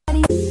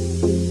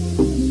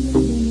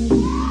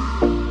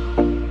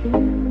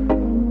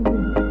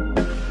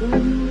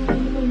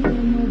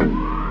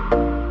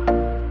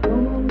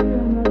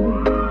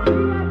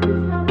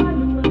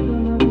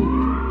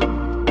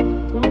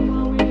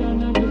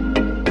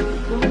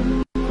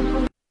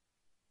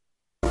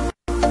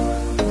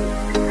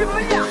 Give me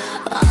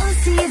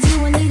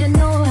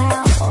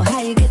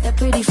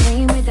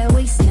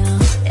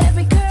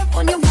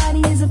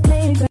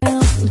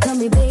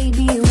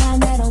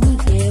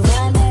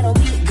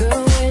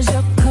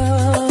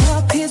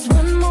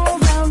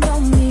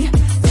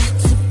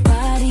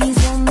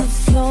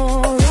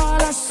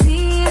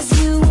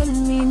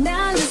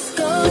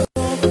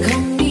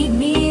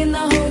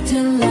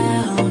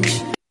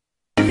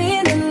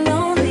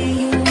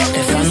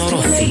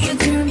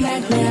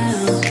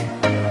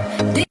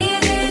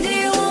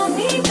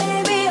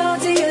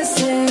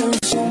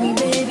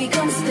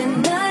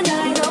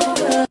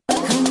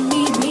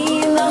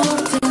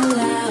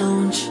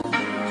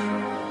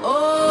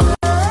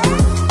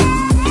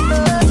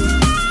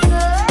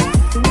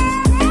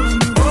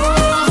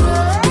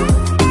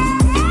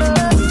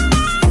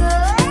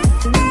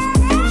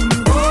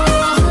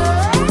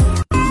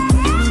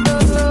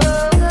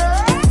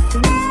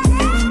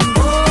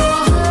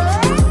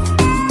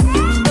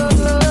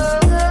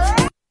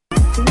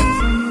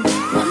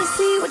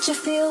you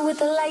feel with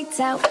the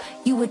lights out?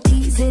 You would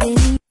tease it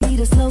and need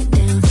to slow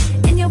down.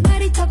 And your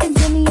body talking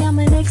to me, I'm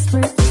an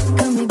expert.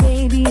 Come here,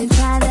 baby, and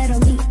try that on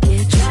me.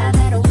 Yeah, try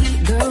that on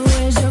me. Girl,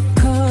 where's your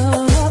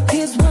cup?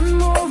 Here's one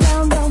more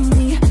round on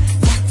me.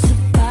 Lots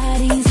of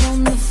bodies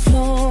on the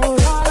floor.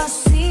 All I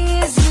see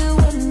is you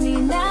and me.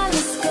 Now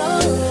let's go.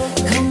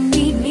 Come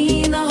meet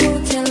me in the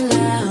hotel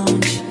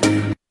lounge.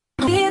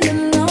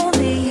 Feeling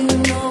lonely, you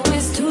know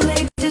it's too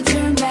late to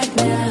turn back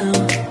now.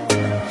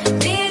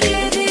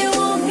 Do you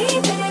want me,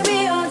 baby,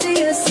 all to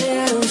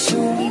yourself?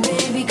 Show me,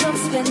 baby, come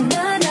spend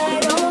the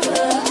night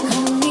over.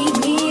 Come meet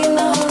me in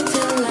the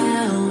hotel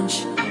lounge.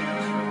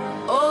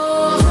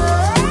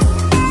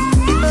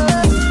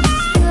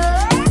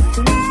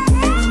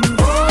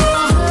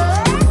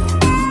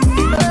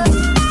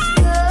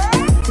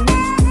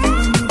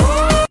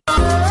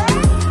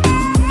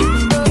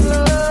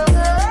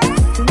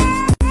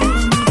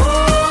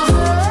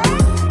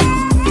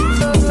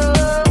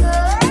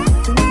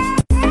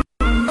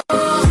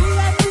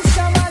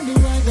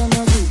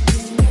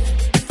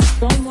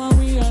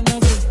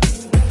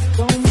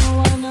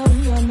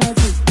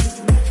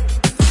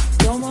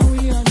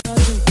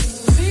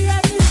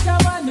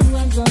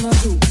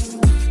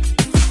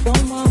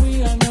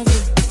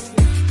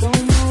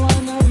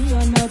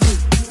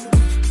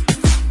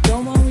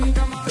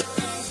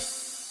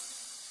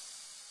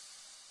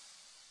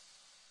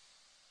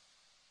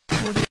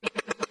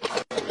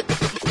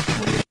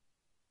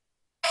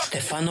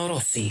 Stefano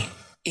Rossi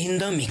in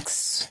the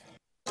mix.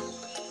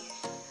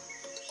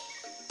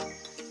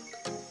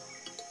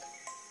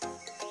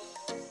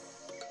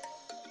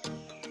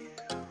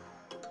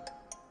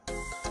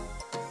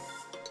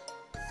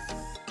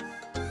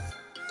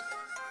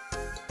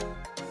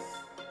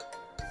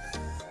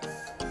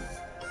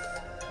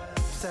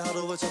 Se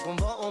harrova që kom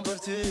ba unë për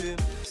ty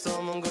Sa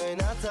më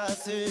ngojnë ata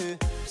ty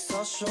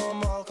Sa shumë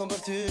malë kom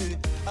për ty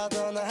A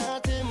do në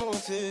hati mu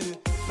ty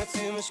Me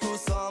ty më shku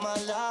sa ma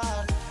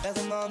lartë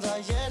Edhe në ndra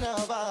jena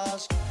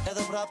bashk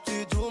Edhe prap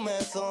ty du me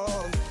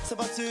thonë Se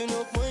pa ty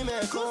nuk muj me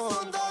konë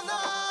Kusë ndona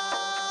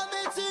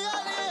me ty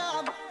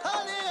Aliam,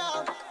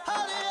 Aliam,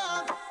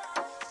 Aliam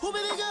Hu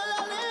baby girl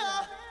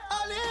Aliam,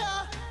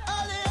 Aliam,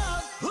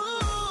 Aliam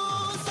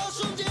Sa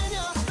shumë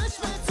gjenja veç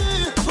me ty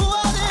Hu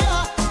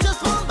Aliam,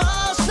 just one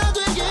bash në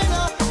dy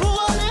gjena Hu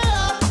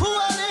Aliam, Hu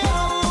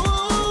Aliam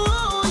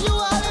You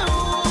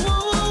Aliam,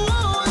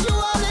 You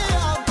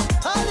Aliam,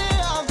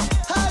 Aliam,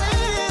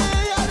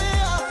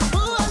 Aliam,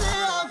 Hu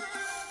Aliam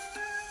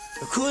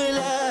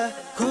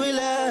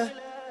Kujle,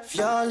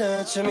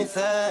 fjallët që mi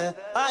the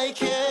I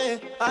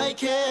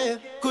ke,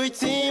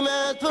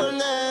 kujtimet për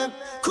ne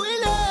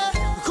Kujle,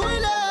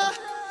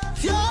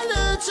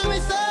 fjallët që mi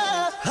the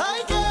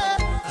I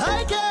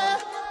ke,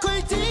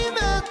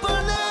 kujtimet për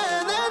ne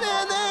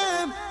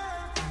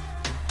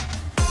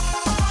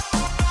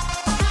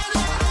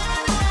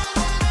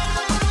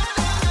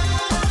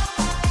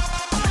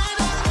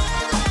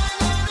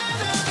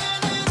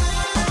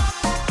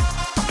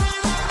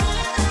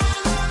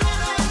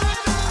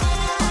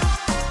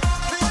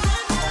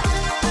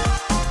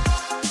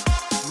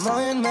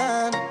Mojen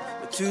men,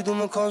 me ty du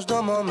më kosh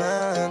do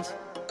moment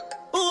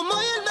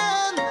Mojen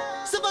men,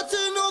 se pa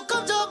ty nuk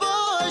kam qa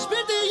boj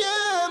shpirti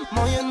jem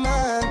Mojen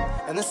men,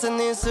 e nëse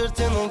nisër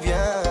ti nuk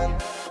vjen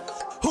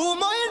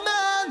Mojen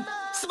men,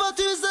 se pa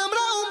ty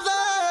zemra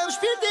dhem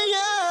shpirti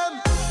jem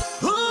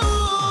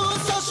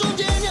Sa shumë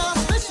gjenja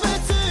veç me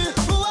ty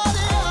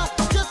Alia,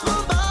 just më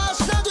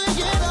bash në dy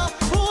gjena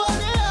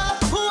Alia,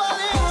 You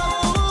Alia,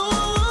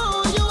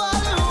 You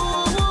Alia,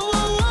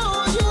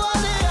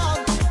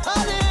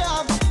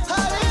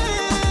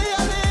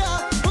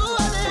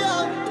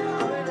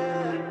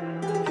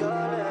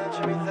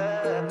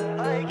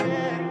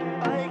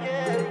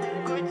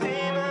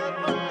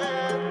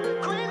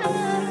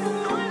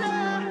 Kujle,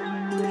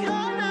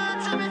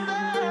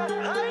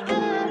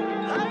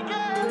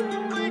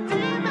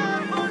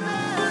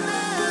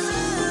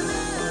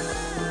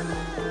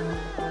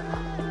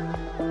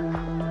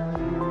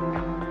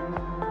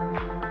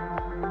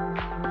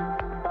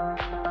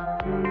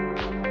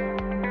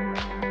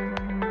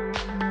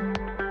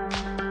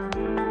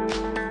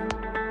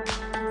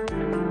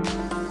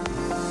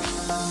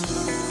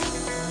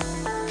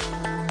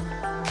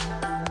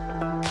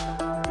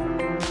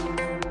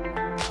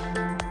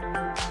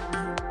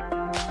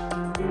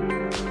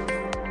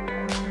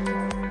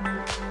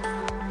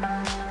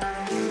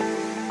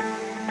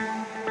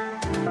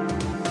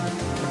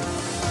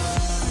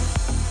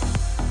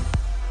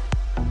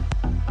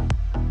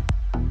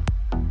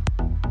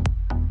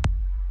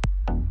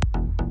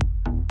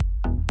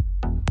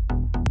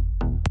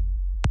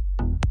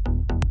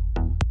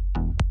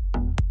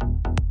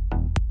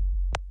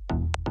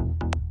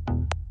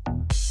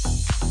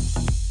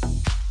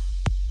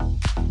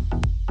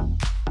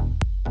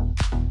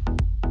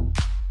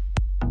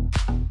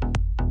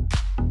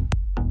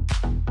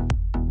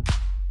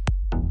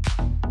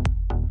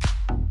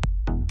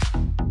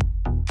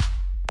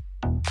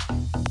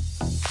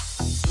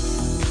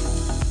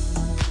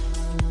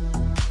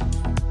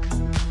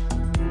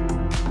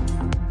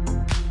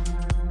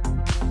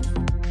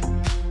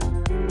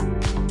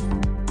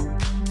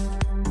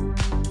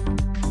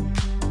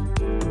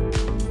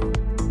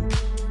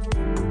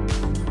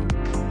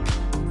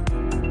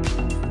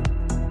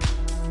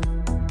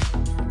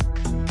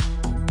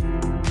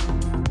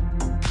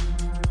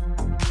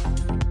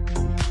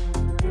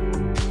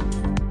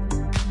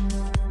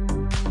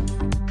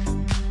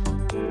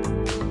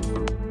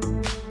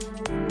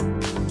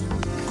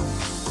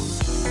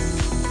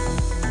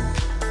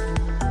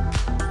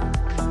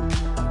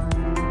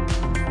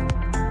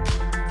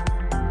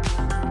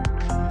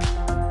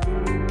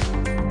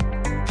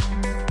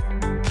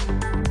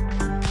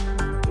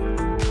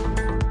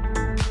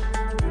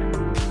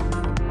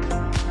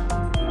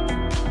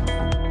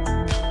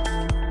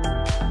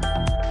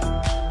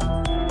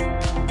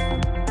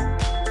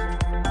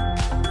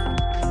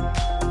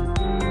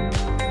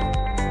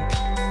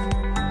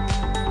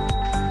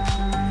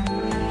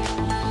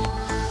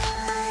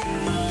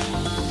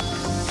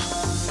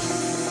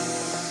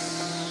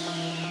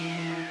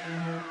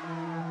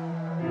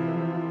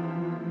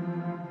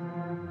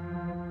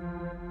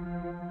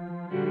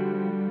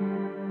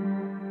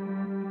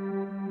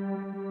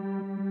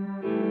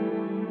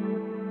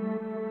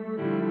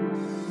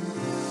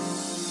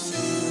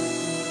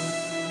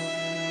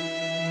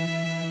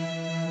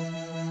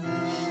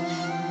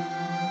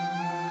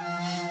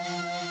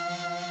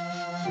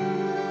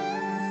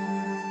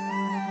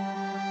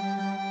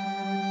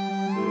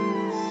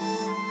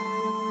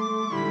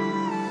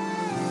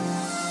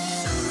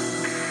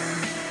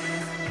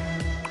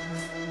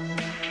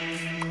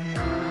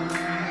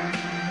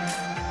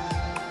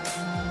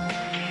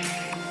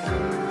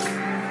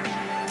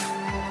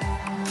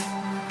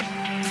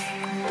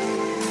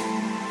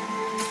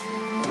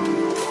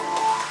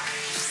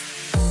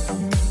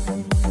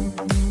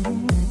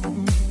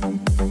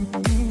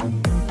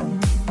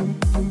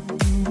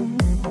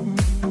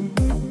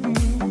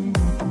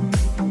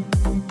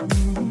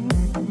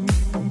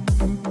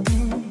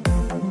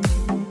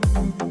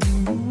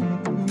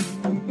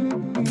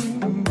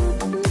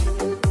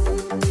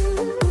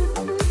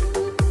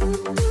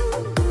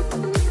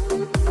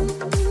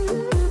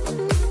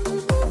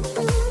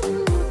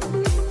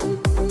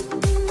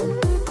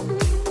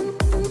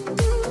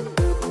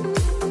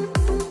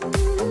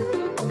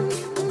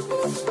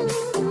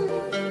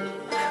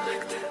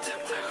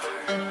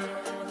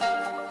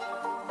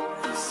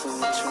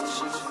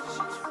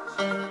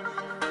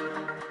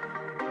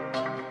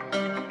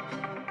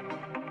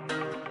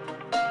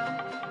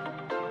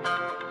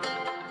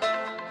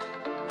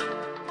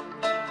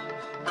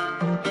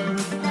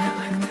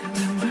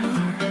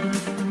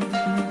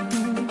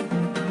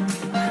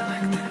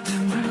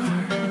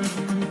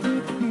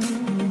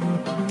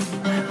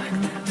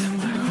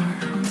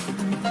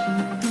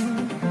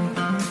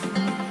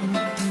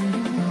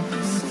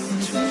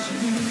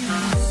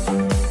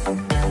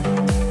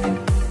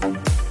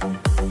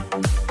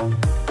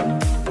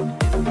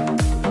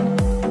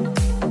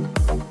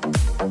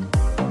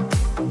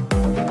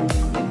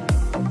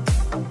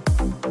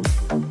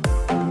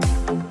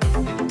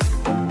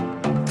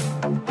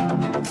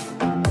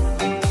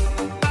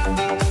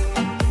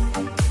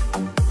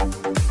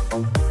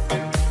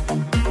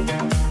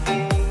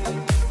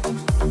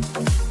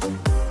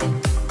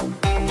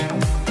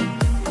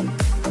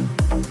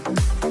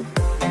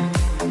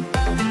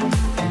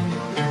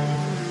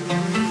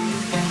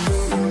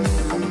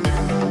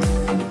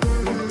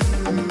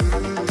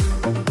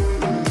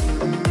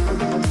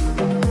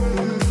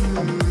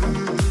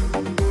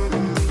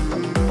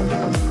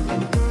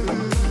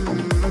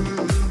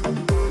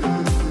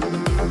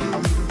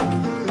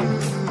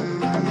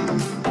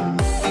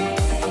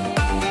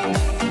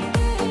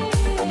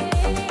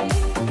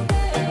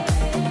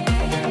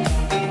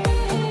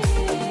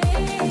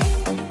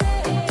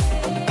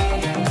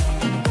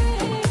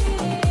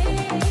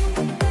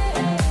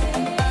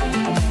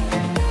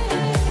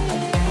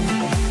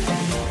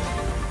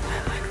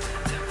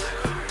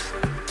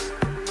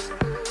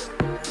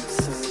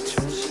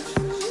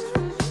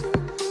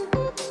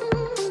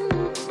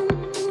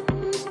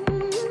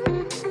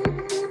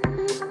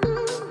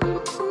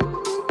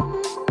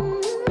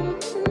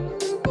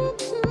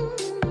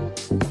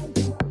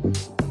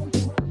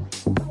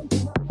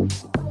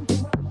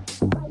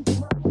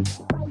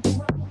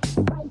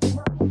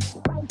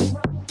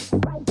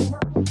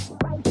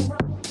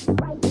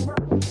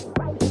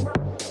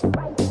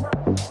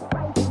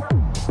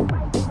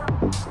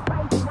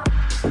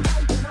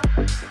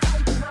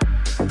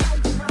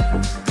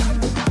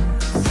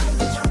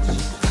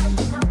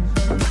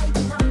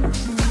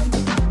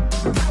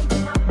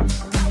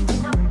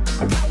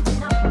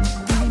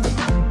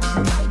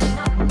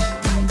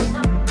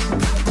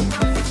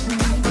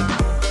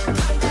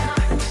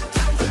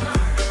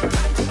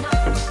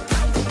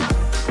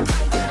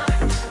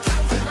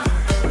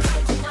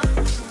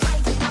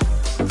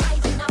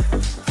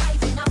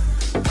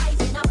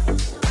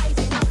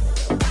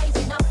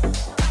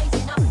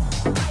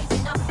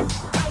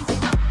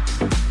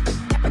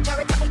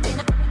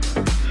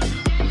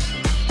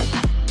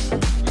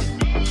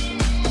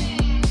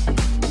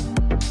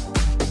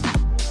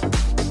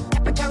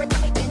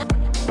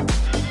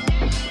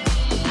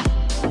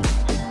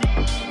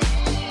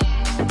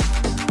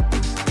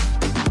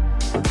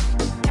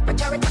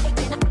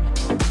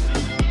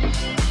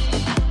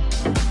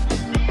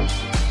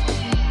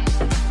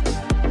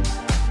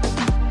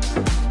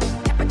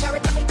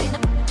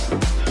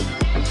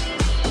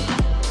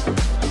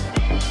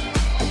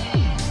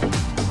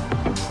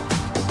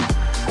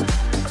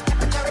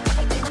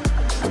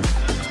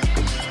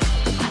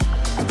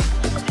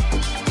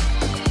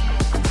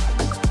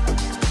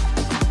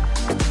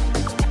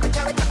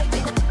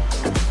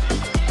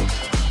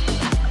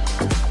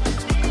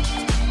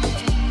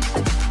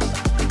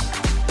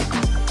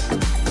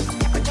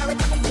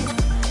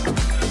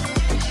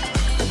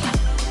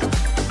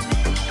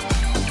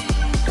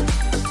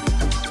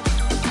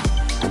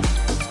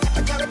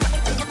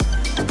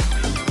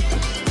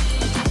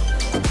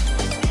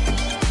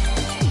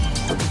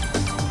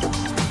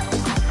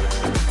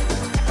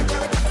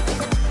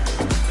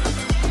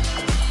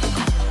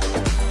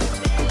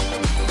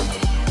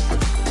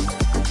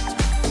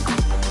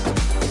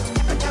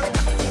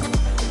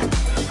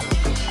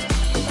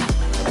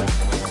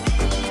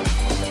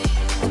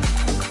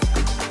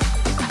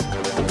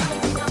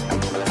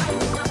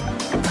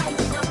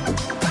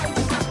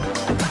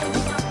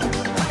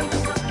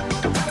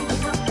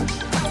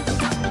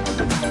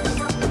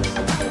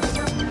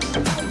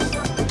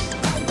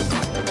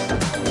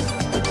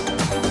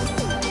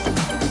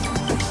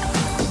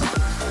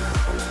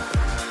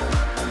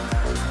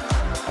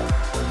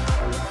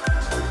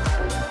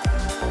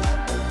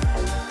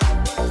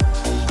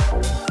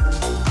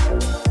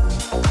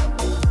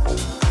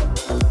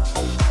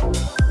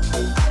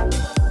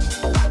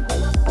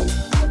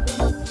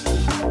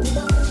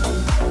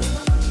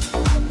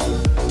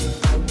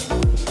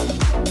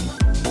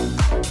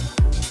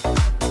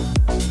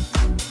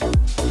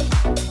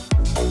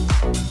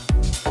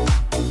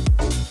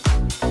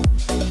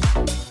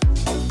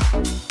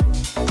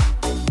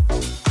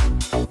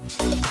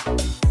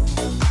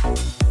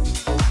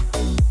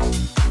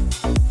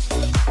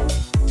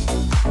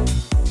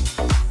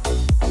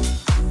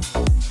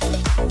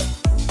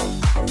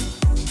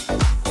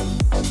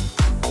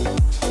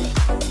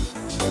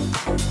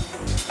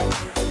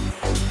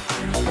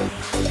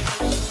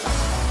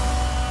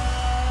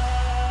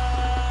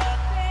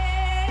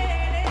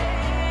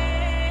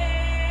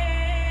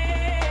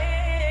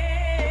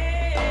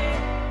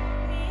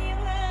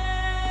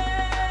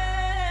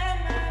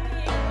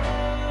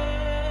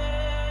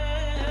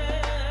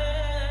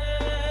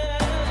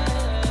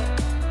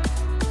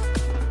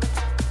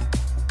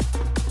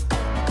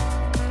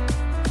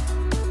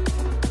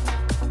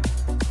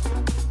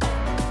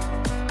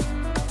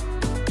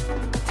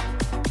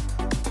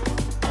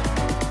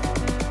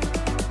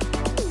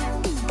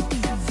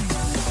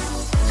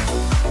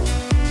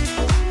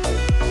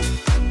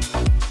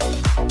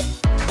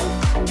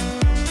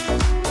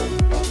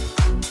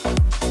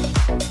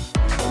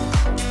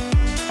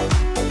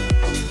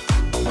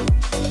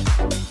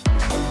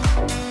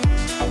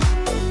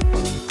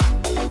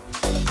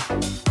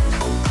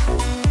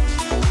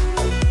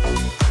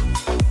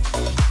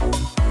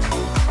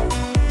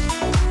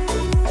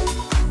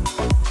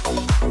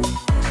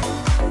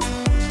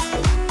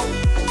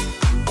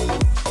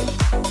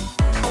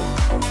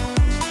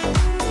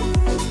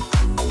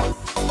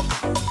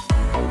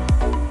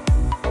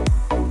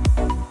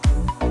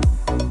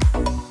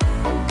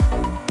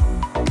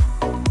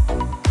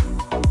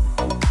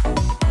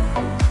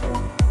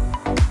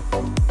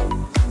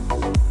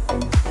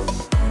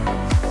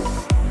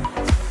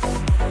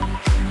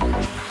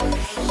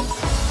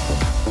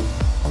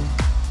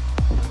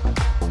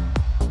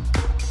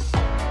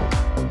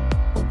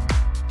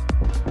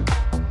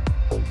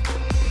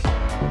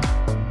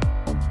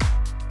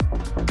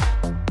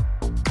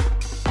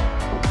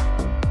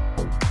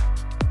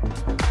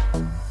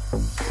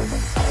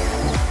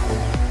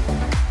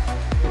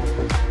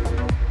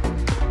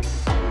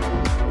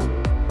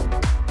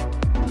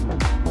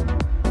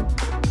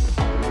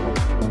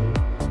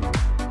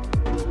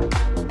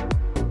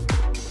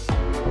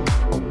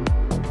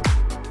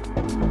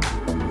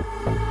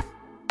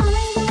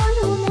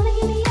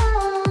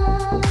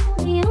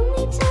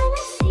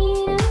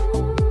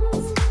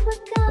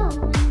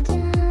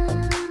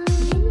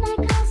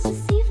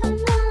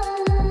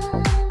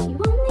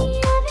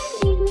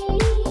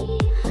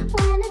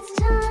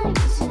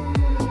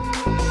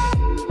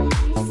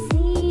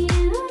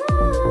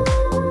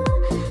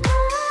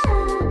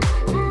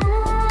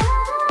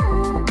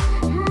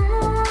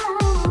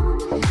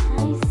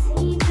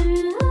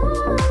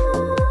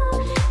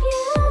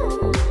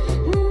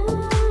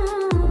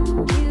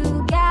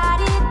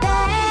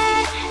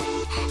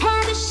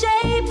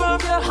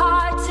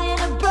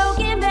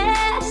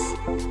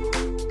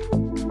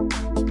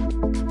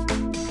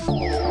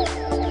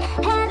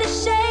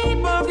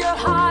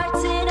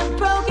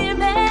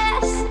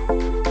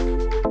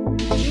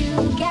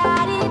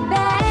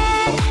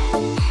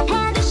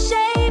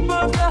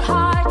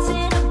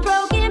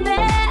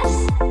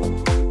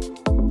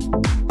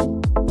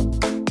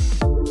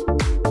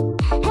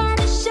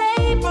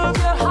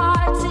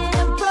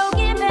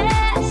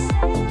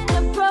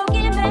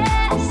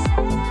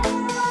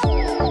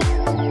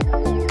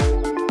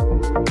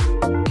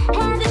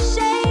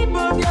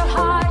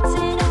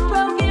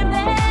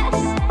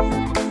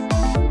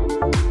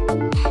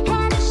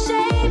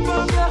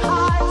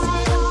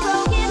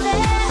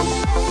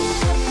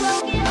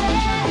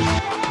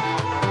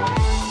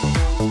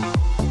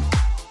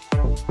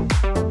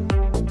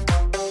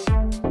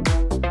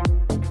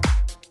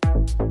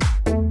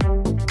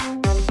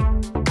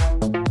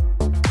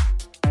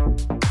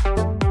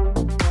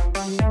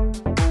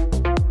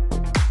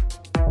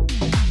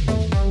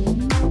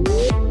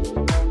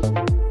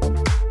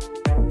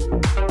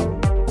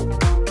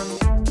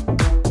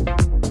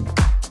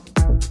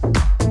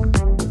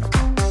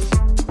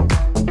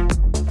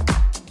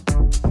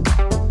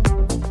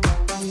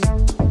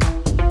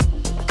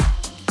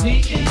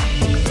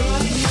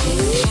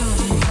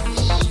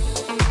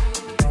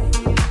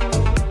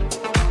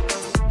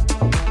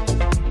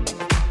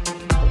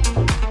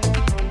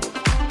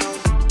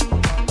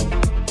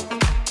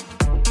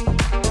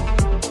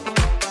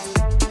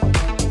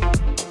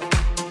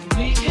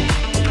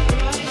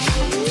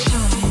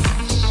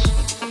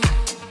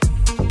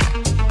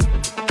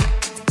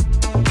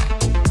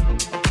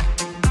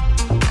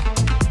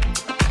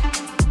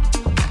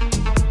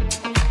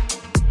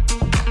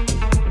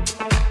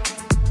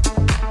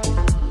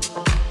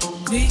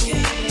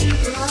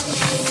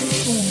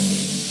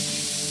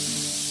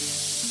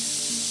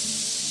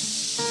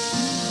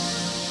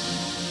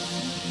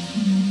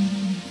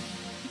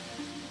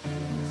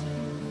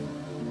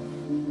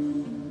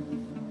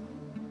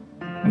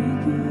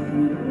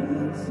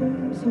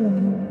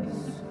 sometimes.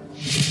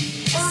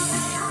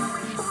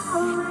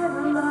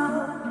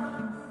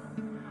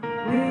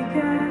 We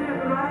get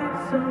it right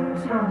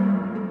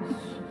sometimes.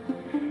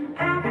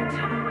 Every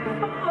time we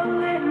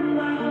fall in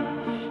love,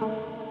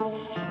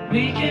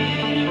 we get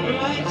it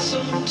right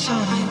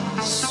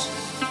sometimes.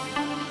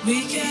 We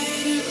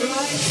get it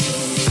right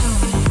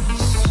sometimes.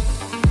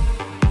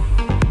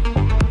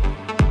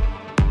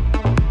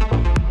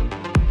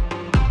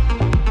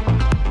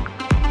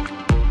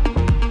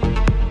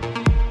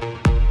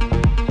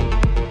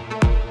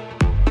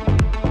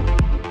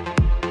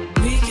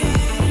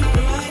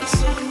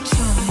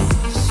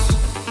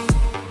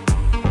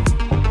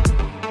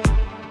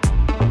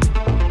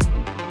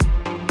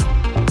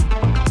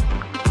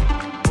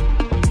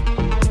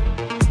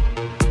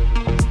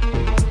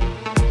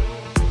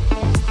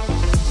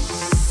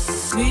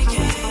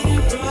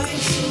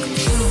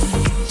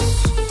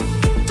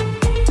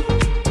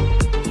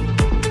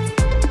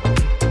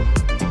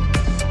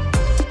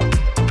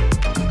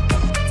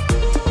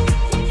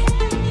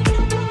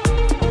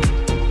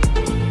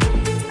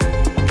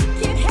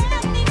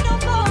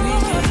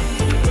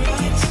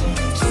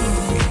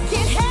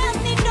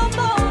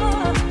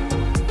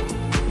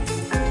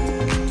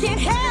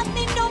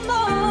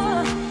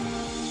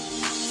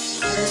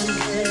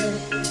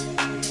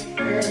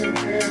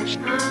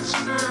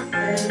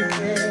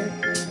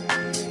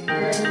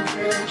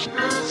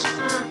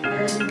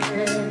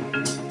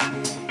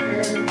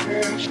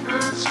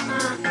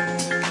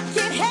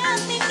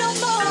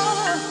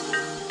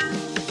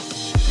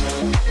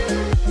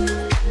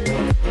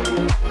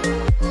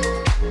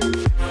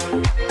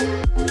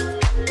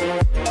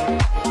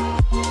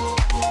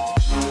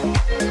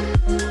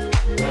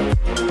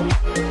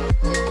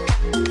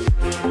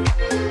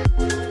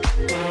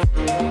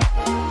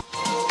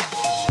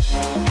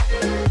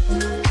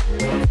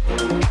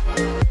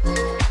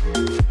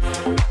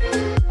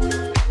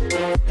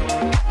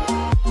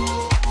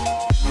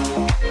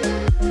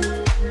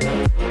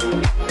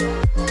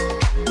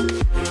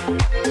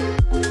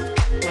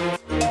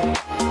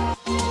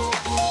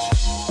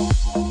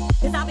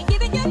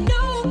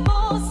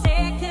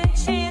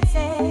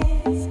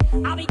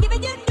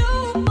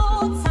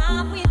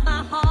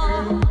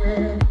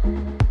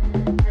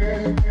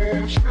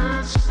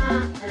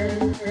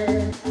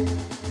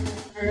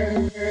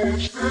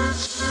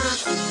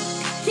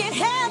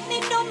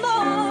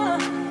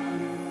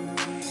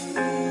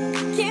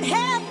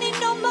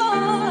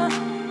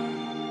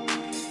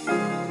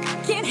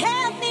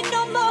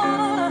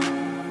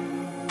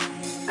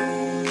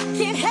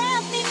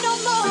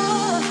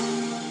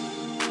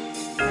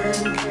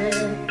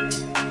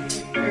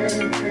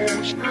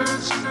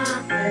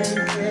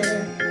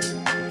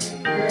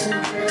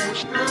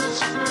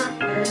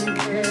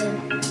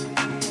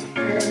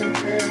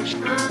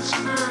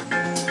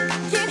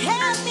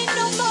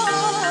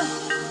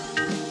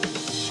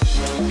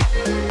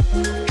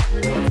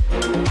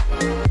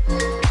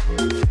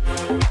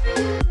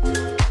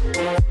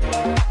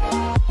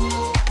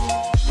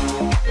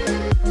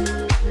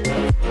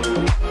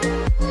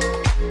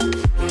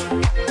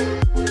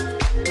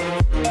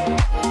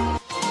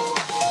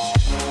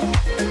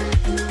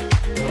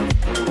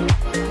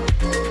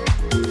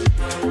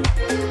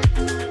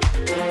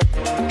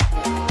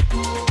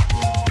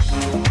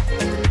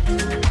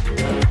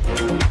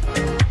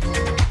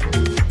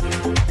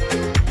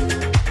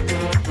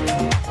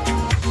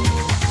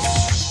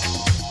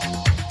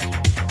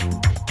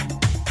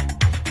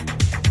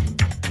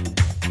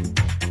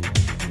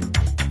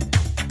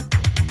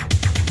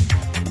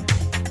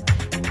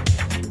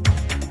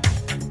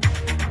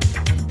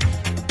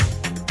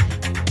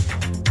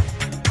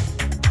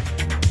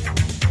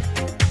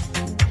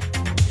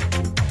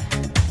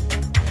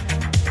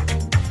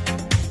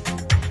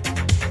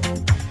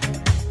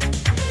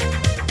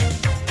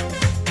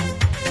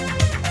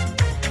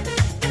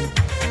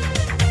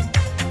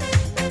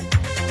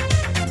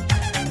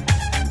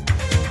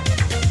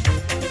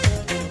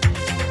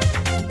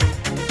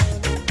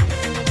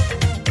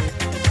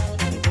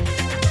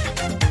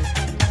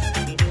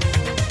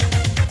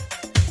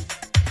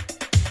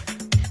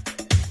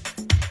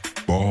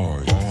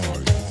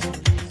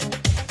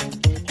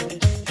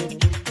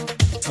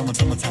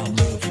 Summertime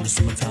love, in the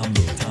summertime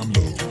love, time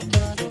love.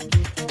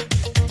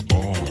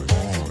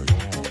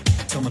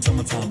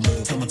 Summertime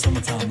love,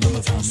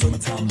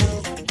 summertime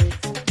love.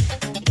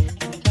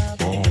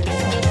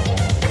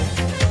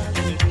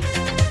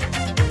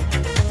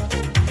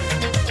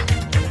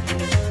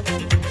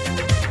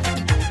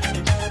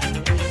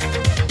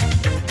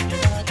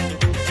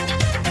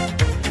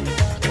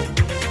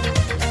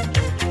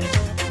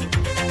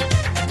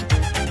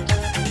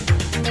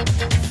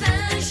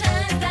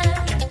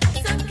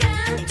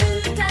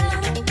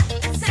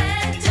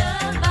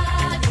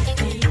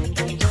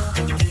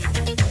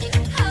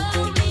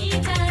 Hold me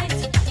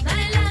tight,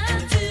 my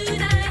love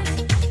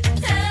tonight.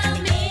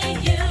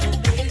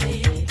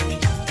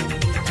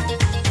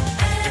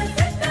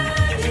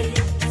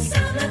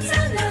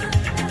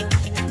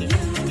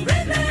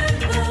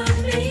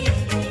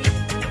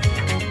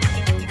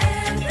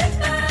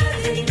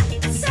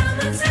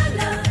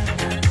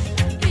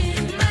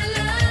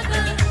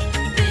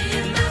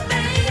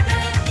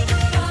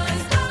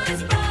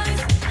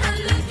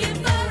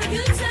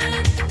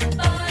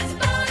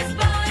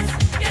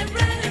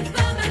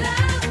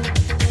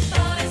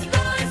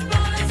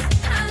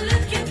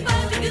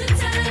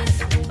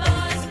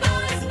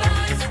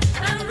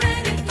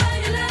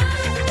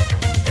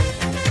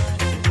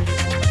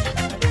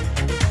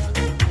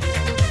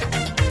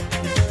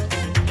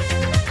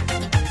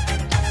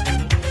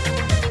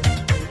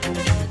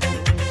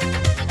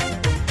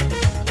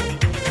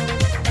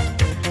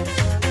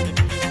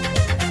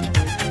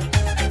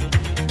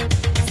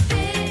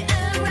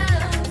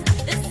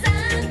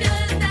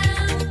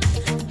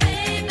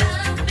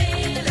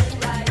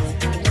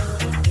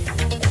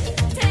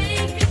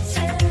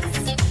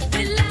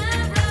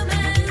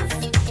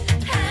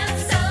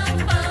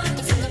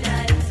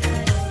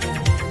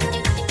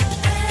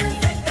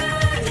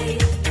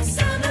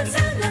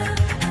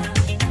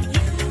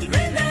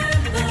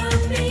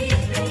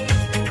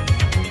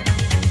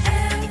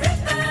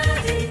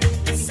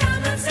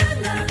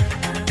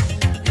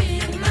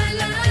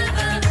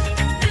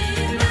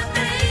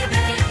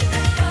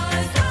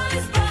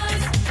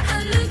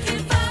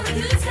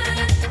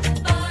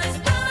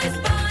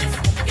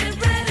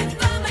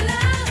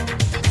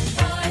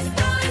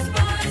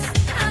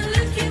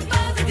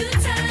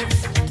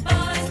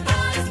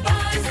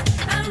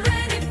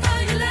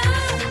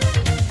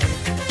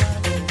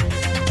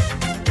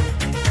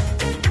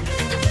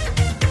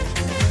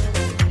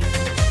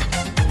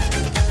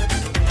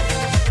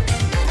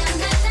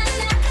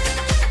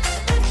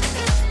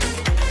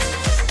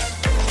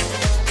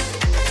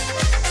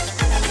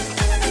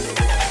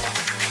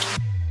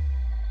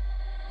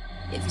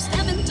 If you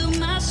step into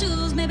my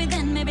shoes, maybe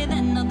then,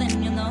 no,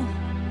 then you know.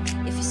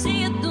 If you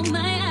see it through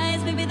my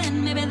eyes, maybe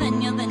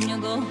then you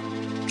go.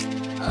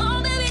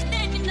 Oh, baby,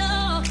 then you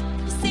know. If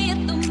you see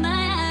it through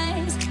my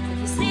eyes, if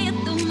you see it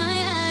through my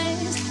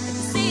eyes, if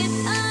you see it,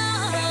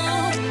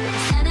 oh.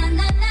 Na na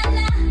na na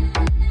na,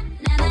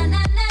 na na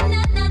na na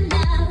na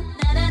na,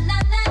 na na na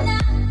na na,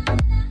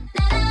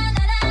 na na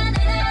na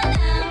na na,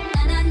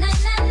 na na na na na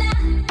na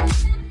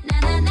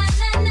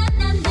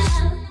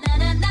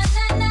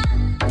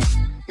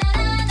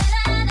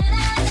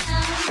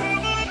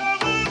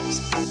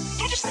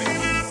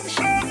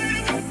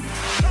na.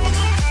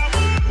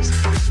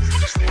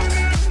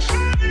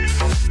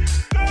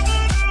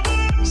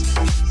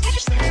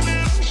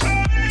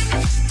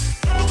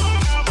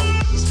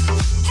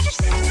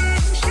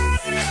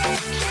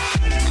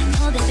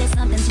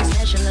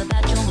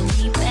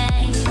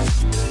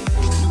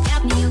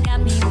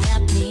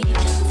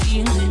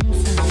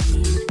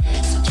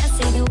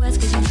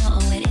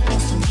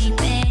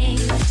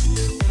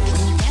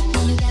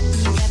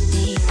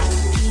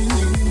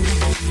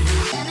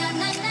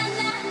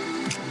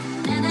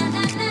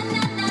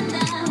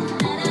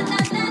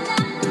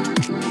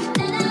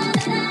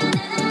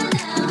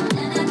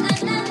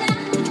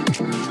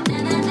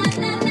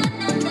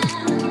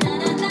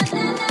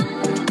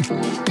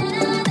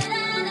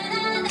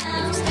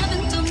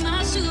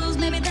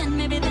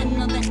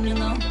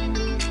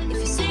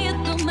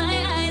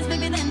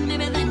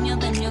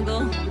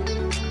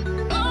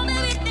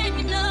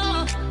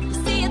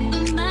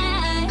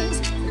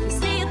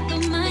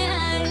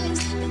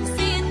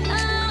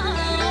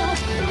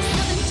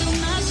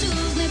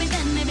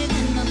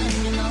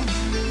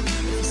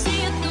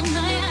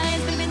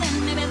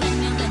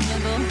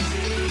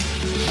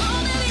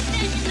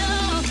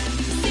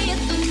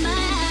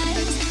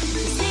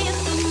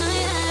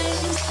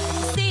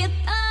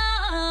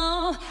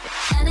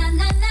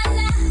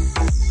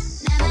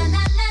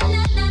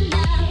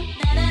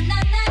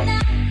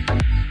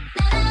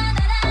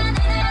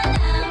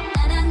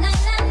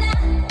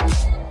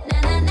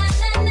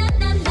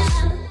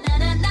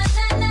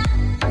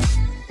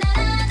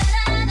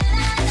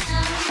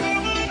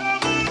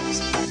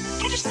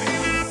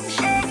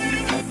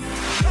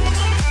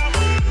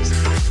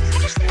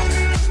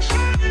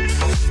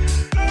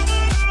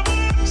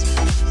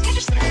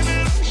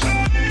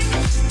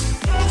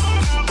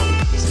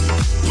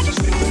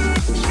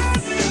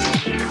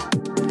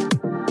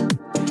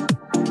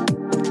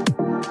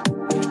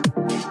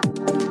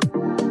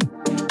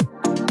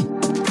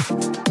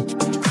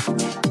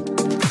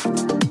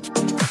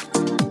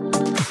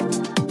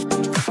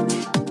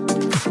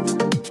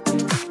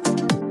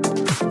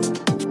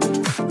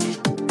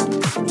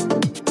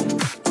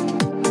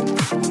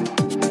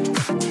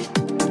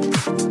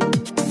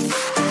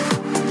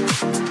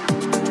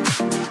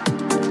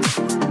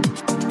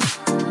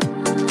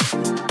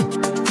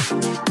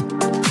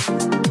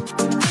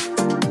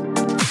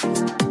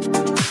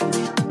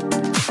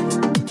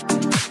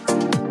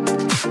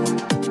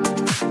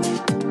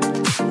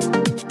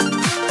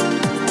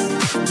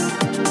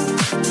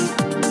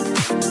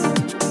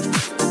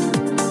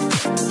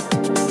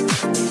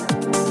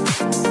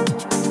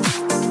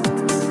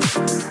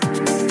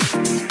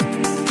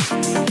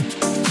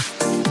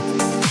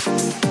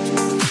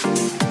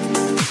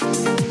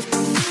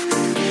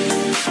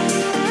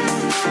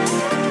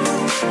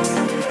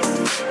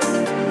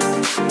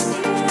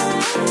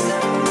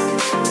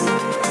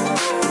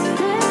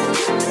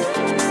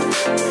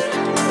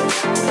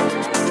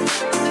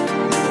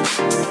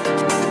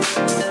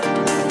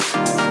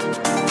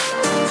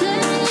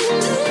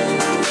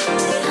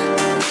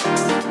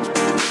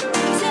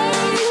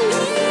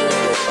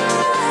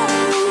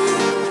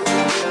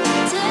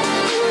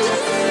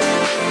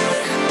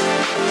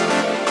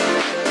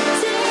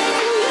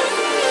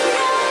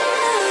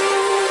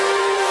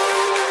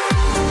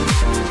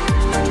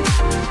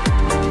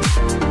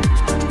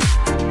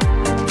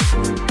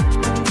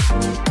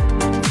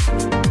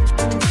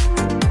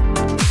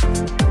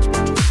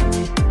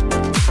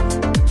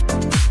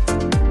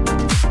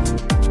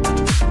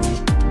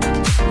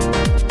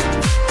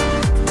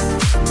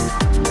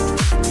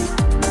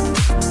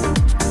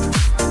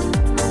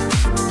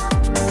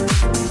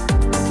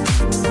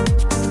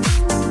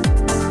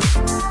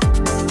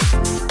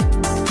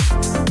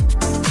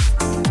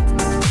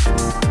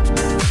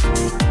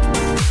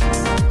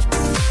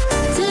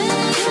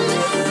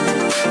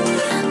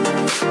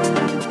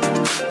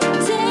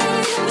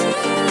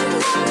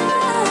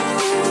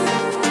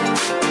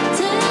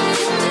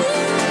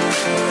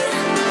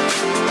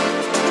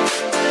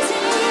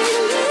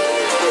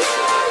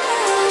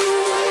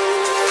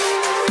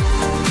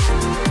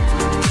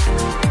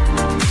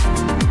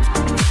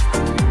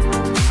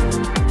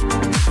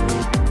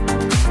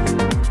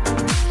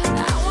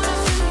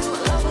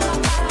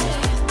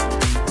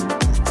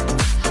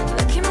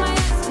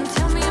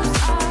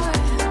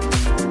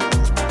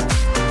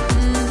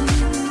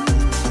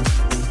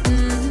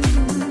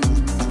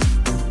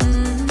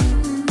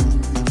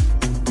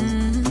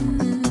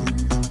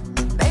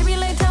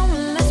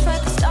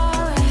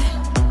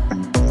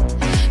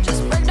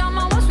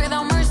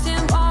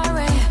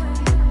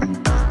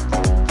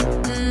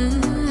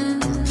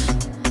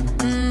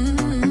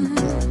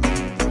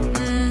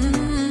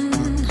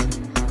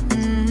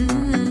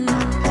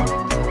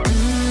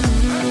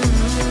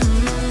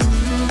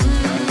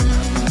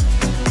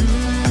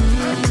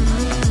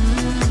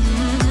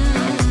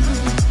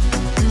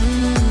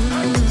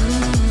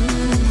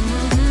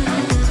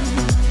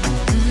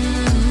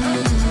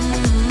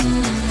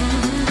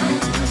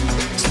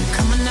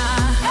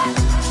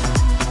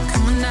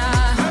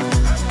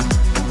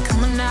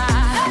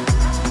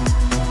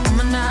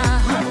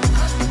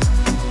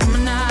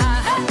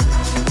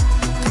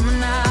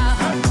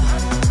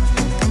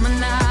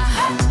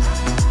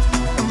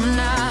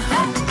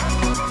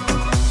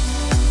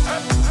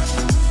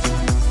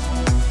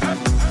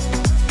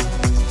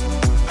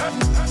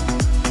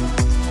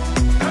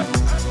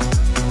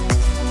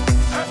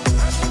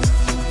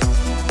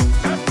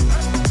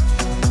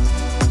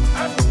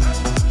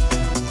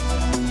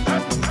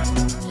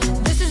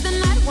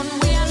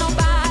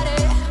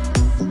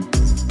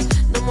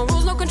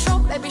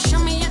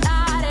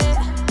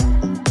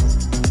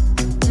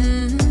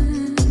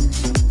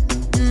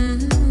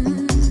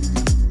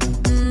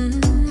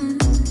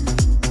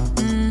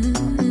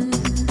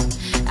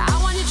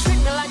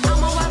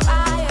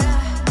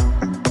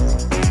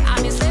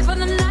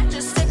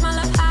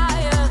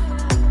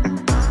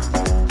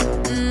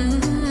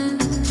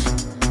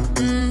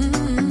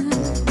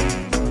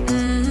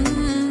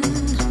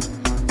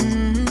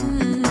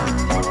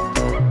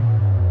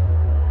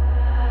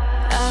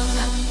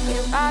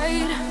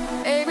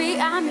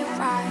 time you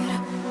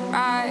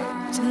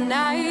right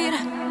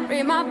tonight.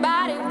 Bring my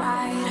body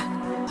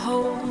right,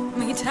 hold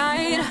me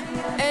tight,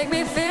 make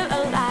me feel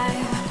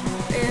alive,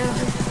 feel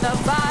the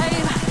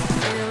vibe,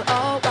 feel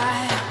alright.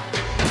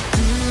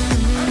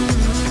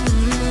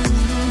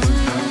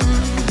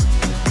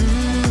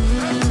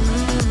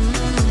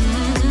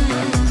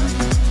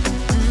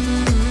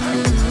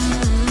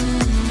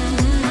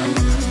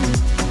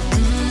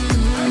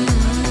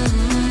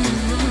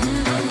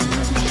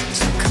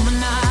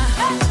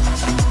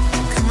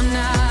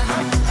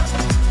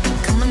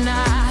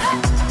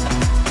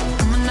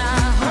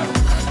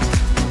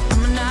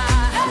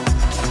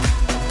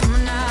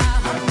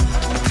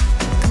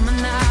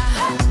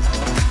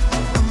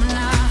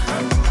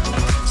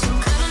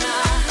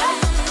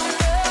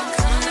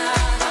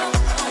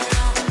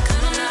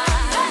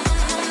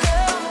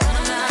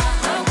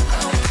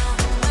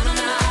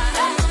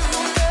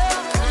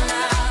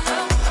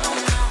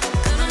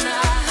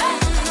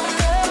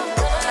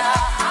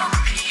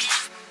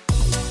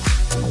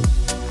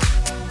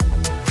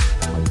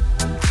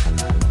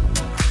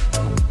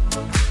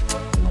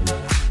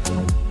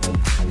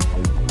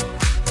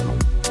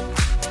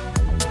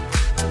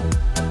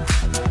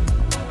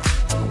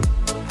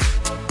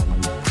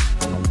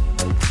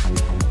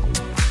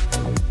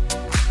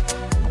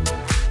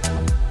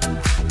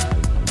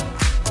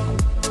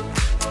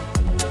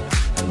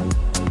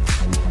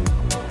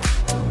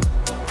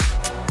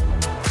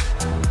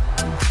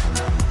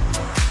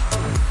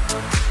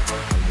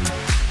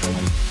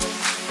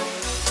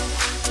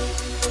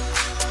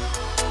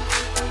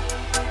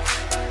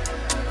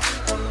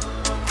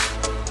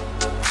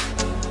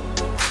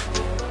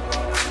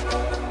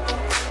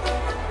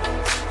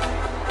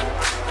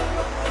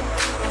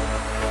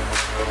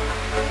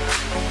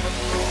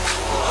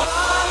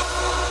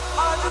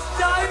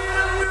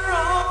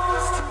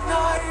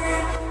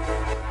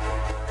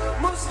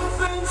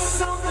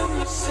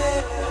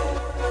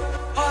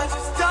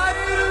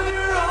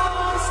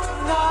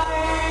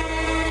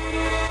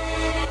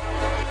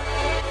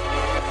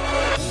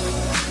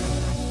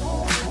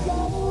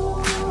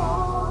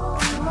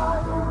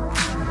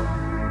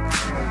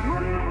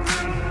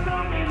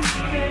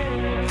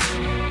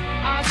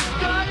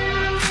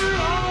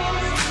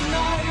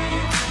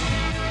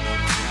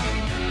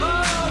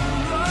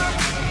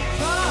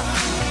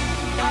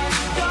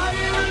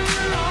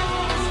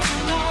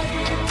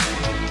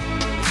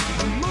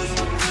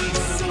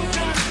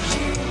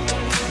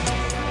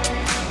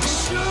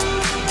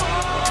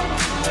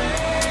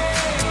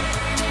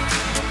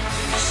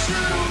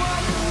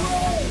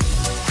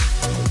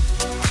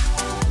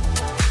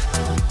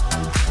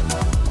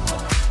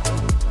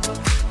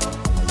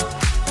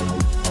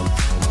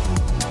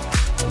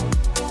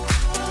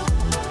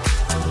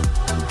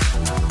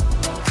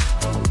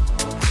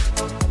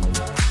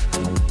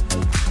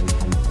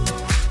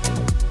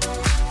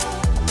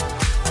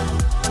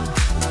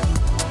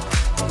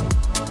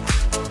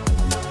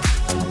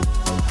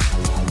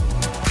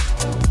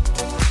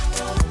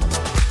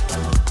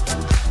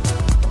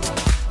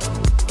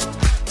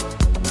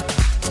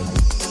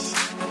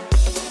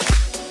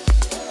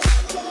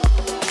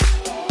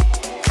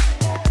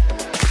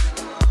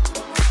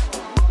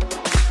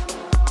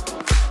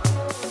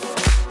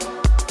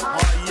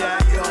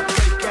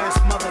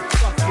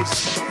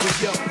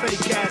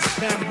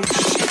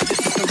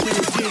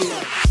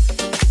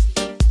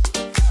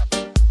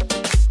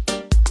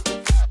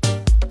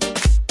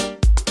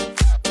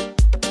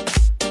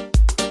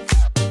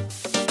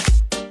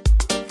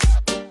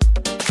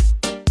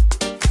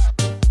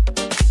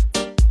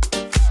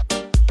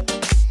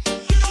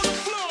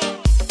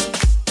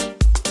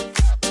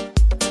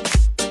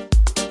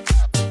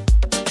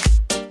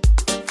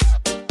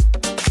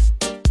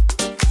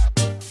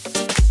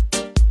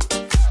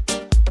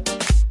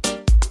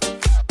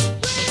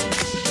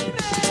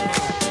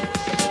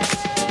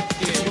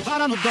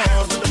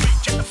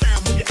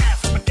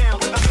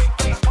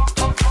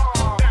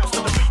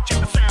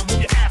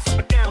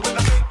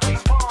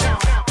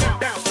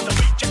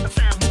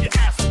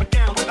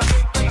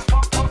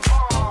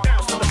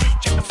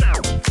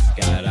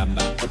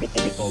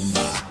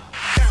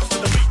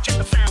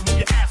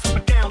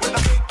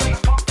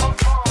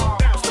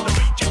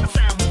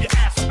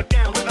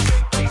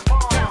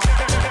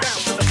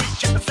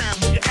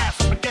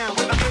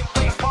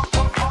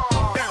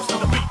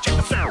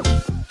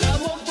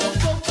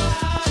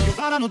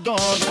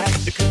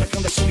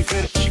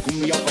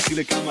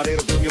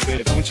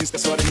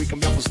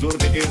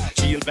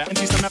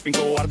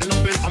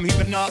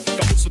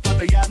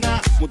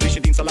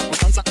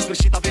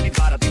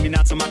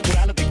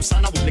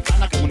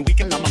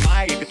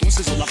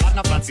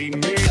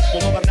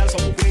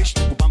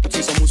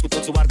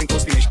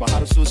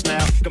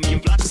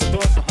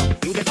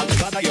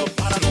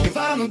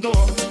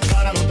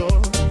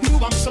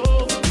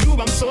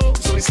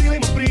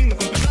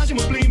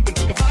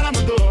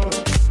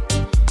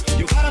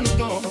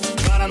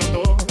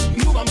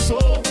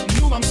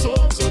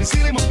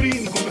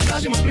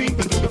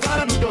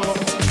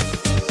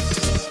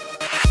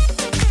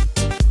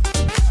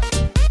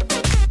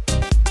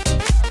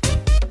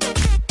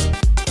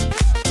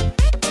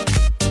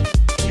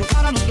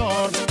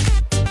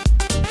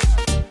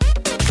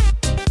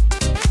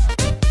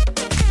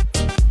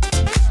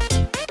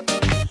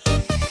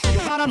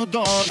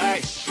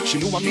 Și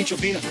nu am nicio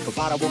vină, că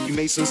vara ochii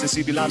mei sunt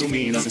sensibili la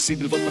lumină.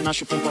 Sensibil văd până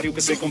și pun pariu că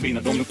se combină.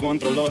 Domnul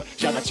controlor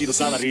și-a dat Cido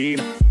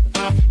salarină.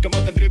 Că mă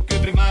îndrept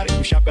către mare,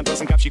 cu șapca întors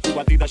în cap și cu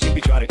Adidas și în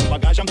picioare. În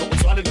bagaj am două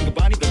consoale lângă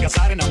banii de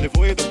casare. N-am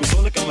nevoie de o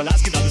consolă că mă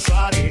las ghidat de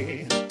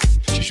soare.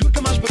 Și jur că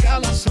m-aș băga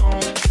la son,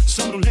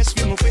 să-mi rulez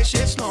filmul pe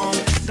șezlong.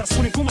 Dar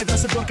spune cum ai dat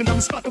să dorm când am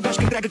în spate o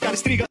gașcă întreagă care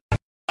strigă.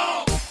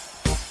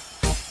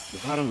 De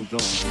vară nu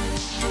dorm,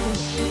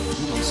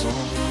 nu am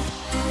son.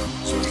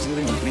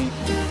 Solicitările mă prind,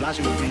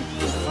 plajă mă prind.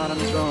 De vară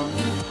nu dorm,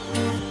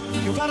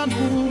 eu vara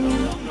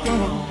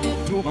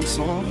nu am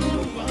son.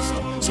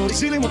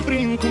 Solicitările mă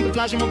prind, cum pe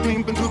plajă mă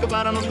prind, pentru că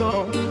vara nu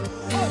dorm.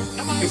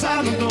 Eu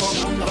vara nu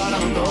dorm, vara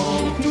nu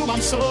dorm. Nu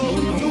am son,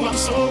 nu am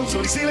son.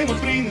 Solicitările mă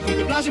prind, cum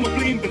pe plajă mă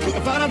prind, pentru că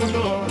vara nu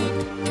dorm.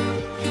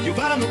 Eu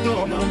vara nu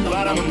dorm,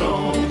 vara nu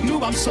dorm. Nu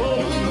am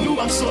son, nu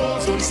am son.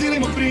 Solicitările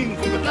mă prind,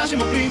 cum pe plajă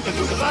mă prind,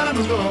 pentru că vara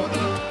nu dorm.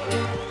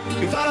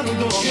 Eu vara nu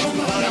dorm,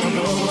 vara nu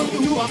dorm.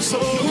 Nu am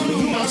son,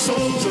 nu am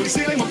son.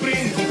 Solicitările mă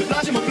prind, cum pe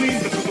plajă mă prind,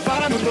 pentru că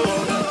vara nu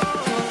dorm.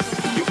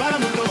 Eu vara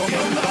nu dorm,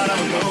 vara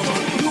nu dorm.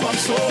 Nu am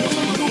son,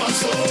 nu am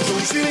son.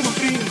 Solicitările mă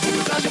prind, cum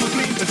pe plajă mă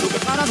prind, pentru că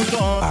vara nu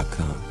dorm. I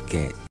can't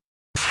get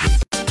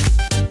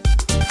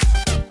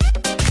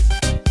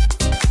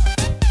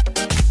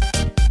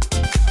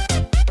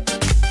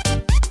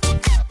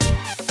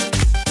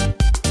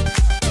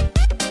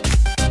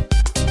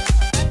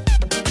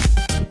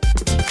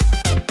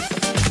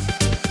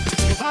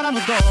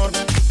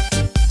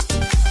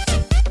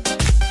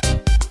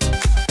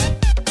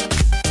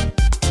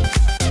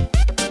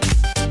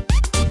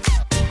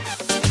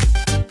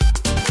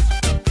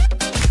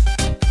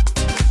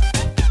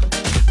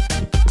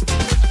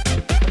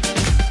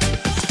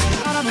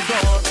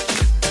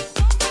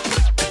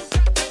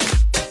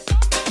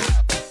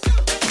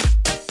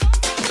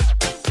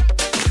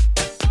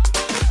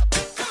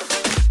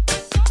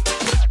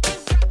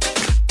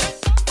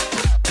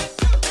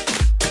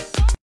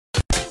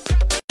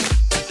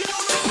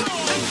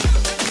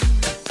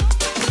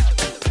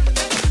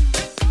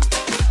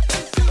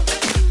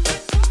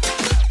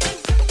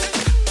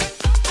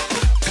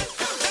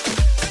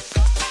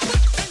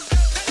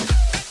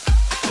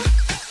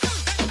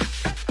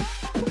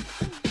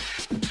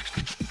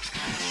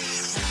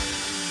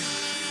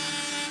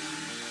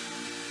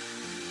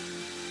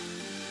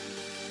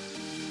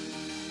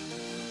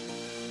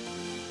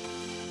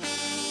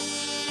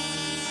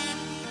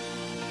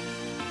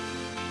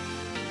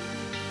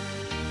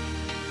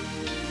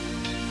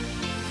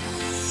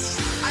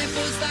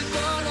fost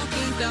acolo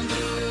când te-am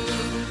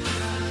vrut,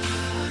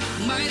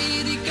 m-ai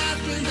ridicat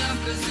când am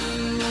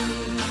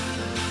căzut.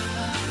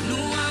 Nu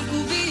am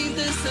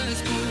cuvinte să-ți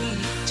spun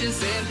ce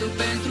însemni tu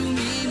pentru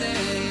mine.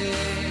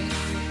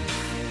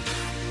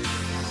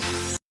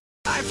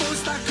 Ai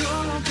fost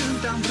acolo când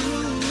te-am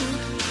vrut,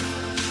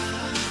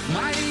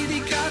 m-ai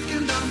ridicat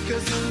când am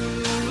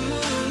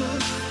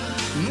căzut.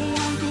 Nu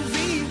am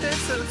cuvinte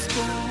să-ți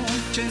spun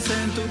ce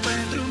însemni tu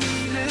pentru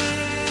mine.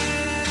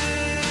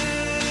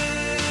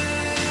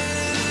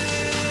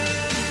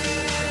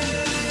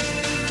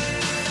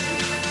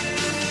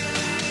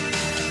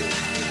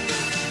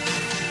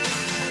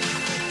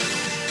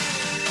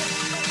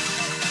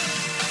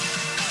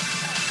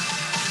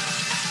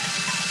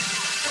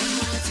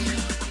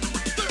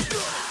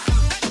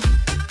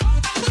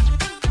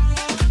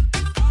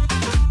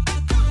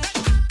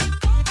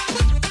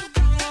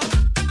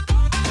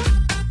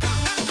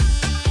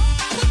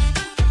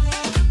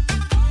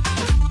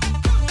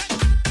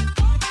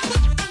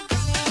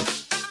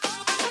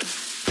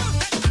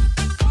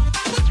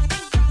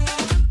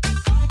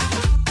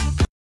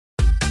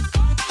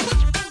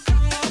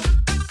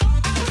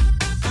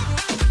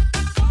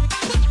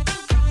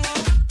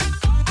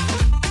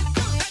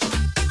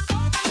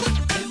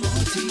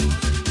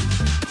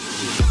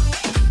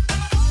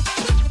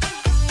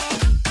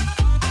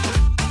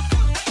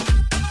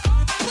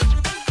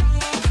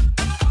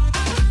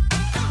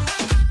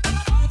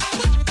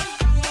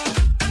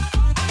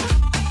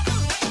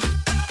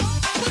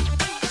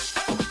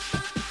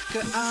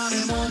 Am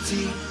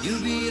emoții,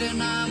 iubire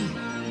n-am,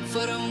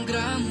 fără un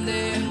gram de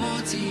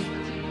emoții,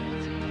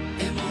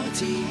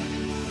 emoții.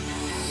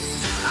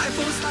 Ai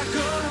fost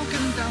acolo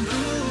când te-am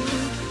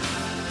vrut,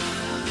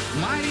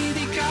 m-ai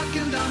ridicat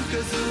când am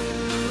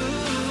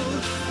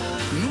căzut.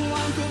 Nu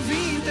am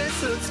cuvinte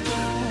să-ți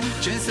spun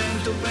ce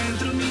însemni tu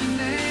pentru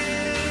mine.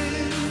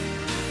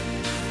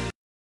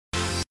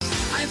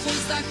 Ai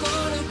fost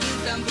acolo când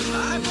te-am vrut,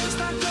 ai fost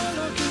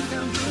acolo când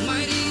te-am vrut.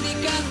 M-ai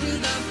ridicat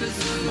când am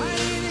căzut, m-ai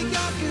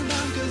ridicat când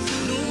am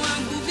căzut. Nu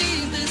am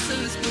cuvinte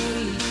să-ți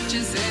spun ce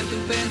însemni tu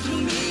pentru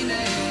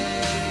mine.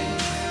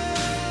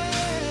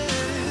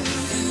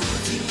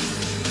 Emoții.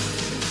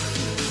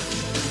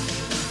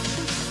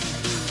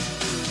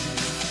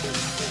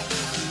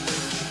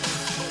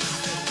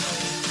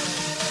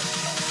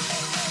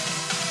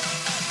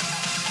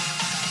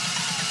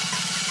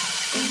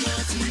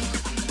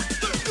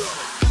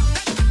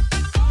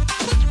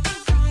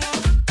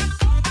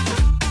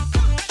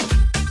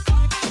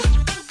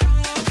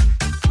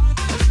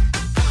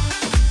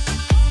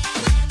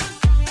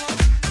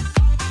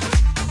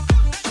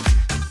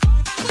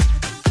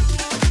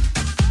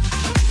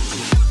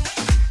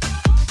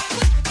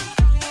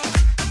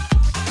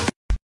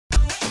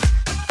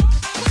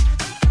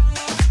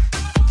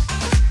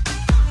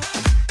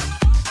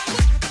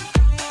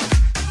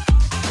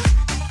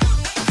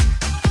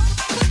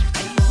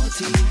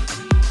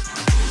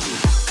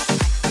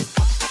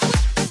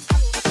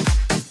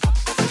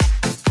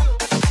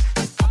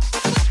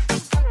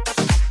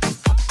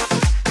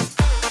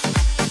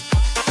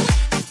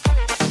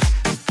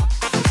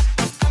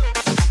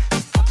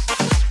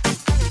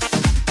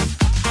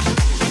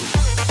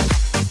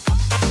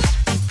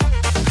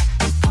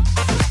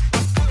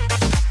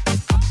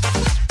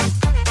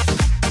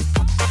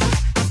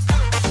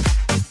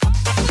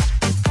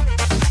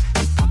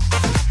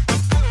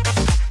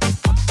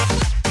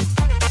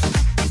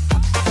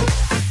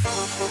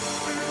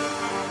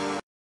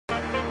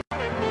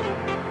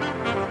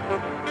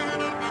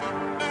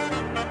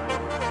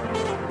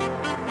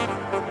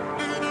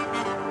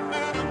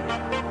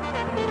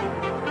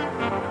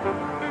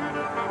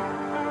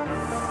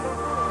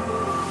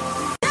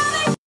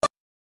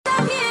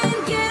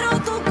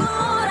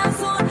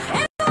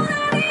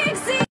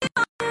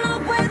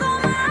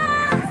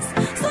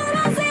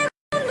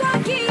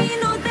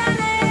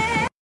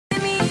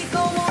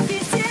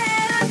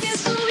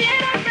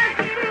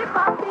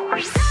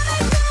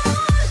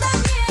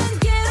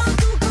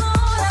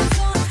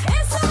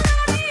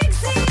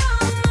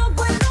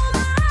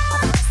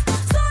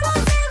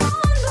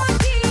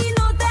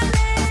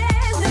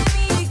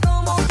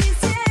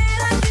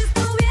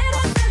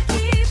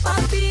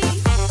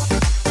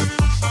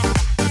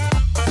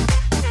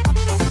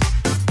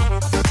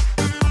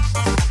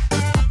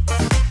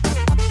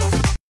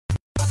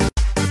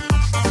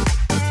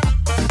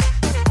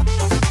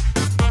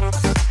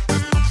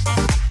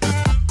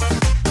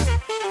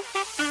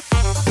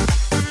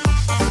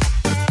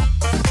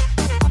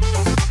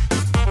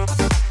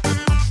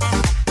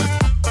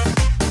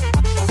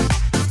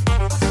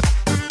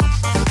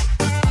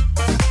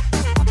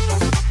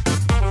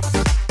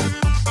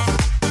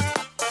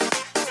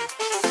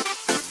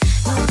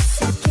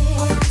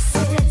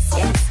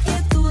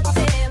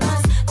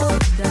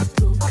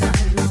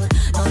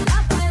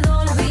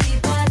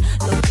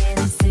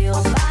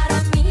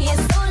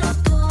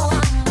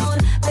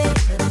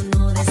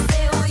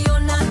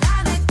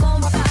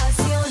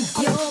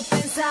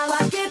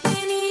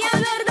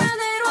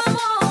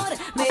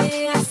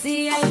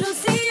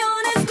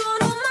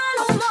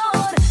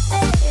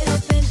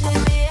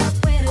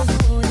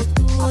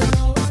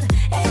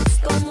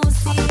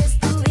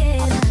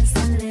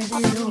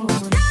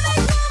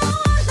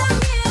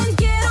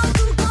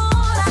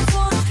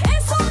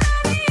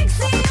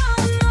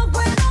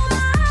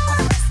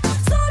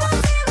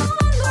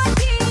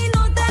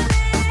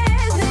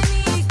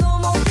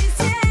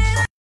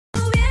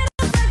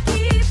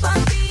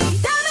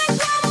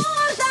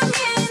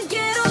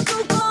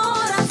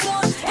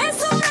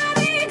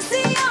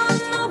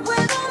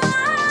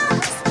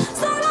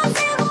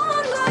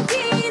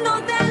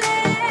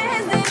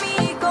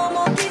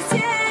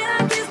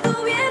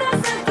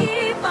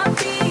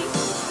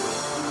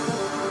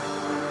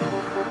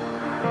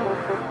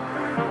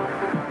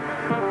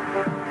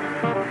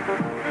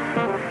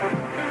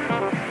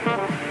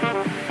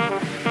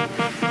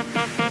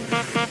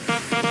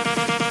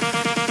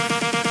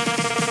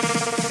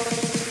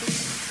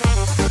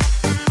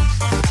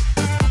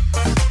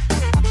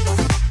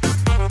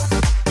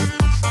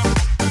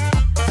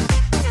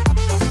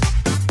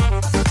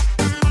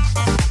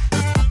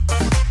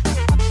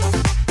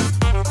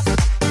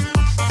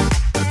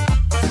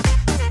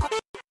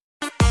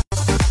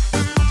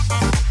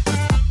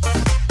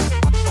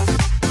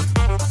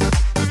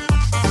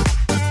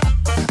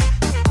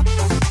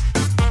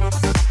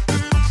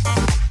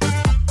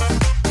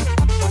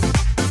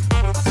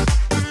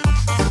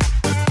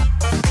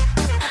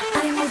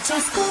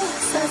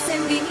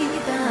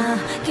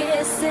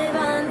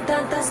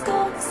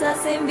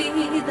 en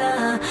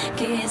vida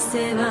que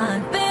se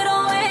van,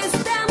 pero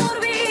este amor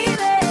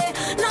vive,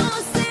 no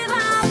se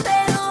va,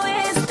 pero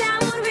este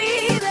amor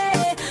vive,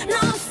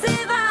 no se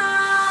va.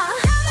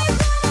 Dame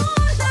tu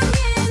amor,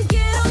 también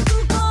quiero tu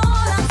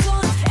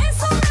corazón, es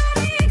una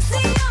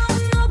adicción,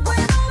 no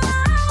puedo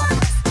más.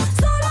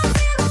 Solo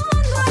si el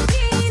mundo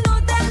aquí no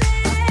te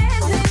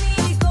alejes de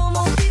mí, como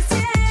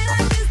quisiera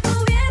que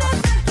estuvieras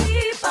aquí,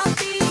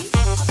 papi.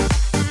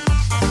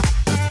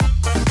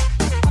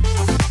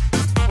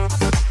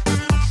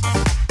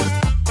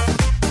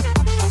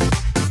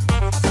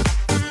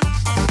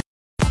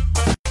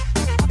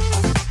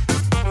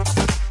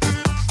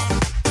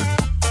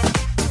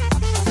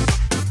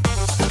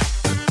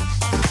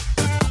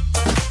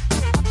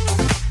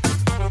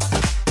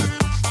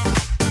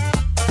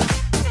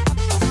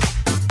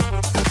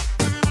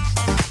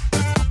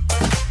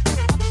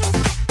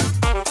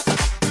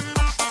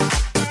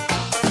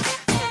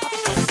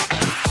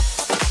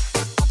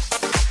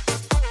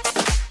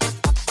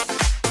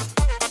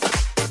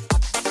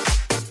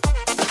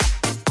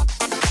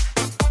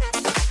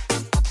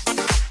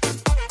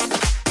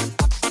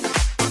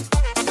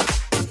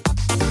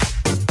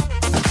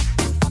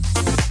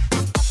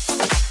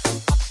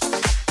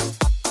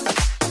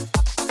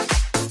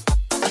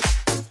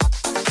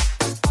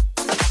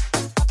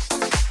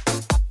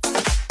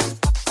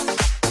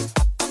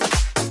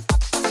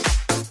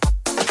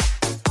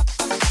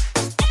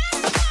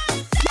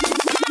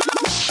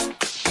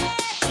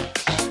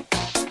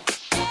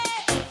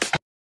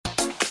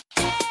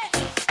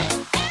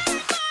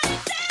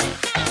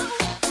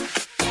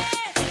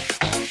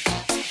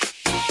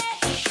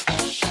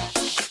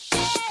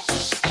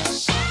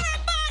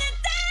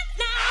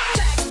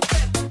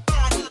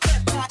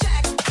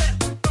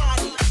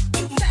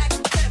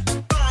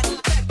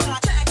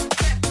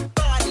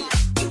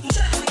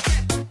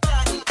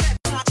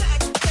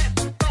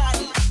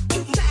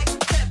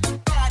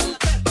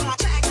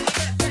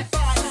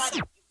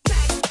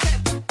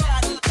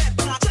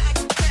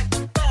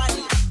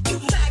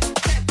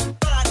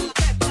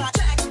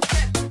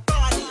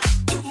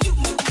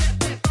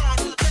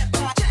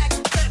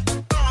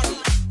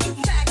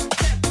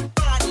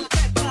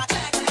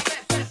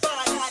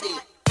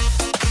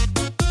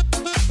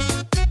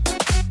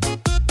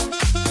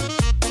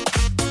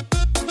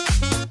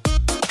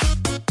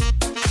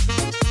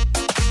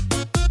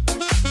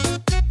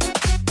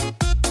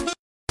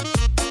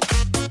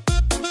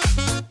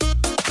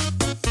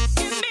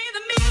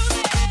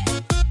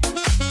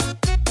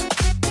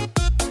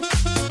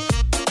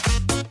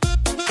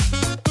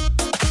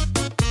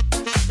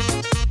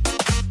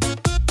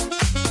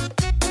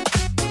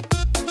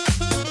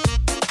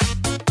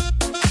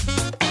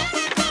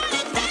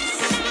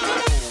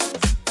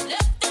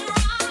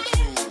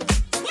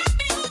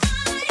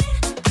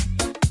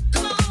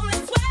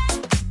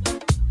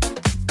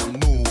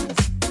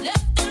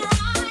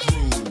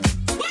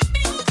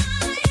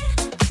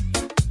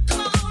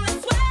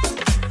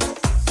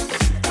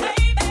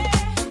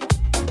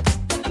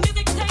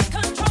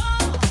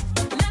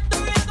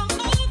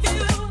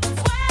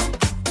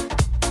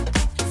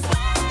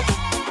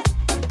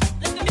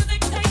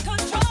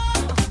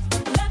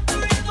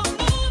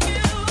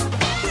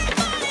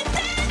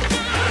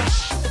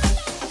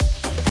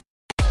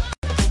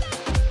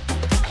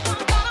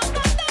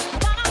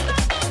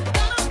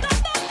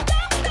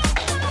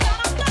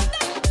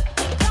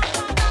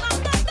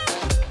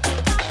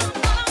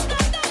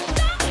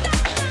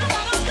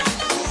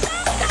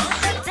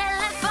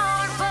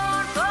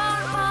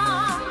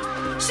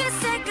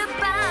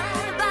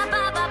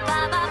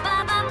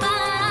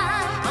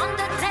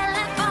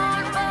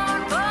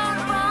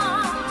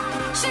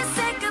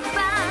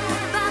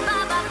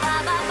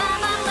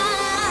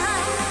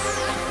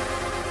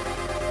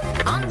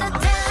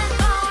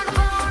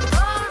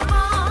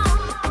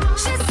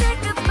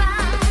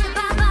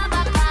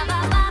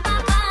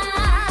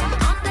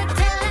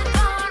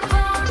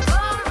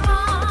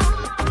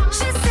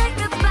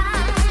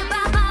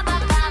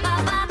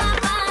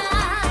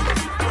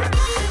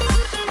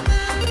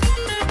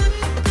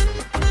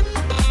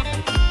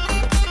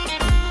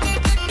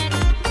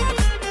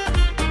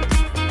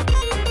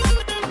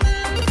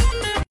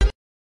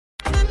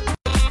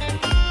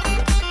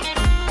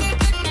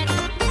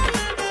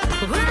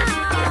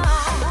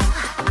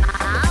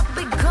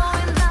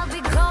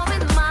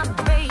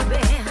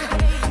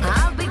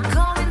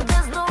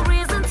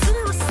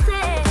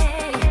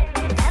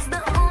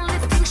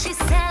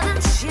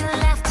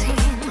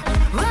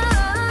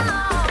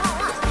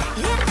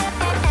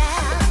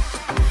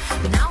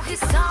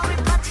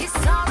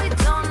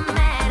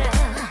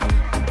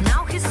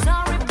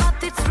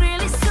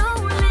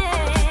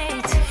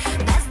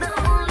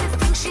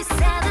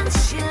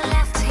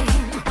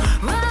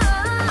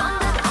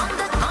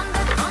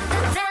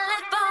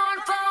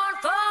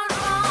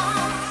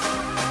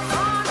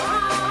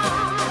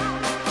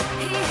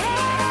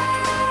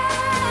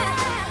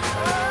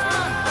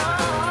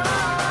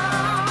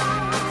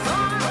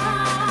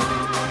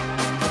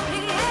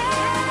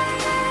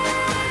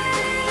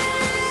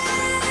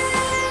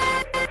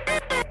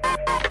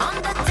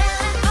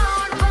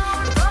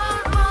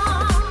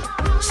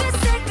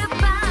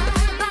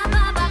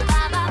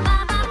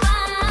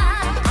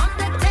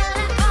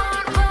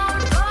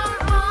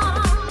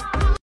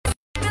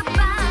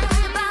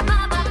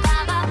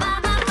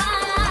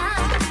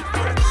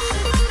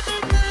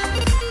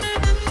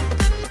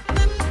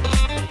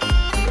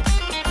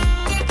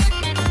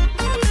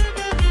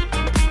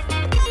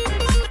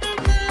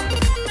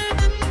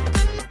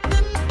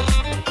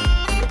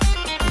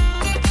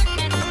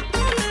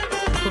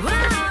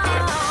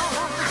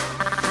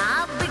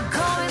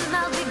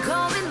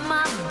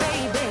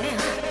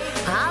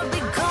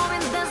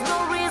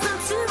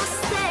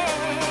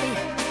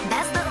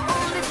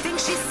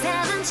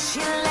 she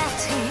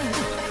left him.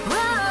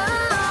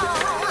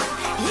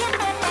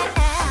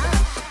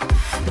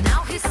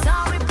 Now he's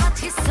sorry, but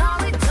his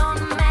sorry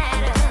don't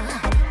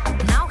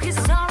matter. Now he's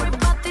sorry,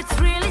 but it's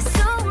really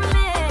so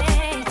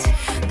late.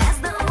 That's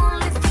the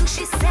only thing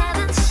she said,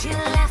 and she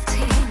left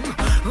him.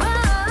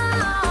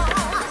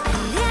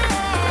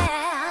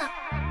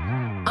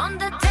 On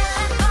the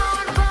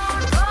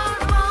telephone,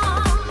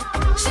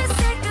 she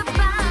said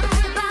goodbye.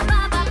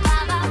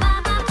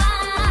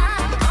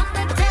 On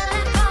the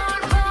telephone,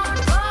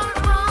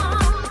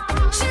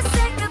 she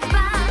said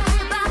goodbye.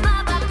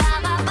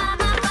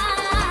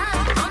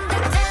 On the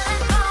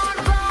telephone,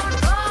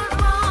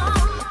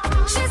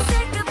 she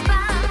said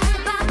goodbye.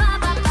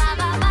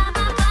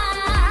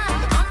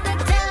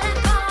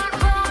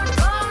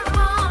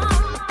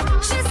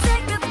 She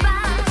said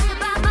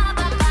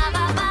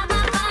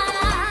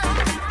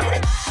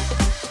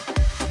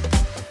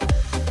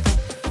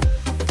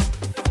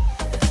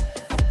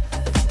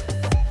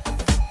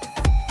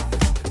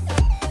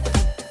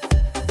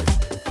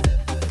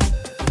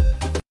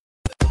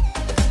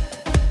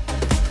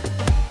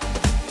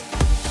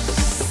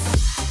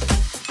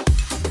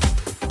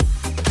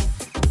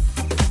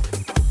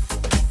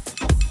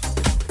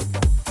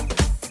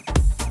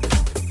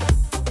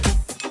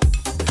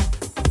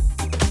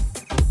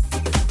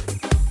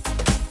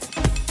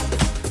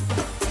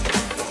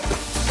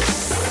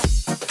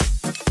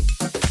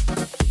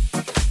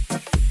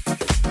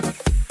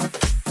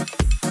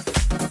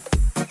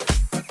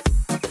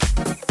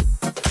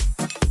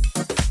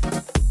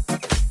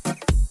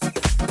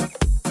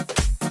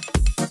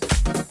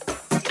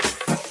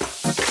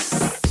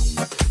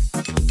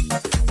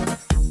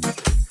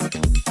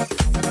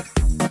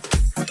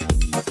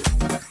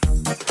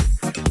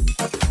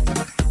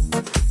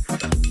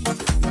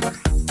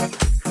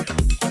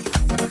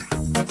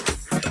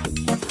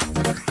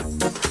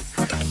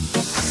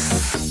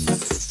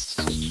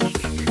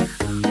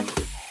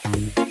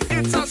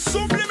It's a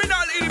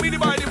subliminal itty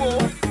by the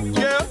ball.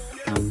 Yeah.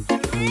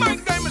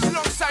 Mike Diamonds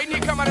alongside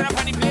Nick Cameron up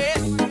on the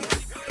place.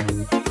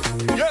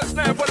 Yes,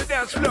 now for the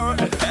dance floor.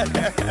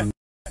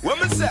 What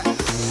me say?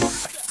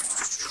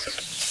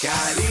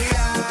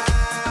 Galia,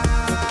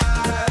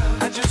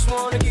 I just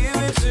wanna give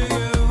it to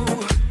you.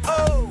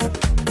 Oh,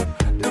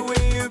 the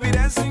way you be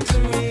dancing to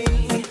me.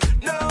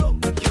 No,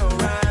 your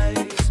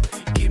eyes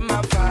keep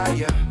my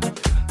fire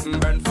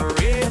burn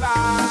forever.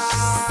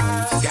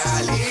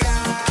 Galia,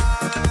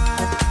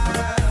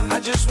 I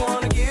just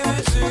wanna give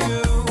it to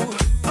you.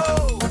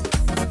 Oh,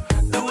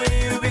 the way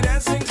you be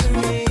dancing to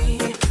me.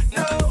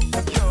 No,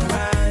 your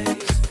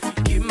eyes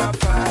keep my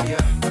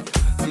fire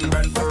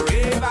burn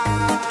forever.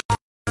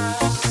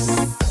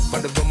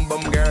 But the boom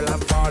boom girl,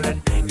 I'm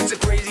falling. It's a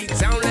crazy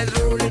town, let's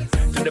roll it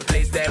to the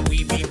place that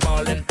we be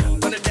ballin'.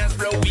 On the dance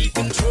floor, we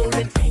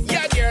controlling.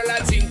 Yeah, girl, I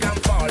think I'm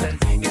falling.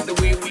 It's the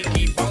way we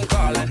keep on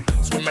calling.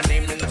 Scream my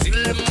name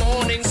until the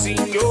morning,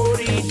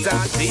 señorita,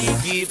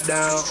 take it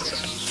down.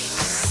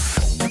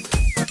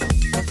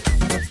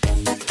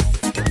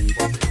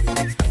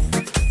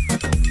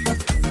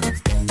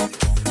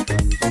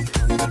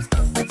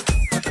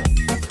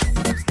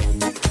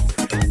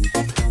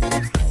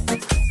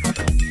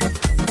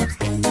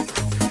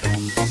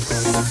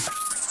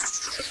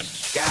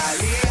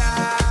 Galia,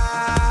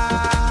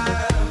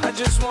 I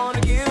just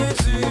wanna give it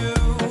to you.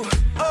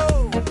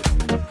 Oh,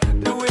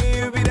 the way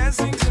you be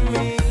dancing to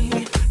me.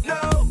 No,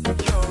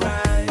 your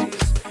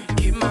eyes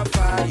keep my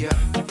fire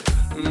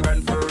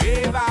burn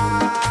forever.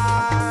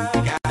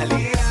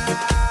 Galia,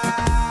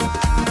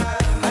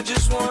 I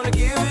just wanna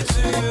give it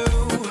to you.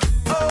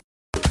 Oh,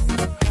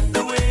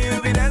 the way you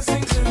be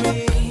dancing to me.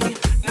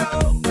 No,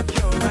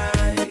 your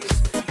eyes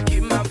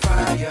keep my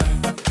fire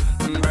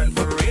burn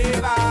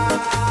forever.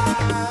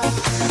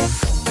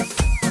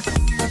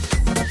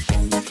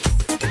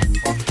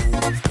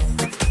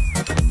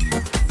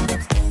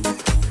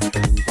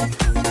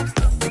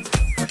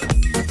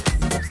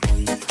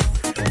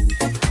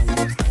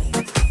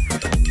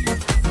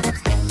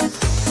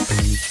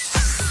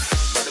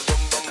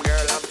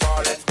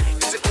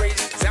 It's a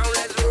crazy town,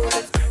 let's roll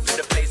it to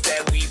the place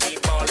that we be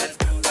ballin'.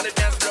 On the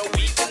dance floor,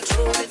 we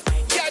controlling.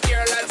 Yeah,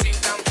 girl, I think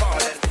I'm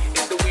falling.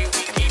 It's the way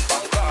we keep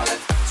on calling.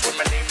 Scream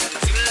my name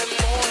until the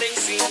morning,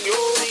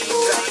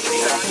 señorita.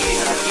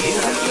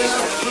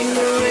 From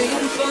the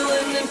rain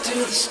falling into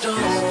the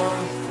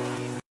storm,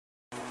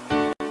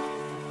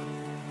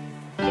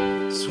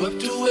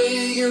 swept away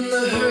and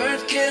the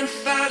hurt can't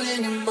fight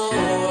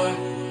anymore.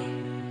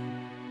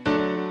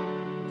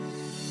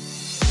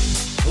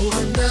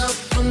 Pouring out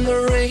from the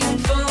rain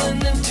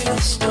falling into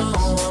the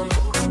storm,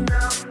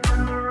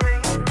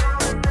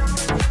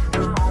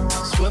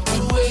 swept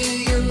away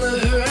and the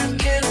hurt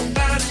can't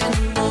fight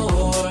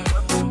anymore.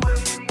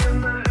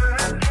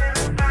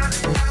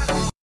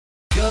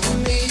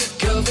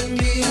 Cover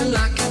me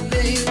like an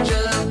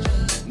angel.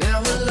 Now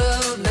our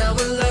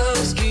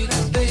love's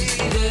getting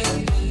faded.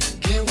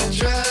 Can we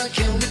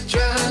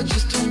try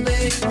just to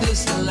make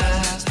this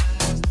last?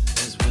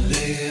 As we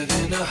live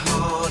in a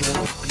heart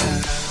of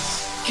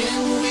glass. Can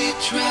we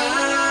try?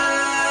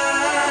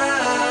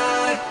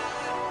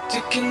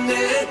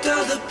 connect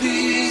all the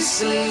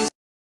pieces.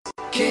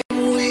 Can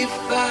we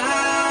fight?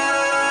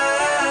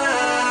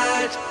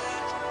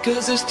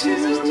 'Cause there's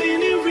too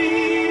many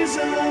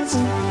reasons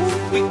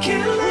we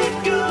can't let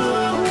go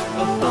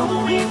of all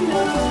we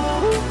know.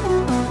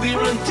 We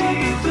run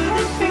deep in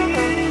the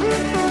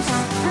feelings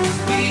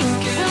we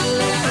can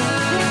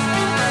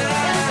last.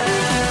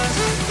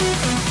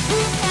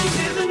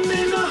 Living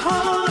in a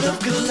heart of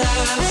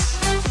glass.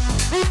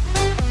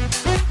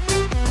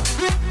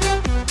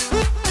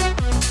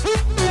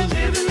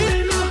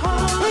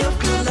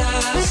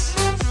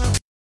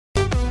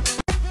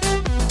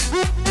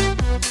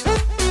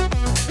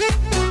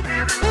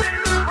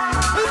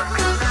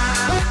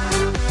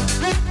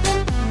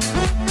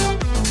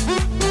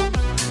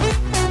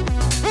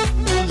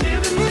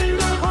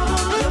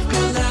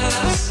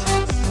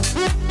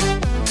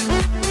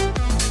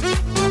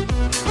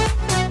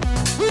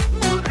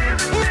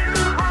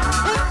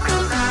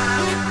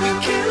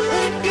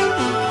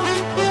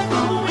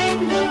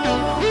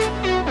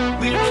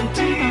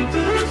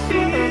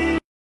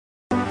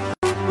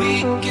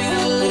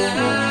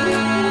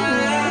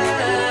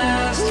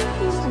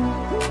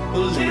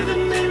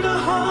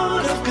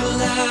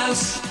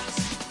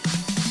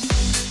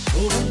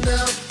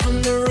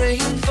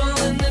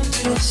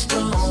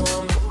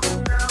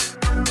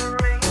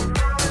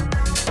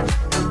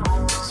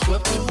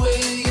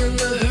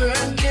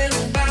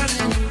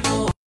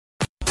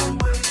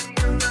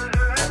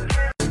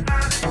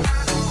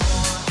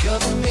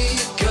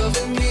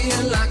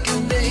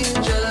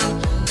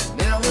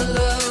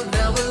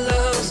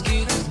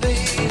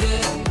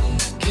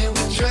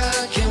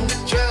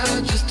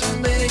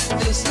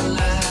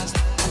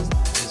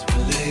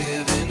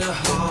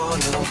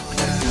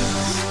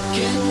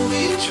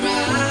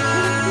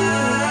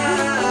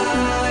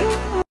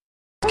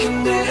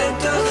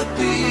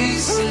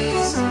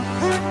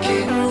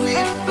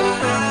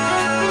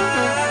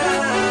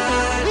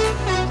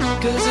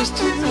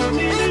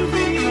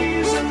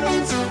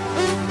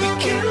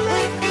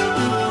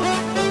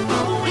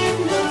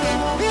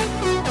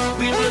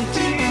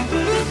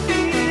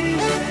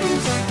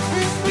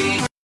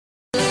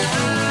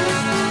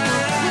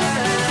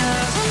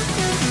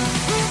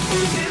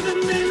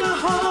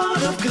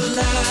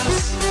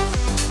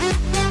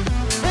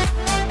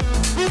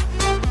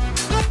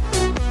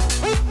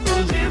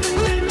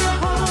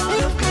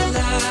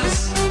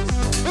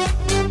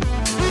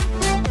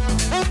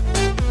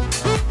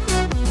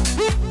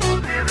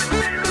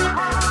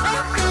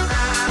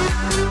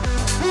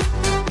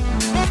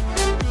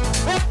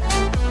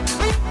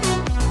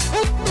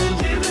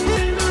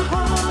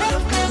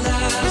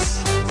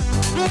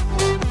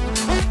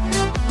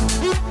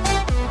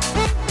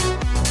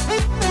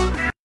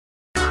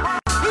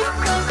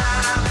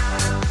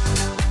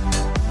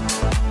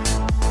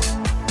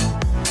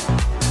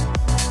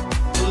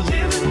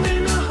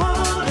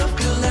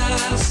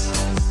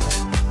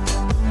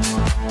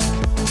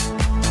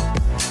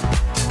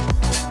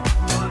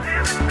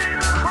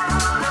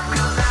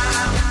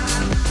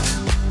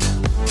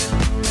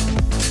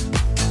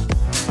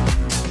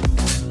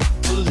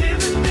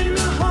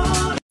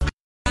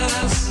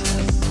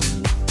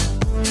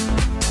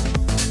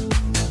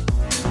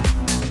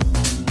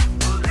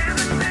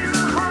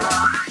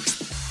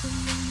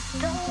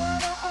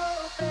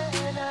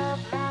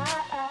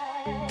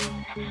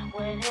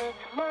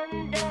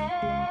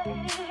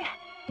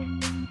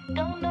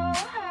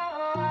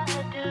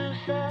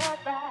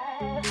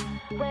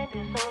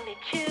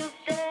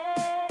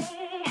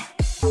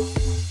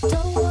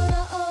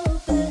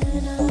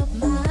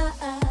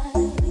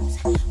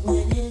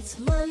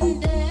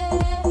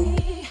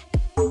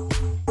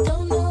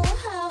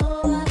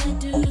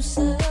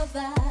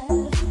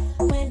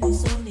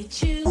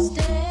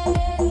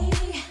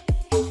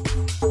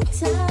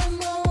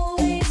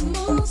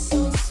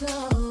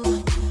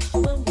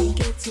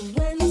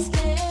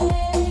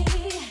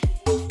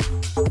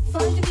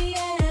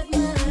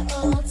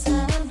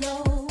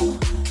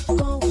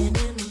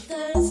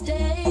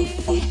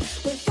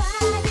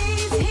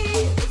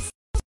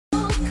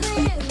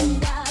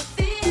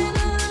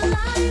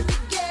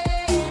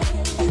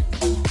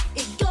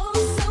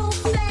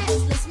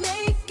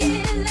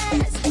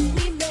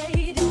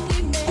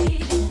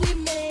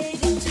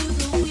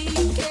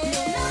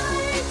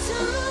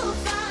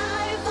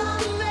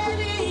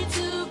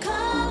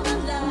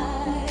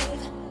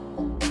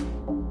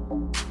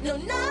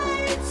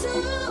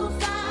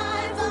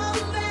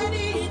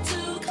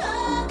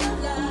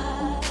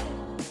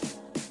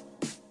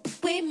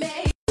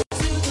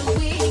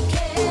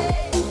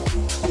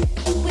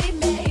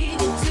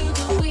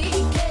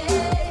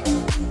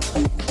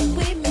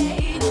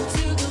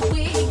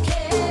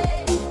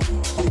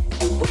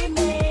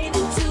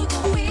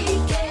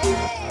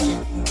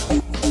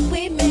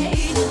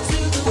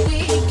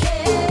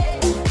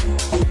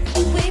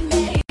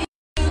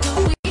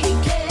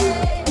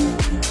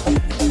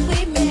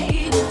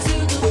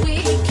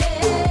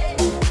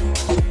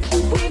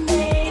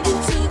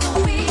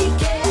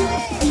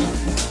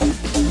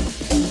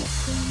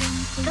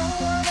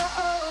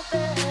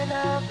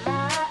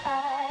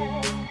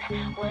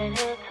 when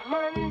it's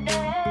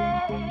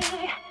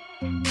Monday.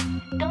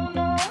 Don't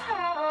know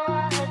how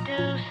I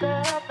do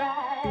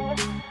survive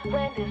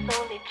when it's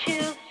only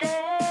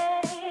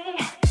Tuesday.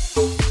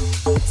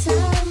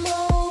 Time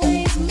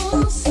always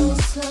moves so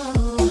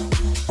slow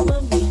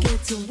when we get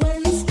to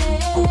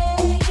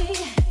Wednesday.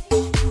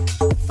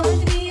 Find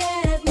me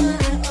at my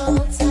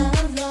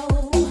all-time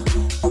low,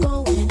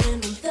 going in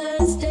on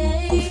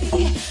Thursday.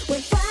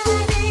 When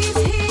Friday's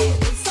here,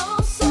 it's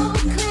all so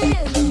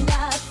clear, and I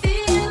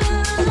feel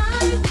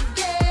alive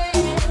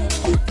again.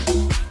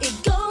 It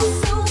goes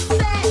so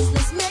fast,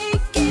 let's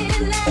make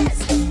it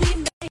last. 'Cause we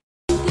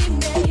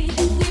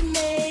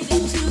made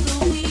it to the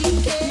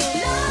weekend.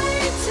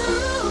 9 to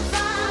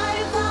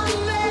 5, I'm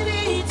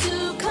ready to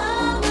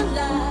come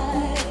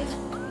alive.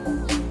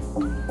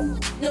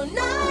 No,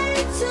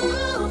 9 to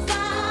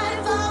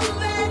 5, I'm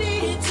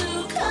ready to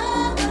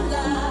come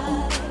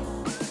alive.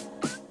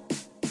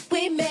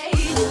 We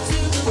made it to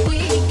the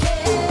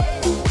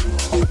weekend.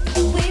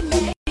 We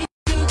made it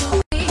to the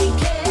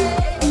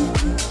weekend.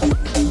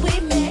 We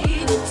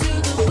made it to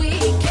the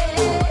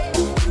weekend.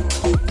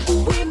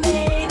 We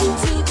made it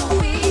to the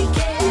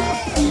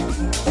weekend.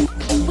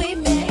 We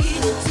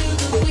made it to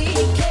the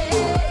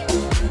weekend.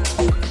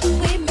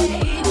 We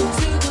made it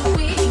to the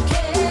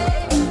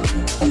weekend.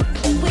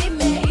 We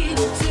made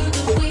it to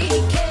the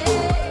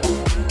weekend.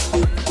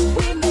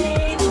 We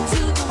made it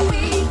to the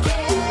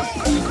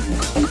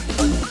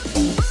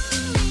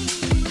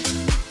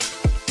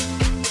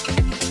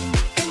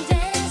And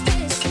there's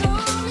this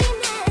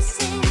loneliness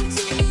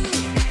into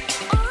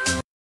all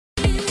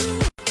you.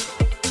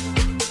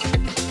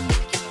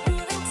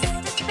 Moving to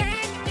the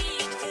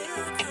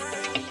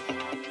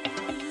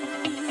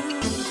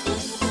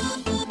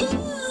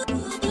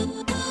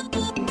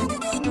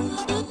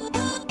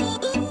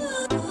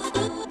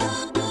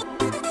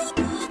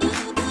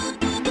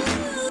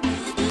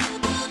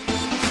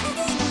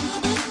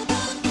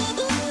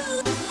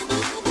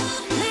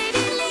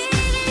Maybe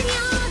living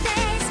your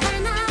days by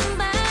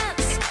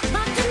numbers,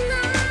 but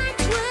tonight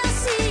we'll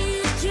see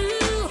you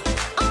through.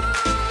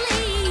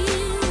 Only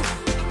you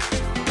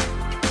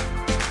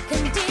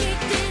can dig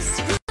this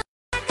groove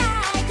like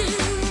I do.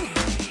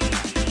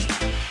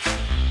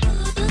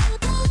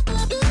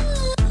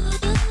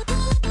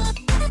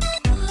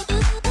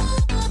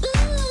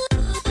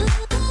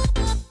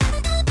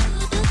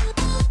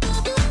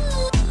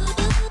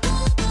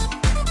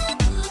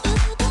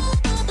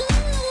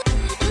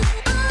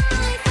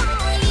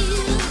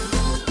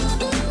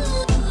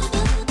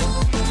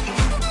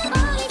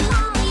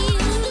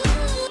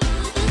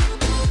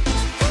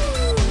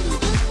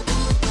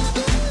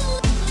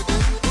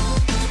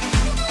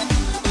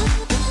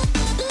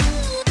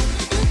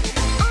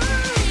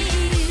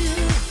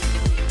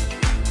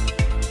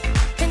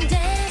 And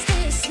there's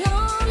this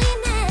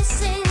loneliness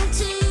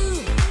into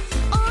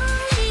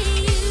only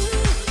you.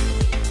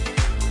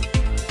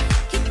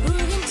 Keep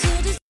moving to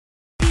this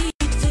beat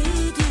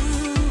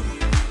voodoo.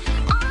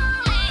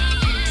 Only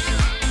you.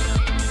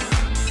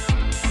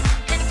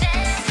 And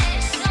there's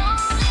this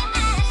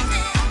loneliness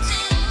into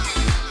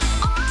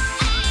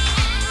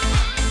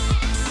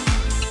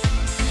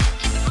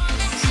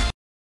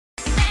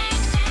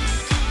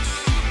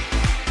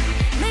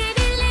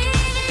Maybe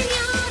living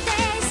your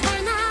days by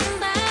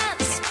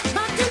numbers,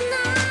 but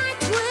tonight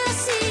we'll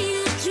see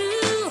you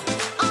through.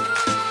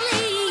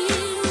 Only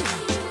you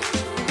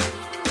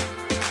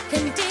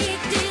can dig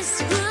this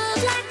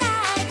groove like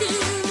I do.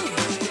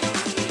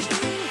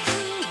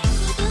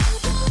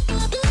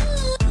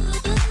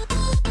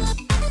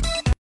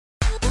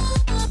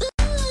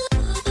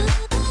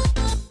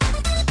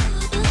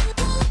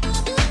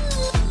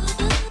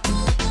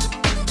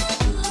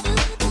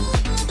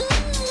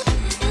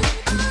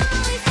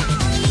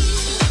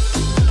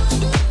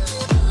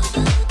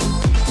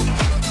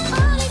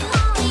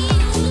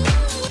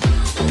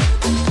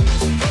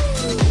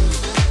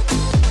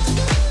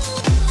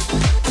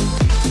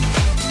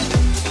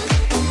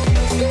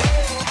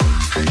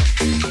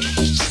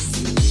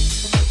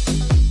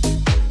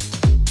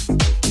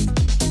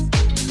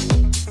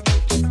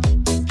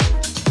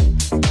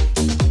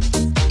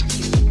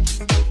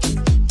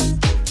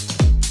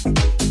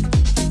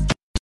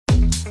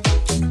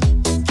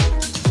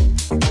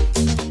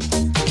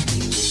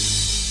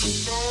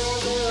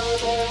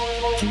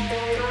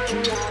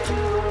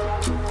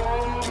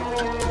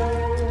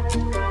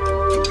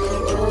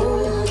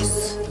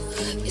 Rose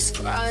is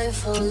crying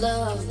for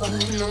love, but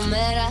no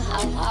matter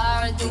how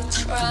hard it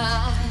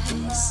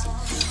tries,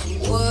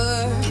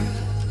 work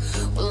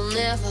will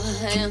never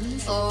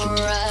end for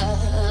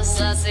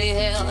us. I see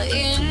hell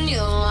in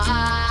your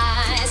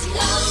eyes.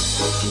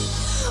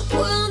 Love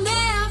will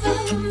never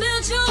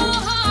melt your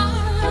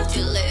heart.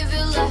 You live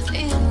your life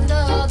in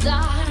the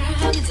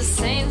dark. It's the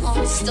same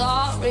old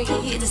story,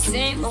 the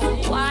same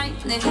old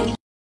whining.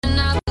 And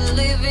I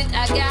believe it,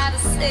 I gotta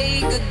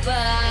say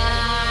goodbye.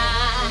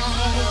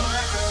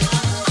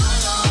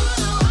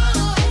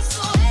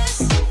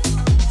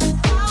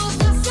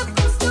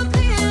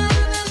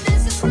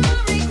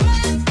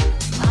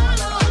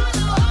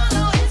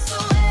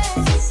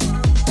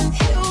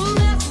 You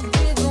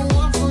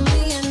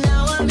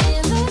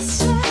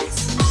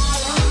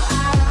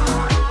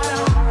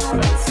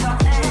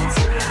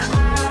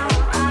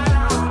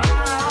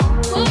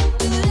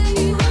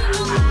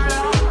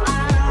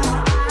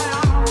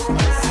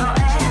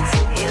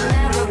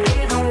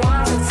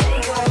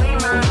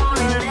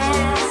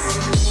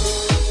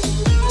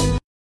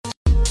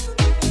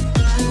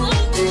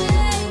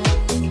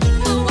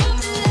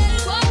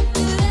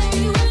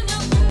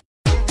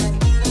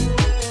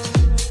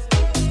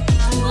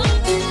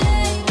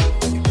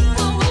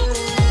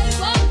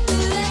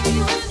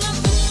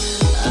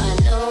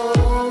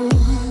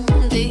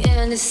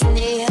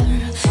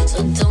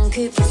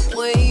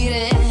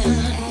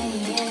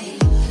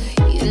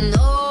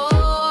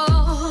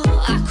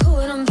I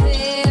couldn't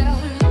bear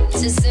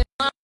to see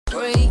my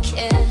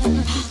breaking.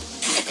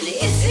 And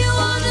if you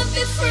wanna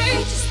be free,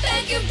 just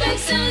pack your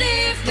bags and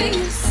leave me.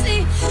 You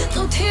see,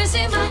 no tears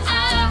in my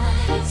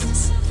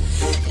eyes.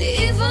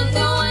 Even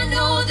though I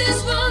know this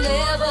will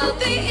never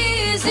be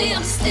easy,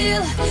 I'm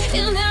still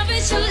in love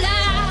with your lies.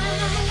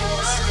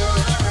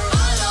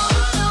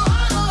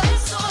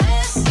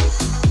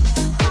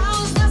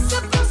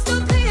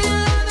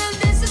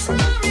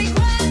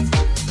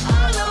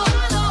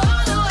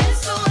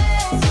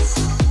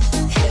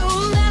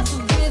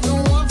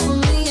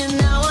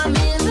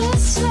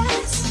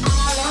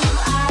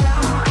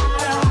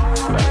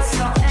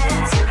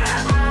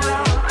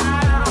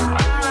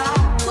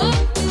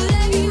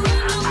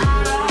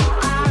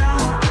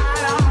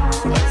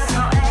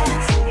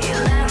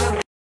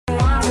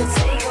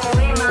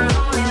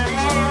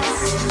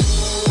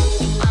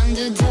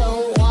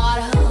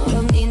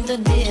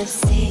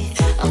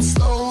 I'm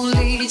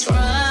slowly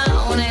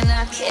drowning,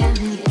 I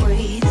can't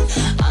breathe.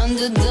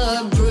 Under the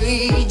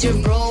bridge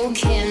of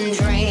broken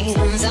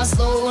dreams, I'm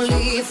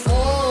slowly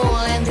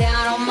falling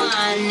down on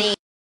my knees.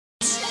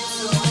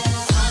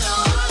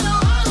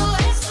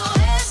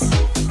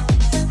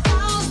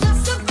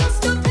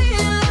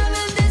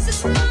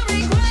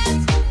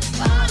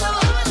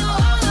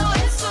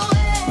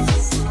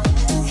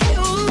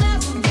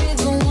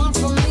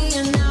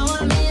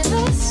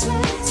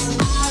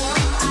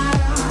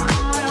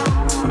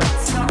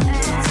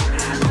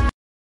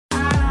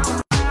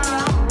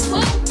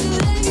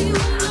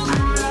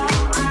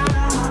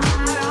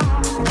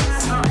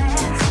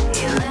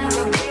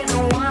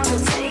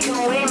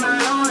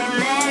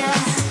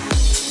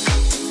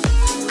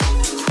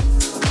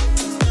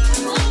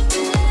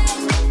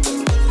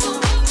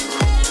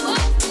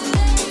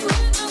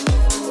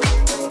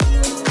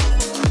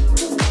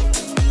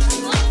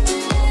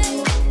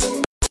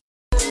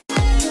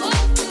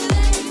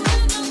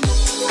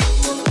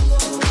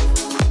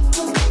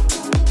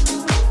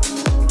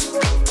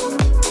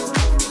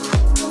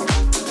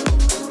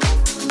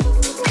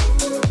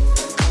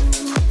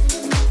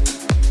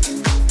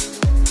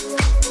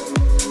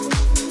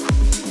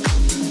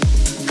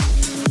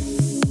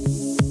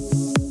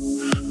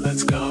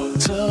 Let's go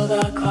to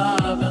the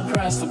club and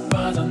press the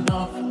button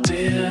of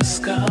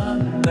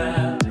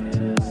disconnect.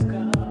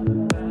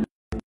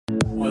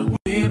 When we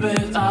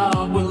beat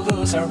out, we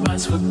lose our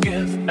minds,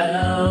 forgive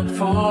and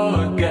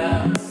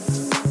forget.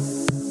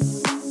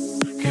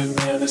 Give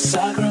me the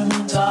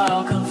sacrament,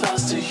 I'll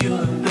confess to you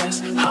in this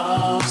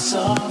house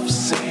of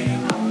sin.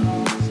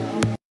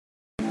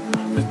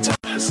 The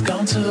time has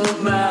gone to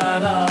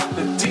mad up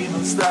the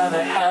demons that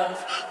I have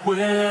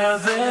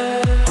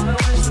within. I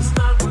wish this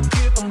night would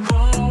keep on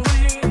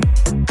going,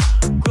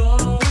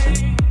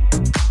 going,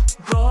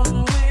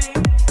 going.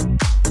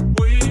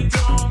 We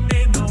don't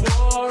need no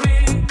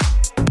worry,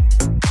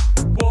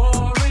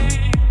 worry,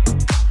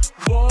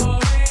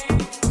 worry.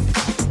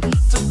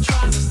 Don't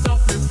try to stop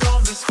me from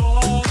this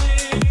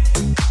falling,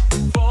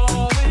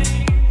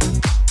 falling,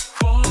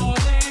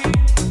 falling.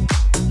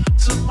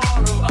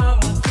 Tomorrow I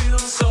won't feel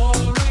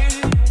sorry,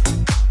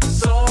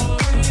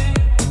 sorry,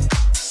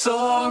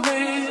 sorry.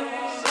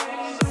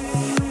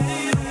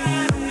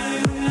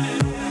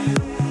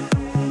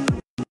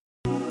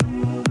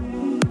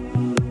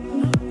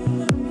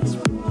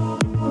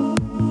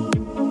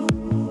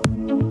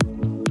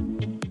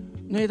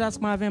 Nu uitați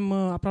că mai avem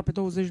aproape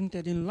 20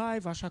 minute din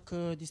live, așa că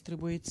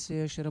distribuiți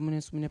și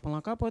rămâneți cu mine până la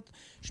capăt.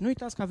 Și nu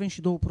uitați că avem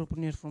și două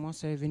propuneri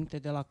frumoase venite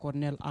de la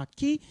Cornel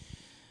Achi,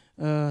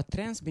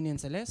 trans,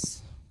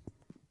 bineînțeles,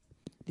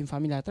 din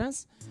familia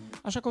trans.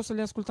 Așa că o să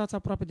le ascultați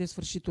aproape de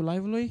sfârșitul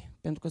live-ului,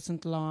 pentru că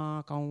sunt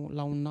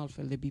la un alt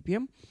fel de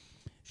BPM.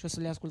 Și o să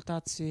le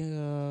ascultați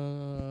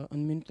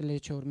în minutele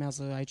ce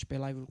urmează aici pe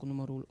live-ul cu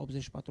numărul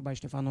 84 by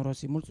Ștefano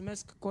Rossi.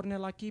 Mulțumesc,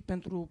 Cornel Achi,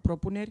 pentru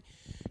propuneri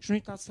și nu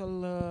uitați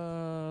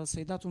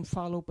să-i dați un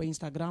follow pe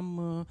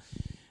Instagram,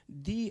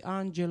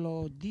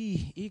 dy.angelo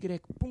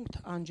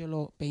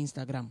pe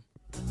Instagram.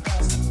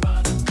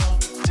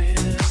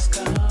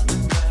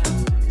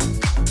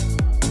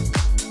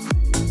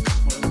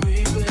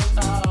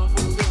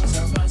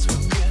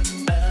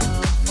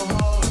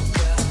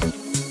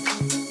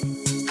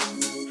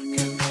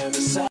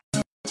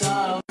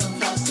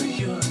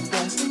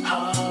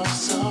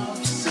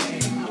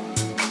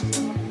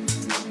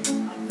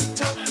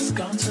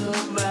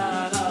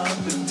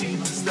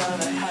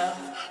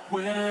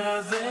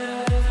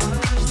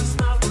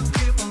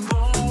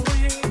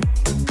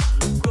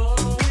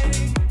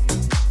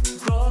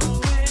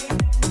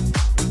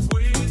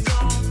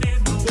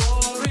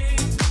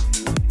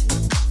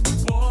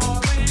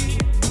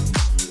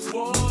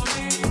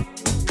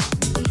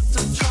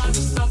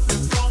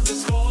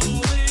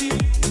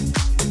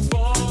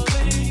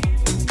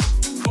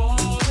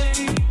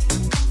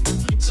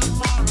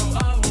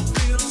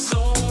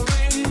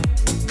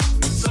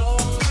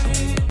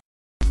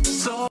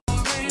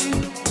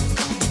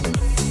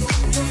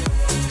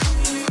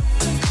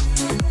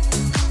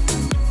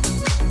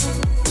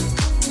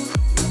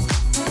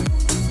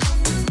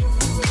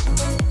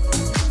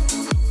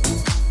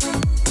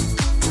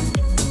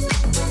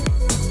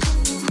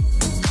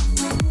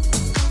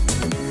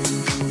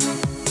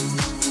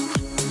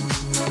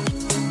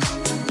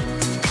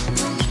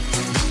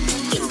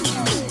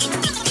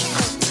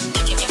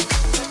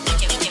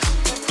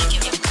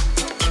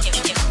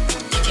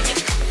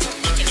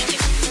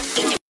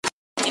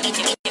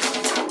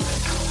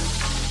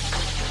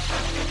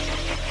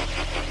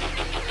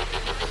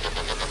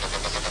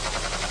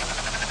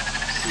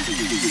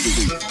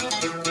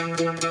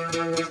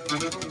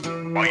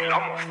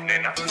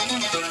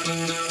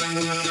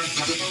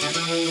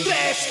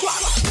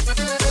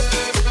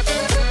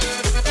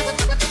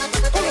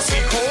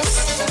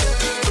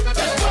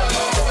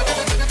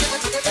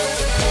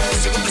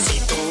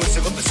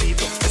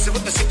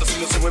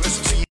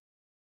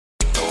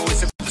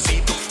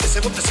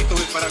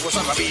 para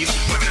gozar la vida.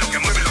 Mueve lo que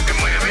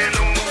mueve,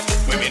 no.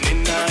 Mueve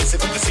nena ese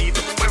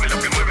botecito. Mueve lo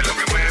que mueve,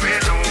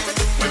 no.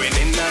 Mueve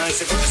nena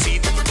ese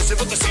botecito, ese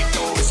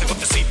botecito, ese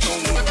botecito.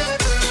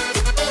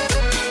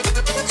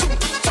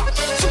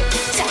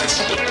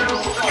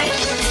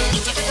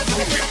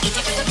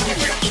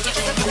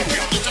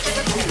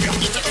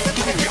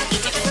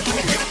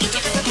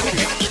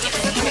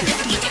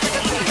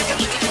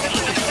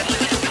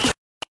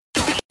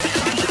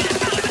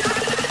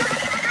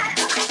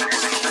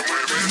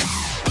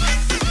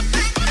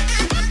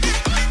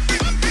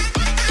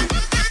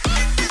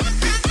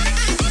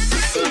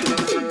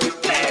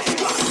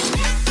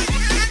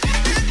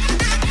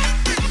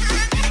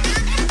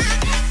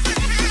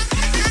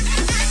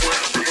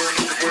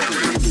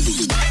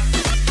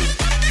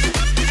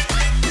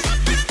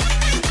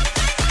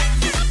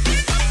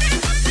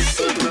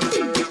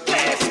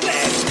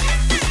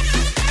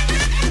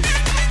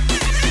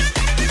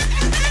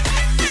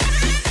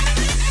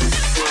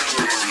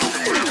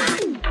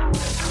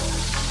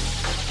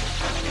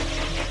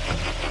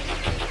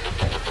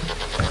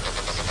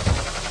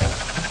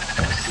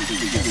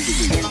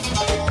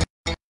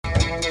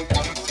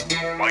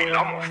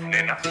 Bailamos,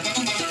 nena.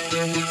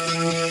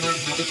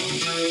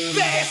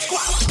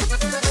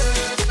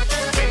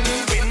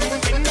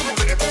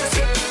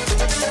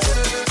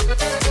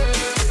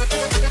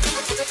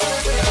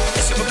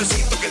 Ese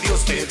botecito que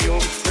Dios te dio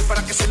es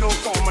para que se lo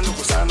coman los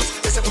gusanos.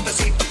 Ese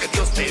botecito que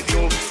Dios te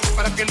dio es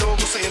para que lo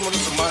gocemos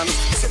los humanos.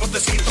 Ese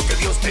botecito que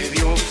Dios te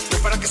dio es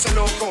para que se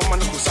lo coman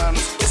los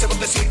gusanos. Ese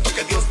botecito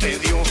que Dios te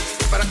dio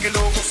es para que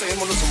lo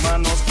gocemos los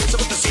humanos. Ese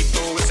botecito,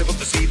 ese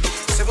botecito,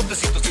 ese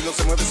botecito si no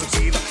se mueve se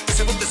oxida.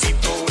 Ese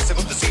botecito, ese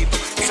botecito,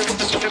 ese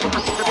botecito, ese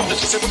botecito,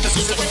 ese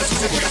botecito,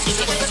 ese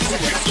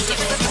botecito.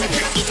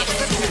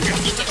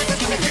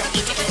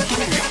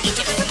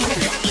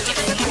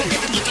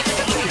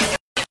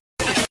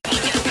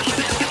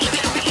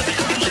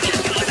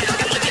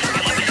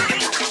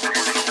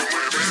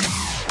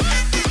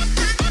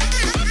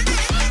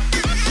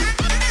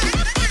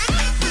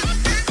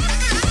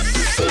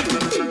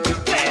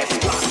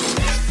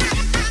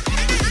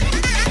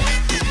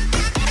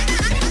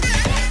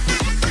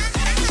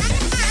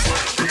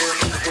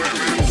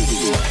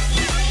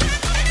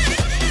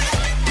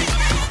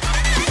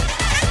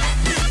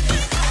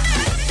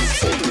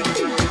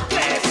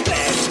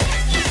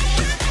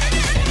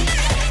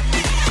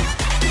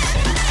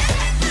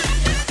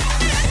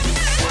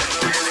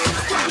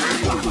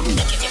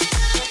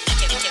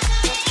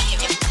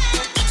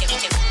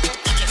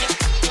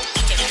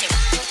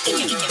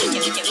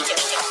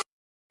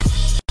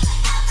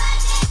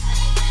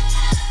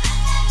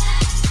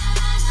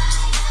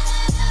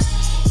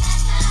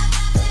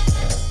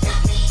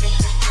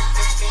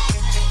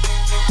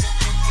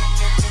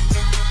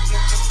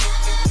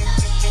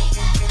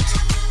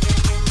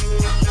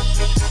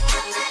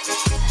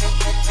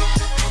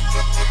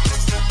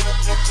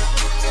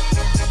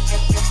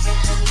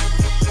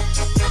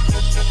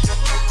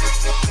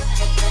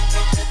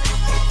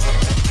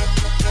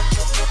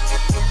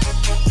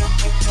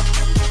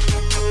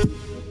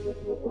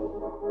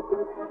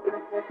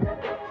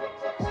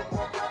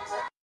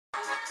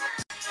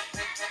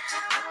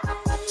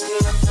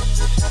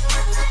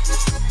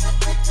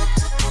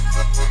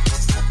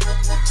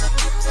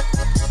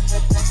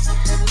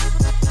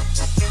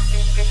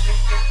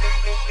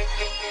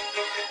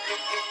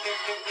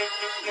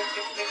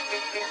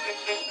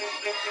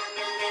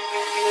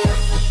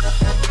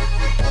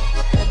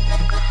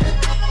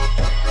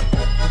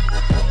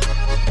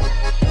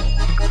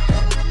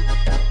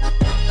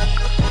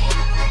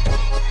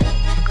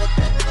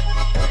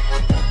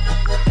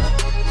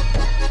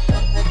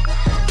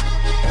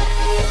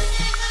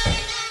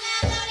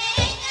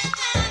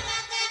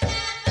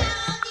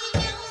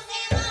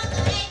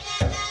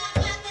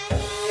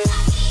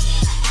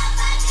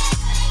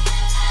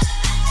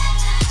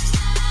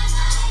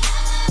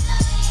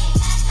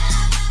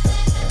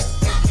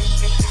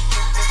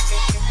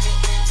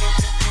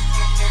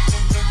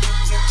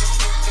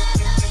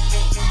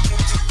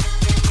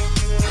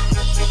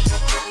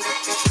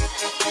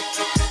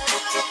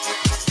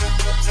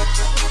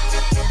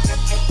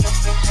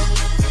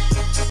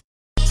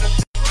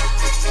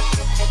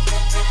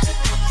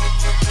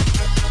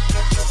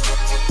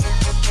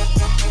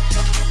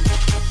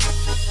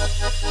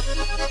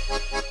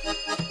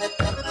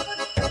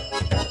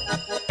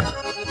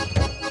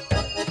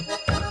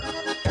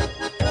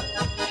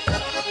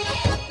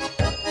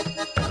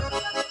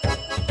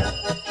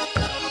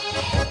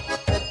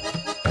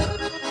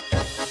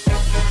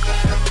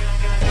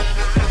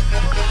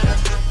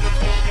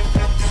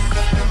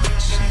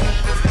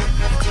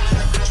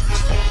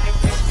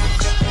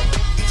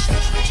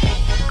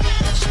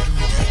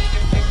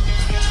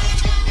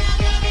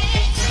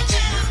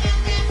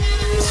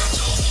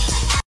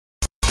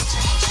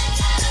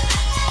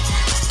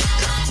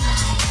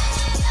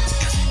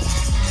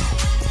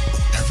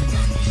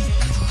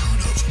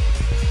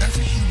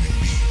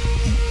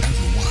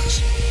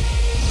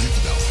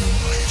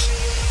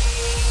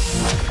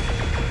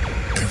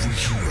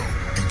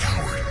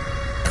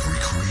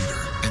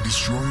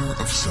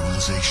 destroyer of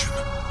civilization,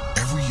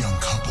 every young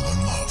couple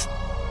in love,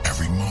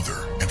 every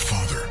mother and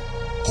father,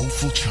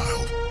 hopeful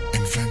child,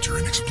 inventor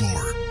and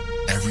explorer,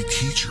 every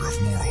teacher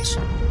of morals,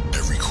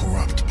 every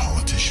corrupt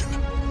politician,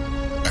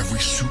 every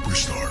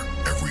superstar,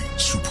 every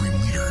supreme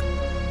leader,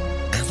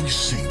 every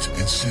saint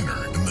and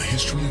sinner in the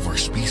history of our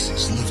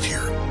species lived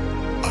here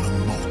on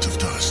a mote of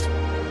dust,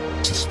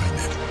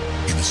 suspended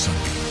in a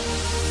sunbeam.